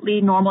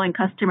absolutely normal and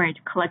customary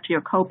to collect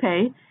your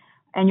copay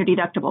and your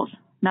deductibles.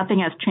 Nothing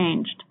has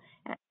changed.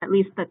 At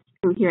least that's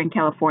true here in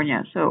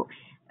California. So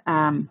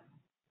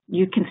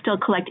you can still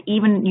collect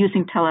even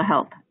using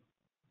telehealth.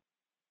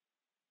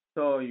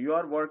 So you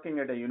are working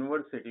at a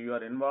university. You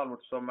are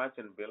involved so much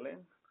in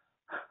billing?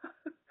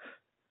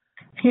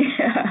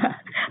 Yeah,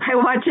 I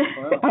watch it.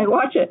 Well, I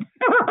watch it.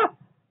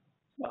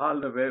 All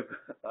the web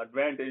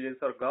advantages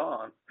are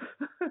gone.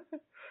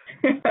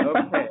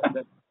 Okay.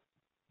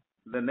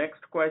 The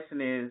next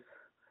question is,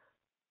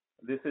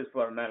 this is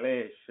for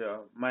Nalesh.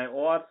 My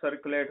OR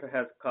circulator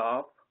has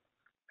cough,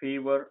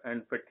 fever,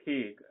 and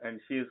fatigue,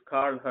 and she has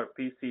called her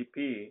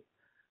PCP,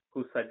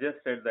 who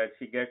suggested that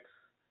she gets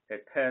a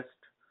test,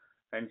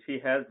 and she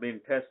has been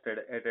tested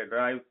at a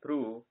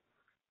drive-through,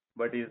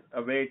 but is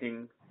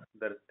awaiting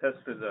the test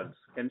results.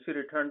 Can she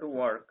return to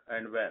work,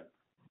 and when?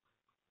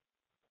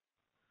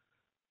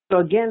 So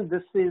again,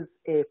 this is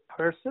a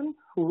person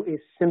who is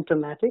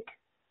symptomatic,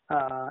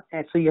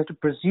 and so you have to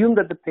presume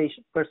that the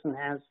person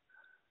has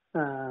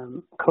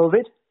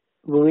COVID.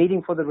 We're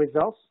waiting for the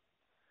results.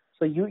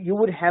 So you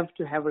would have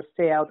to have her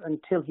stay out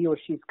until he or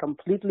she is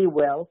completely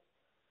well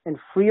and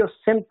free of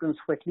symptoms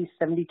for at least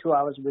 72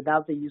 hours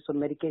without the use of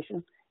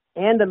medication,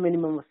 and a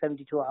minimum of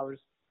 72 hours.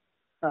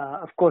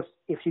 Of course,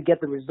 if you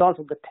get the results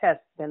of the test,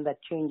 then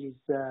that changes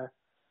the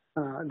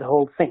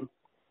whole thing.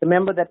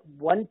 Remember that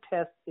one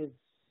test is,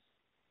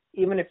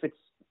 even if it's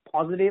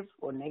positive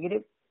or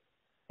negative,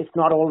 it's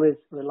not always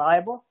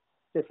reliable.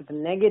 So if it's a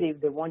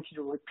negative, they want you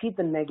to repeat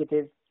the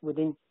negative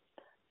within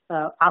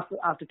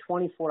after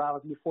 24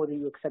 hours before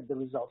you accept the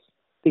results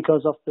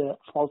because of the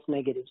false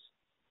negatives.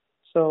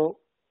 So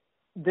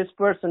this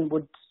person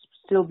would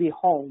still be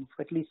home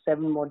for at least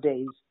 7 more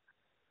days,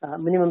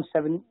 minimum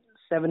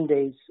seven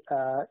days,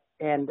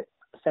 and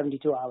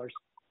 72 hours.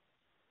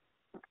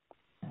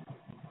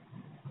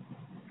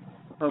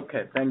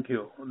 Okay, thank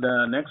you.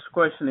 The next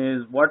question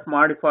is, what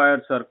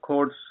modifiers or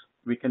codes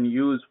we can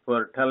use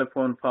for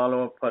telephone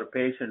follow-up for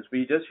patients?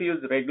 We just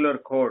use regular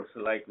codes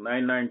like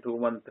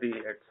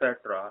 99213,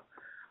 etc.,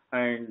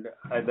 and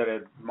either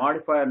a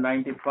modifier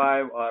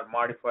 95 or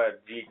modifier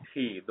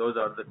GT. Those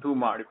are the two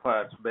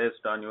modifiers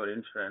based on your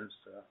insurance.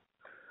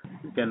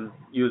 You can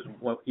use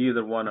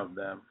either one of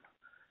them.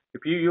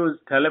 If you use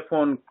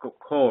telephone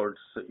codes,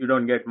 you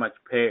don't get much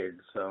paid.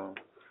 So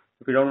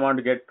if you don't want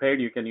to get paid,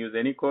 you can use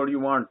any code you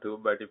want to,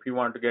 but if you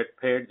want to get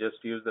paid,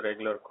 just use the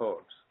regular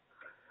codes.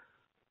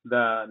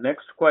 The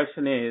next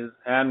question is,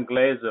 Ann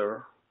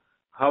Glazer,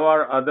 how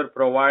are other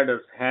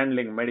providers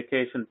handling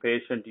medication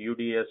patient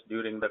UDS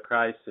during the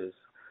crisis?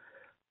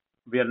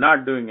 We are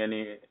not doing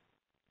any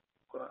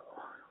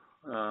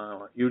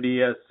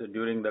UDS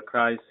during the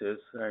crisis,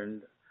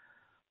 and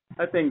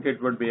I think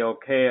it would be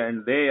okay.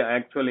 And they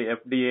actually,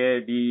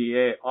 FDA,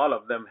 DEA, all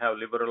of them have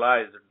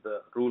liberalized the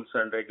rules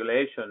and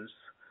regulations,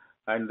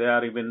 and they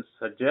are even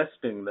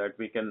suggesting that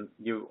we can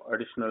give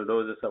additional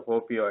doses of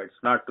opioids,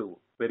 not to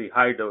very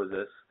high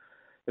doses.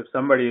 If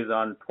somebody is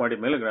on 20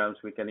 milligrams,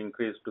 we can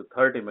increase to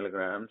 30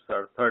 milligrams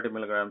or 30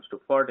 milligrams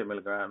to 40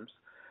 milligrams,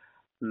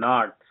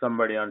 not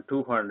somebody on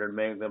 200,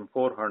 make them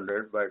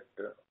 400. But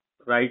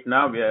right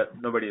now,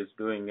 nobody is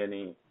doing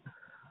any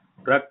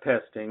drug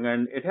testing,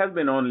 and it has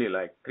been only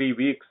like 3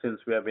 weeks since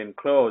we have been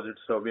closed,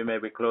 so we may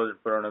be closed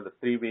for another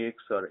 3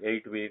 weeks or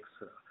 8 weeks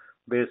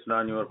based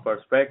on your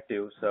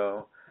perspective.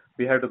 So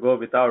we have to go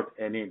without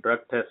any drug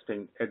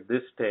testing at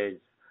this stage.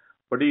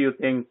 What do you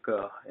think,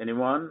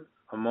 anyone?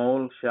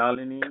 Amol,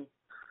 Shalini?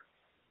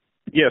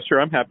 Yeah, sure.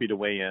 I'm happy to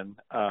weigh in.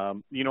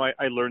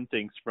 I learn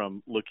things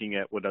from looking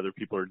at what other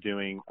people are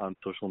doing on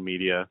social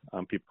media.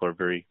 People are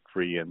very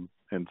free and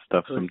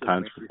stuff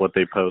sometimes with what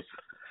they post.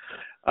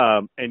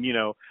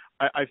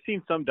 I've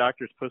seen some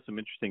doctors post some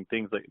interesting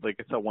things. Like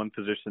I saw one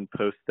physician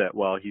post that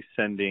while he's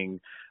sending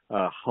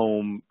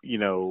home,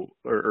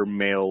 or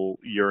mail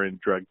urine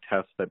drug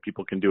tests that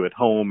people can do at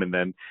home, and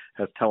then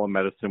has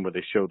telemedicine where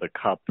they show the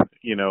cup,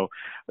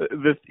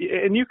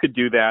 and you could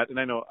do that. And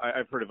I know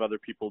I've heard of other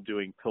people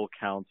doing pill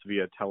counts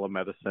via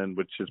telemedicine,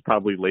 which is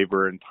probably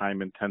labor and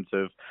time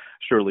intensive.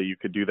 Surely you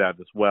could do that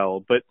as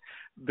well. But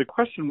the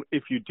question,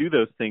 if you do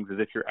those things, is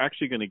if you're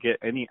actually going to get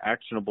any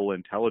actionable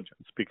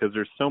intelligence, because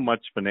there's so much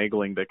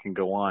finagling that can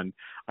go on.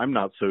 I'm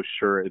not so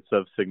sure it's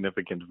of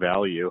significant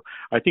value.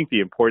 I think the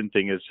important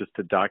thing is just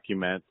to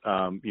document,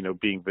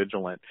 being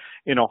vigilant.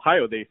 In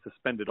Ohio, they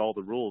suspended all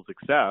the rules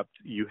except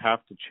you have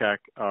to check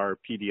our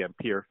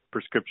PDMP, or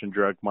prescription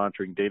drug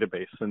monitoring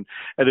database. And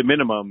at a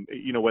minimum,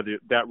 whether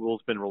that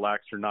rule's been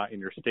relaxed or not in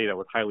your state, I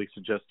would highly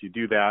suggest you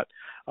do that.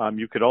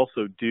 You could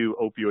also do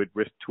opioid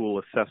risk tool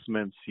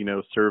assessments,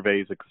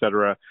 surveys, et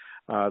cetera,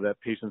 that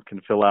patients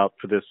can fill out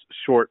for this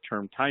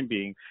short-term time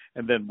being.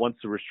 And then once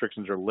the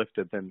restrictions are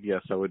lifted, then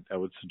yes, I would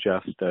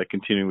suggest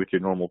continuing with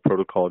your normal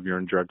protocol of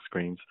urine drug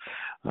screens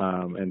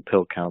and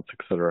pill counts,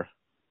 et cetera.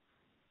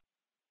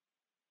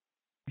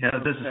 Yeah,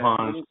 this is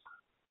Hans.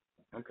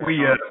 Okay.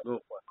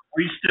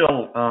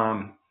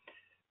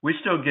 We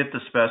still get the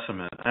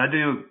specimen. I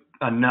do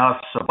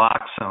enough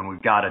Suboxone.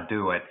 We've got to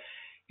do it.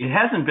 It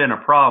hasn't been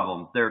a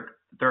problem.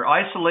 They're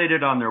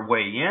isolated on their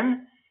way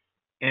in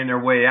and their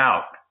way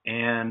out,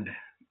 and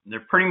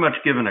they're pretty much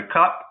given a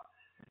cup,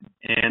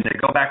 and they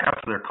go back out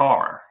to their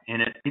car.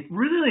 And it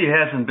really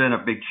hasn't been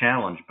a big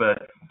challenge,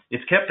 but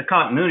it's kept the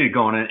continuity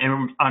going.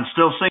 And I'm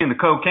still seeing the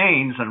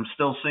cocaines, and I'm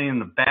still seeing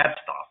the bad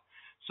stuff.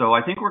 So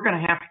I think we're going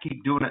to have to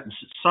keep doing it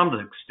to some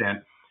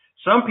extent.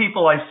 Some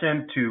people I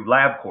send to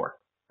LabCorp.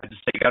 I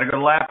just say, you got to go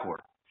to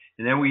LabCorp.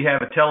 And then we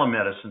have a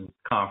telemedicine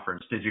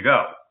conference. Did you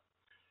go?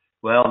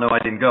 Well, no, I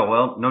didn't go.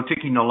 Well, no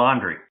tiki, no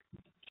laundry.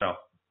 So.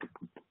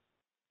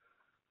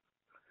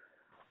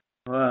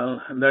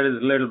 Well, that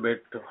is a little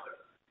bit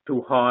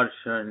too harsh,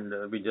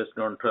 and we just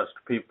don't trust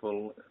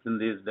people in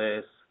these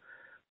days.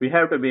 We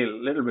have to be a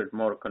little bit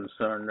more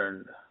concerned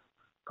and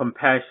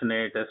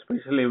compassionate,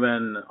 especially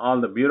when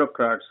all the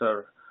bureaucrats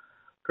are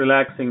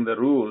relaxing the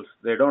rules.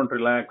 They don't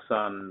relax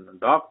on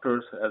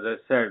doctors. As I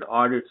said,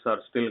 audits are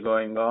still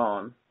going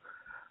on.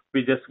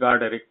 We just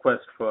got a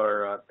request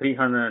for a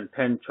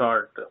 310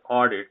 chart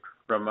audit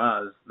from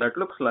us that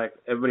looks like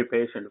every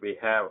patient we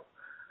have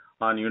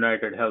on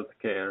United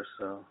Healthcare.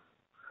 So,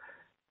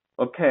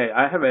 okay,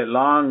 I have a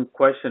long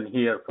question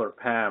here for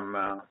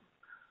Pam.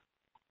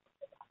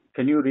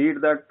 Can you read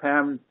that,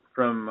 Pam,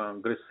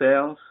 from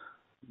Grisels,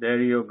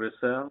 Dario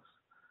Grisels?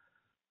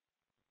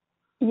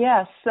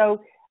 Yes.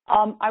 So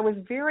I was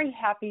very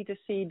happy to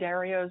see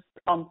Dario's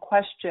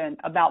question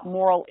about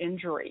moral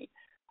injury,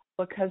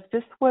 because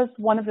this was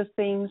one of the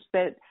things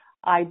that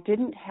I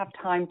didn't have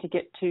time to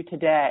get to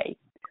today.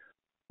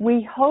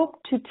 We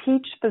hope to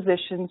teach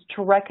physicians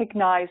to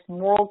recognize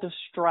moral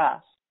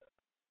distress,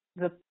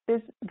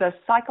 the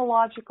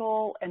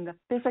psychological and the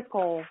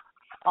physical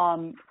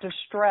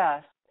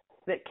distress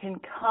that can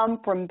come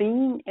from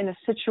being in a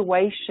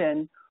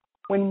situation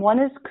when one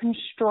is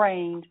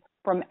constrained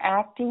from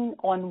acting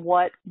on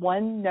what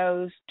one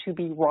knows to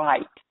be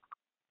right.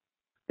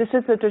 This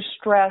is a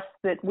distress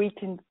that we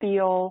can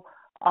feel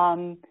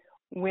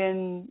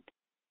when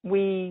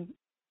we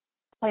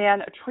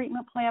plan a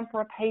treatment plan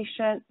for a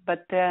patient,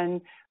 but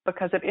then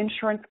because of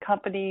insurance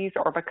companies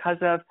or because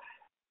of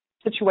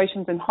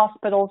situations in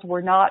hospitals,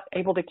 we're not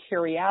able to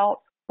carry out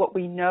what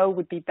we know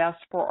would be best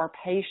for our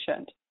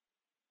patient.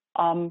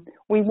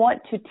 We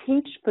want to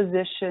teach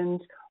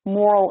physicians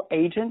moral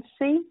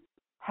agency,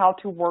 how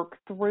to work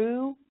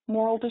through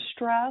moral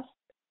distress,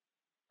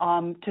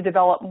 to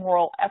develop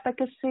moral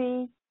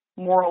efficacy,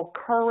 moral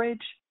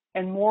courage,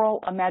 and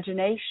moral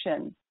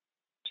imagination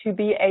to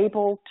be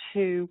able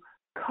to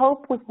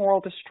cope with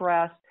moral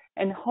distress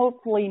and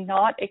hopefully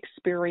not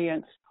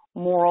experience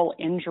moral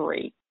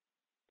injury.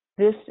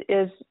 This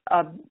is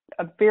a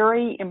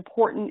very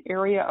important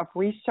area of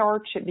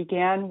research. It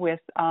began with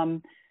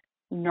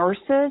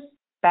nurses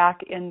back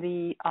in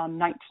the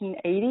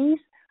 1980s,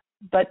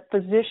 but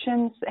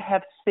physicians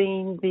have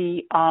seen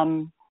the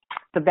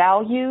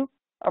value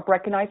of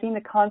recognizing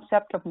the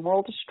concept of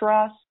moral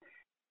distress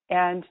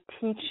and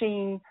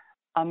teaching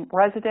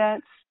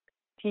residents,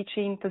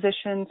 teaching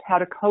physicians how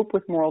to cope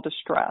with moral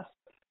distress.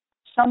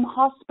 Some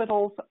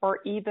hospitals are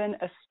even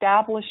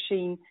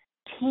establishing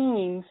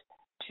teams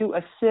to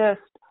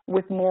assist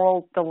with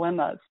moral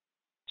dilemmas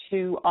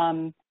to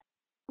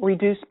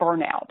reduce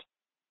burnout.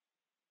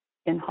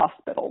 in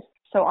hospitals.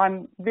 So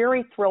I'm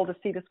very thrilled to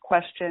see this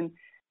question,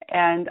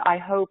 and I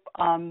hope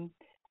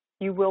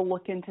you will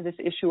look into this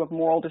issue of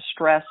moral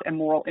distress and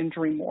moral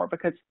injury more,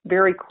 because it's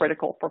very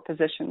critical for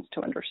physicians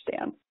to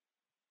understand.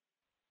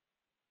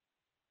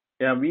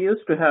 Yeah, we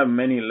used to have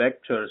many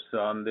lectures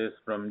on this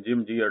from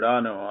Jim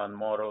Giordano on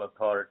moral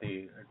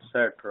authority,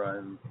 etc.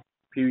 And a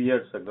few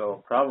years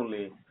ago.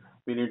 Probably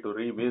we need to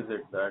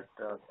revisit that.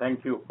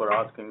 Thank you for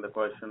asking the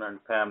question,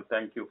 and Pam,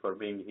 thank you for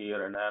being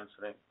here and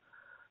answering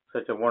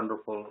such a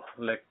wonderful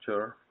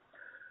lecture.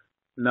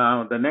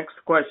 Now, the next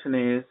question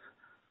is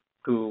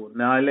to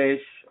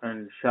Nilesh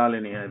and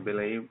Shalini, I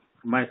believe.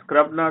 My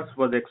scrub nurse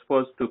was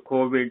exposed to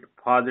COVID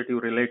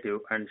positive relative,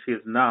 and she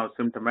is now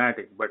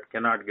symptomatic but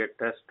cannot get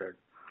tested.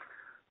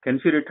 Can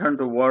she return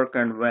to work,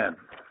 and when?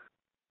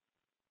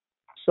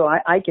 So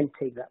I can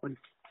take that one.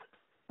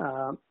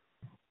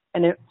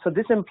 So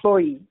this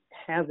employee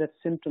has the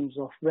symptoms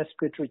of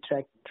respiratory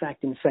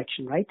tract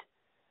infection, right?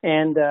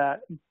 And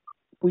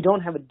we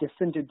don't have a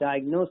definitive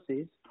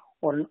diagnosis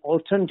or an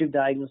alternative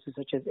diagnosis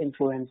such as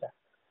influenza.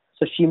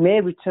 So she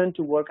may return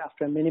to work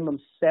after a minimum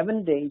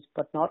 7 days,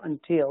 but not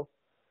until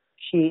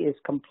she is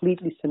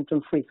completely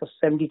symptom-free for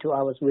 72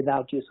 hours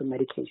without use of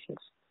medications.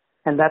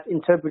 And that's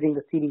interpreting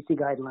the CDC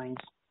guidelines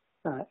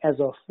as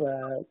of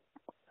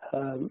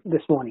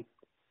this morning.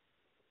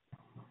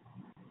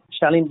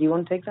 Shalini, do you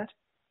want to take that?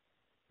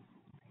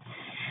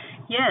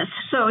 Yes.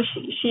 So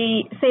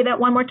she say that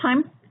one more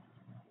time.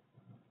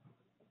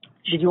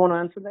 Did you want to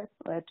answer that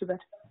or add to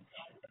that?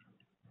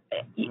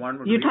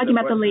 You're talking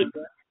about the lady.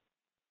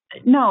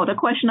 No, the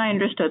question I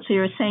understood. So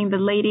you're saying the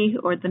lady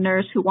or the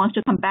nurse who wants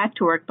to come back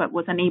to work but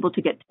was unable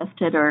to get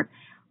tested or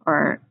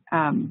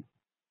have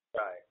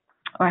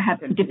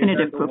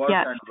definitive proof.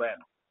 Yeah.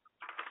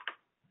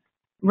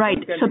 Right.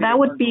 So that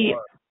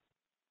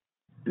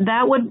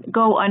would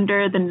go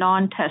under the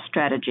non-test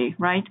strategy,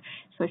 right?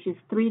 So she's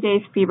 3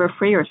 days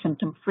fever-free or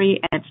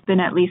symptom-free, and it's been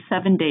at least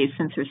 7 days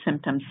since her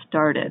symptoms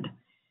started.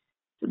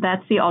 So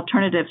that's the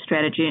alternative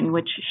strategy in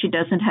which she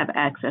doesn't have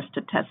access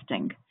to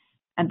testing.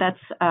 And that's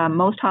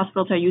most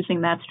hospitals are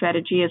using that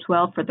strategy as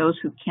well for those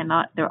who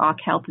cannot, their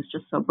OC health is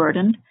just so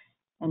burdened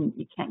and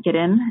you can't get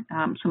in.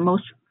 So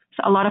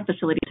a lot of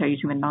facilities are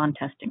using a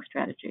non-testing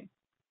strategy.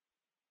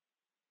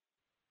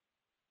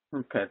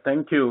 Okay,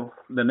 thank you.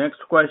 The next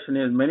question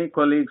is, many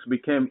colleagues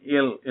became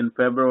ill in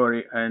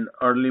February and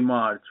early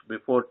March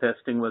before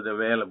testing was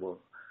available.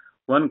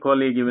 One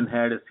colleague even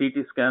had a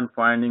CT scan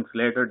findings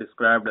later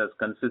described as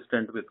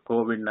consistent with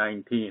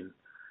COVID-19.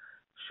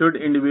 Should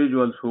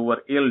individuals who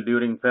were ill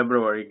during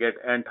February get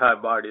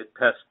antibody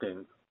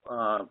testing?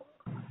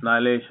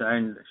 Nilesh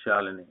and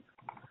Shalini.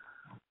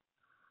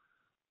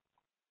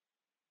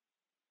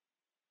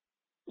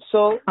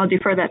 So I'll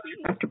defer that to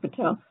Dr.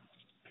 Patel.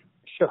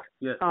 Sure.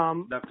 Yes.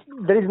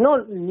 There is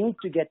no need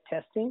to get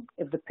testing.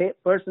 If the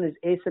person is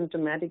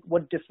asymptomatic,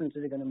 what difference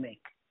is it going to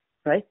make,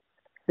 right?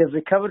 They've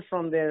recovered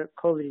from their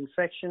COVID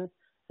infection.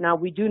 Now,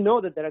 we do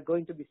know that there are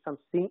going to be some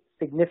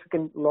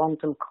significant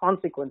long-term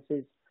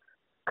consequences,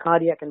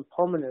 cardiac and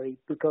pulmonary,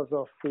 because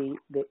of the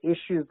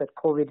issues that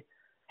COVID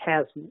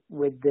has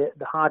with the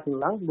heart and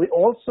lung. We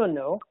also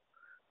know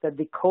that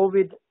the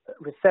COVID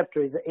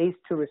receptor is the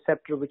ACE2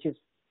 receptor, which is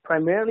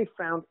primarily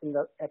found in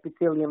the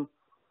epithelium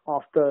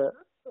of the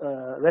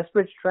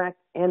respiratory tract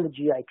and the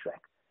GI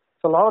tract.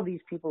 So a lot of these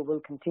people will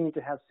continue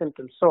to have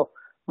symptoms. So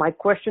my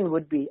question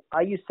would be,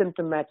 are you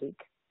symptomatic?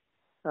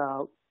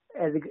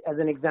 As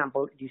an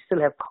example, do you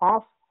still have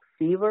cough,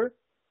 fever,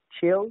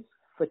 chills,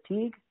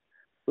 fatigue,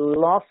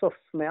 loss of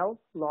smell,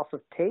 loss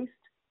of taste,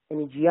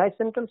 any GI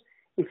symptoms?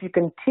 If you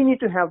continue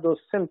to have those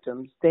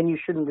symptoms, then you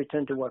shouldn't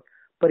return to work.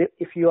 But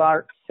if you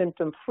are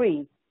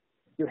symptom-free,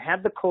 you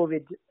had the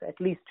COVID at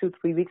least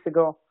 2-3 weeks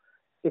ago,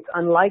 it's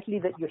unlikely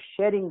that you're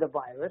shedding the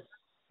virus,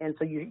 and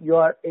so you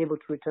are able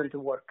to return to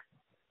work.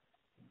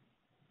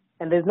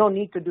 And there's no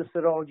need to do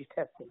serology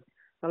testing.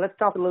 Now let's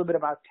talk a little bit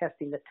about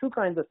testing. There are two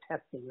kinds of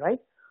testing, right?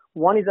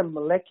 One is a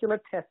molecular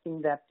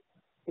testing that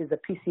is a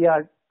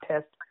PCR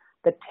test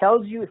that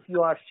tells you if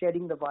you are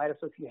shedding the virus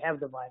or if you have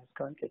the virus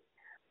currently.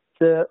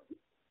 The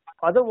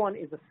other one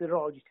is a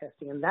serology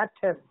testing, and that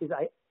test is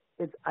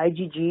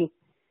IgG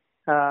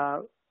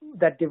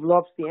that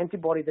develops the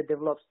antibody that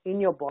develops in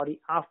your body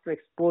after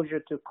exposure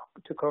to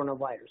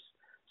coronavirus.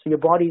 So your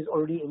body is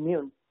already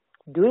immune.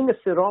 Doing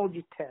a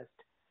serology test,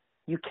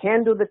 you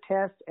can do the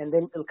test and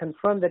then it'll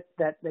confirm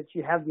that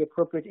you have the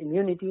appropriate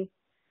immunity.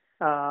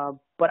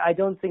 But I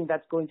don't think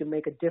that's going to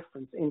make a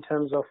difference in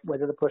terms of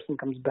whether the person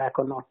comes back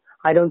or not.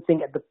 I don't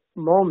think at the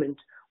moment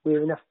we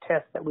have enough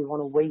tests that we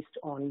want to waste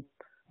on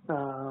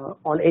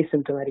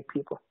asymptomatic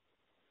people.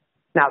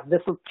 Now,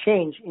 this will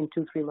change in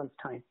 2-3 months'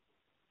 time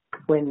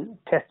when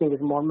testing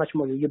is much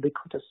more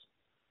ubiquitous.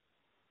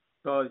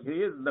 So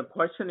the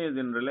question is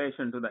in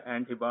relation to the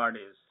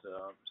antibodies.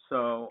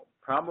 So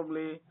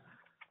probably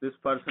this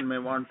person may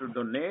want to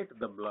donate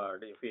the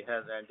blood if he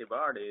has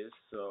antibodies.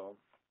 So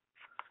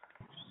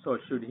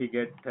should he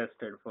get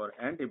tested for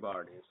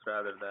antibodies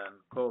rather than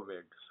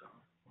COVID?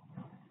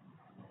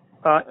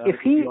 If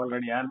he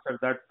already answered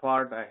that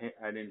part,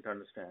 I didn't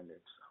understand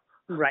it.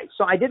 So. Right.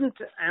 So I didn't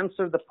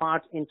answer the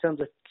part in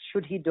terms of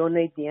should he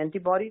donate the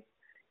antibodies.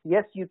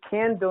 Yes, you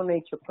can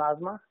donate your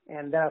plasma,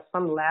 and there are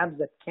some labs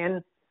that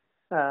can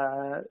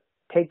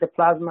take the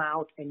plasma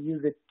out and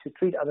use it to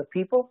treat other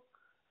people.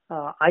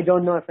 I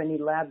don't know if any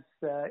labs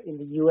in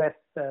the U.S.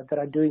 That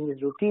are doing this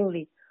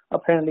routinely.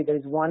 Apparently, there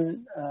is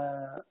one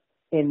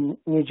in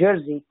New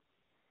Jersey,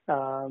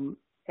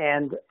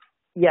 and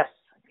yes,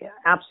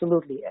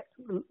 absolutely.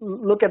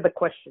 Look at the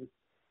question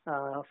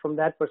from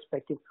that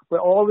perspective. We're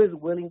always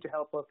willing to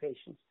help our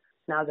patients.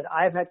 Now that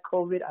I've had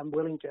COVID, I'm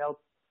willing to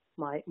help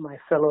my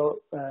fellow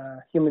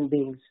human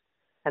beings,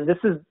 and this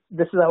is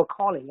our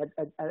calling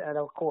at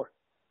our core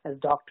as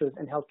doctors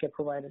and healthcare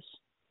providers.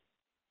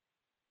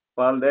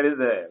 Well, there is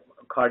a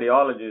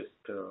cardiologist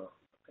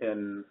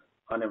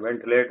on a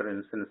ventilator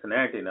in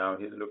Cincinnati now.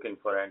 He's looking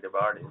for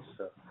antibodies,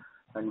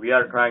 and we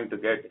are trying to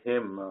get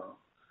him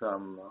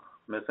some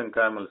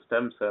mesenchymal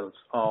stem cells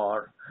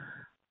or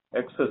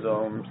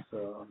exosomes.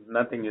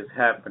 Nothing is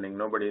happening.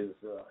 Nobody is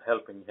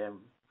helping him.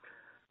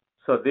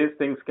 So these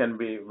things can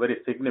be very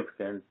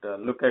significant.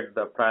 Look at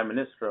the Prime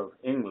Minister of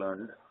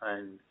England,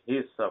 and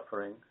he's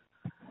suffering.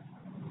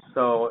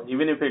 So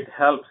even if it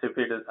helps, if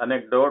it is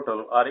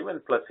anecdotal or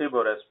even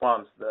placebo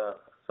response,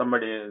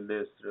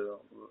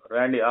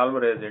 Randy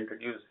Alvarez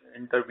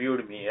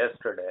interviewed me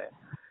yesterday.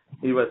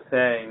 He was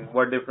saying,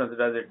 what difference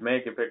does it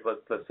make if it was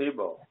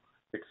placebo?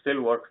 It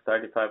still works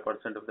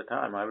 35% of the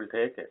time. I will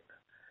take it.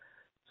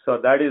 So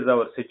that is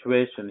our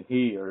situation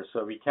here.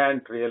 So we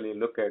can't really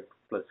look at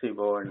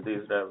placebo and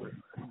these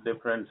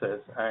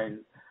differences. And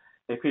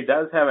if he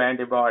does have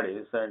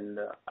antibodies, and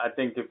I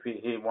think if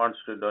he wants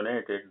to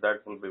donate it,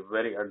 that will be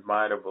very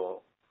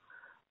admirable.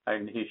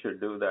 And he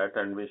should do that,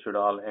 and we should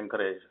all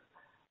encourage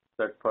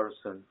that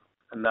person.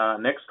 And the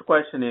next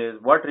question is,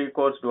 what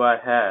recourse do I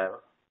have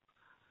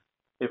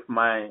if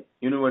my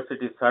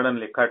university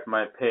suddenly cut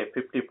my pay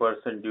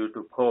 50% due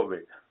to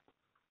COVID?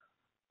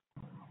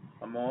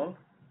 Amol?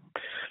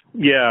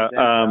 Yeah,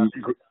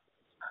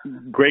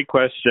 great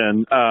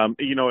question.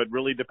 It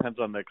really depends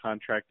on the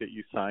contract that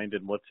you signed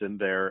and what's in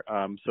there.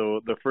 So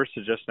the first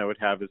suggestion I would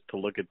have is to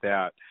look at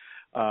that.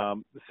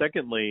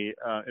 Secondly,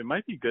 it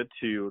might be good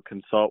to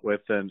consult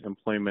with an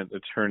employment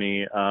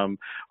attorney.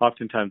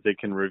 Oftentimes they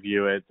can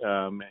review it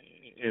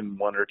in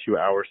 1 or 2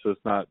 hours, so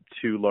it's not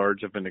too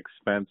large of an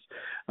expense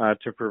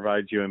to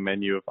provide you a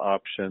menu of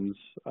options.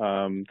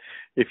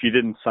 If you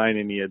didn't sign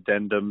any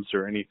addendums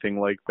or anything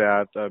like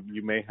that,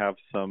 you may have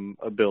some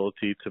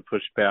ability to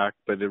push back,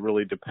 but it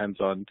really depends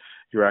on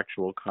your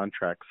actual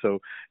contract. So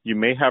you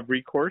may have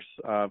recourse,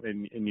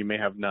 and you may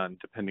have none,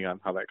 depending on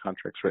how that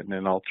contract's written.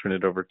 And I'll turn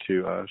it over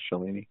to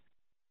Shalini.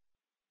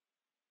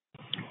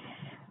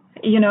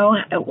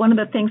 One of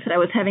the things that I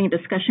was having a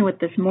discussion with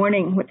this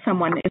morning with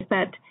someone is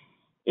that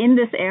in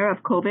this era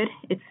of COVID,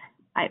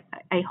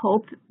 I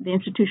hope the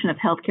institution of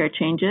healthcare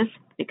changes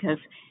because,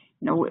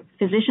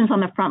 physicians on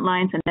the front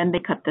lines and then they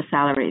cut the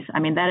salaries. I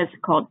mean, that is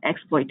called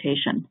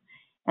exploitation,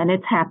 and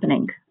it's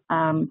happening.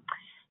 One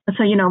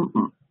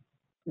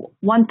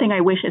thing I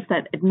wish is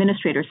that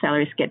administrator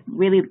salaries get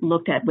really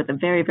looked at with a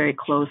very, very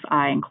close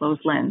eye and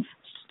close lens,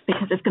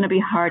 because it's going to be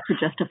hard to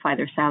justify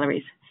their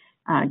salaries,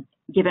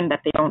 given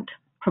that they don't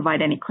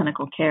provide any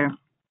clinical care.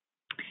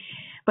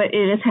 But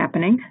it is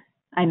happening.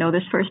 I know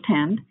this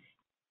firsthand.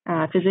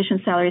 Physician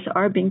salaries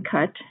are being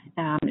cut,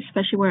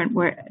 especially when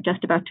we're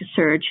just about to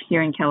surge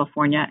here in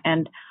California.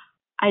 And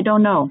I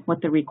don't know what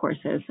the recourse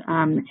is.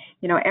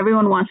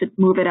 Everyone wants to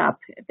move it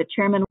up. The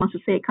chairman wants to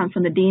say it comes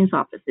from the dean's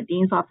office. The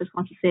dean's office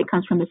wants to say it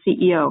comes from the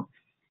CEO.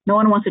 No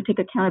one wants to take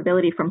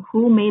accountability from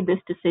who made this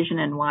decision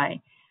and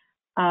why.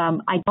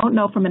 I don't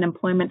know from an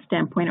employment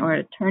standpoint or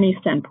an attorney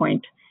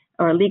standpoint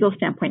or a legal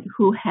standpoint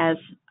who has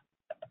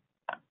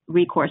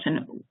recourse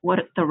and what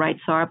the rights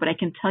are, but I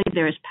can tell you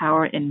there is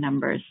power in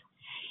numbers.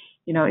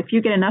 If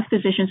you get enough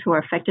physicians who are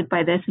affected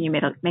by this and you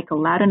make a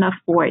loud enough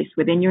voice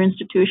within your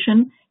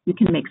institution, you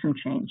can make some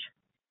change.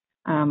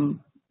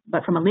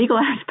 But from a legal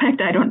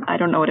aspect, I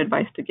don't know what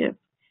advice to give.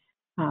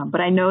 But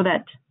I know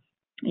that,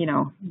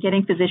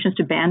 getting physicians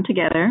to band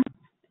together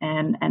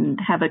and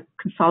have a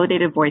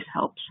consolidated voice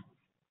helps.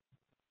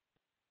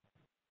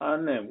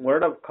 On a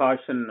word of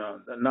caution,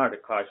 not a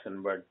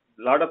caution, but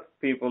a lot of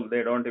people,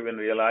 they don't even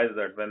realize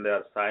that when they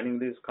are signing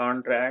these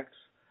contracts,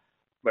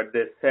 but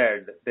they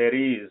said there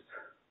is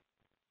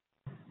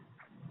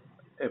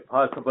a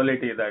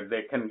possibility that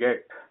they can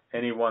get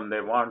anyone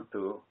they want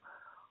to,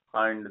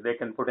 and they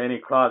can put any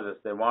clauses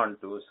they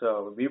want to.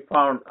 So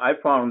I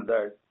found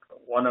that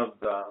one of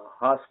the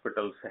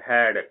hospitals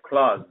had a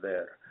clause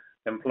there,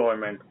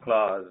 employment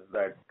clause,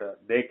 that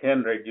they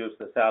can reduce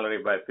the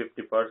salary by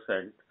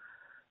 50%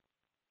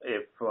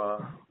 if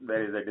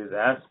there is a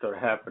disaster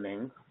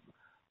happening.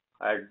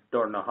 I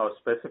don't know how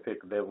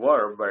specific they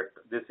were, but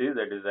this is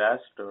a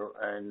disaster,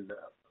 and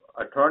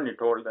attorney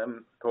told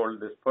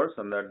this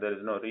person that there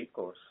is no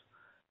recourse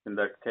in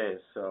that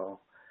case. So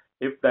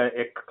if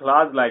a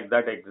clause like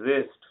that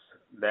exists,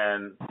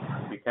 then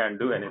we can't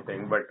do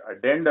anything. But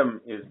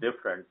addendum is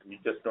different. You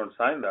just don't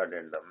sign the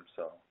addendum.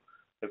 So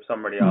if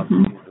somebody asks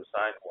you to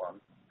sign one.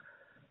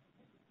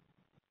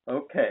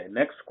 Okay,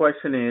 next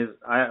question is,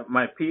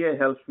 my PA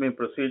helps me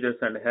procedures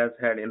and has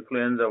had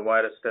influenza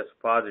virus test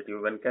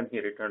positive. When can he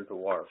return to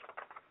work?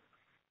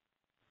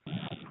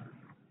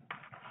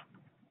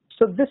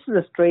 So this is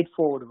a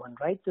straightforward one,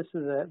 right? This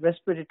is a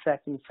respiratory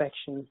tract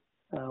infection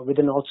with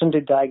an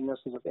alternative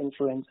diagnosis of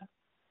influenza.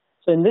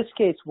 So in this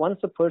case, once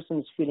a person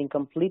is feeling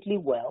completely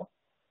well,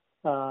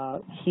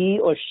 he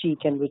or she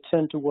can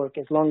return to work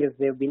as long as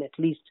they've been at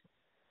least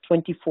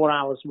 24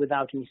 hours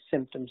without any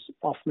symptoms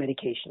of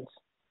medications.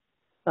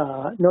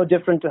 No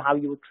different to how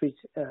you would treat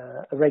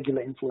a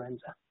regular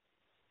influenza.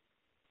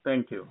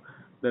 Thank you.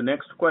 The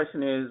next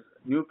question is,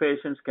 new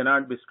patients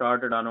cannot be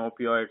started on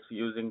opioids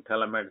using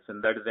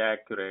telemedicine. That is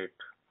accurate.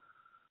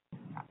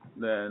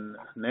 Then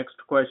next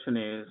question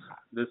is,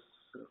 this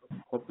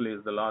hopefully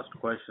is the last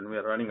question. We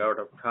are running out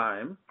of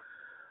time.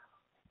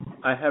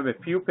 I have a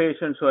few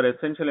patients who are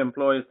essential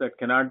employees that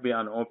cannot be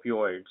on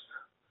opioids.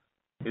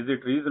 Is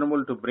it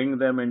reasonable to bring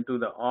them into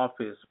the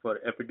office for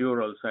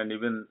epidurals and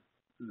even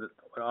the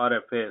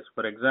RFAs?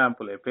 For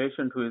example, a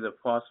patient who is a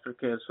foster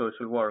care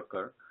social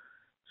worker,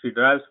 she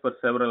drives for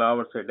several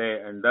hours a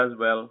day and does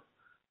well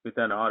with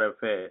an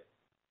RFA.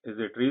 Is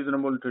it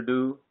reasonable to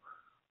do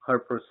her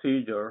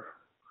procedure,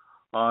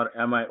 or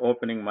am I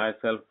opening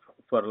myself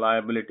for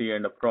liability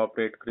and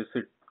appropriate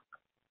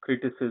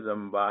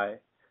criticism by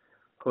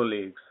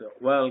colleagues?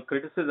 Well,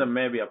 criticism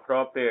may be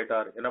appropriate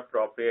or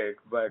inappropriate,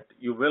 but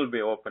you will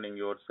be opening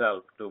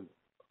yourself to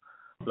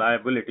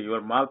liability.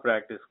 Your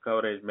malpractice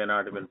coverage may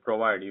not even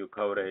provide you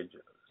coverage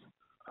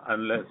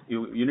unless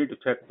you need to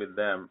check with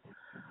them.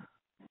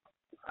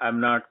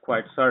 I'm not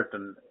quite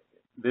certain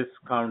this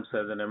counts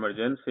as an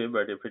emergency,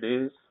 but if it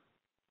is,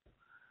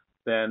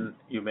 then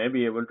you may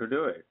be able to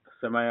do it,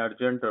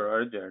 semi-urgent or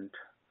urgent.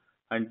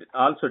 And it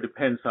also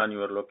depends on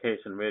your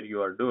location where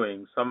you are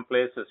doing. Some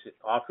places,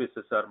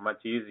 offices are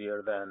much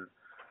easier than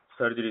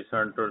surgery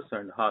centers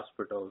and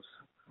hospitals.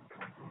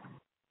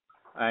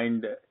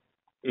 And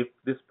if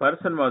this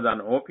person was on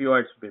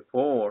opioids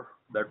before,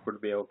 that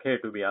would be okay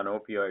to be on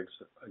opioids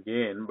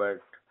again, but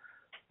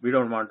we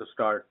don't want to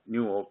start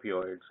new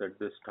opioids at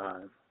this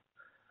time.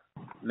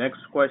 Next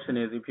question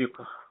is, if your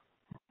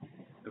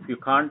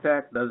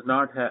contract does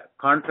not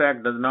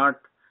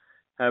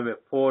have a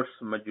force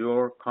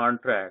majeure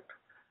contract,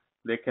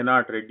 they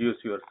cannot reduce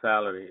your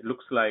salary. It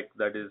looks like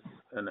that is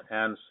an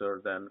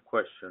answer than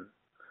question.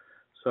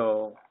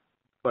 So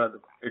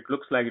it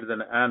looks like it's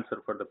an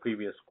answer for the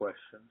previous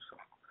question.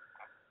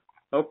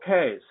 So,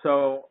 okay,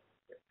 so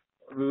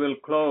we will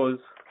close.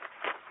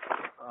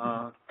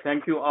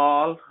 Thank you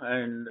all,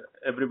 and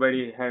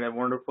everybody had a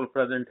wonderful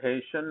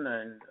presentation,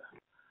 and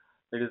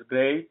it is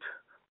great.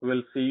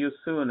 We'll see you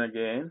soon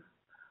again.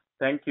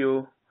 Thank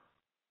you.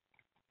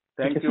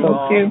 Thank you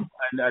all,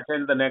 and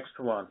attend the next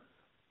one.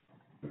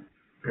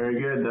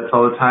 Very good. That's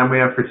all the time we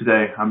have for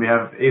today. On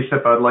behalf of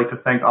ASIPP, I would like to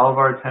thank all of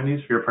our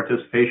attendees for your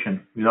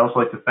participation. We'd also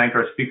like to thank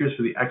our speakers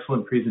for the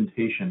excellent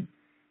presentation.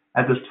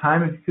 At this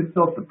time, if you could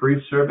fill out the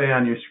brief survey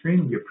on your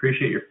screen, we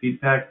appreciate your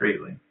feedback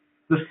greatly.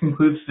 This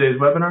concludes today's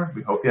webinar.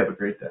 We hope you have a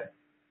great day.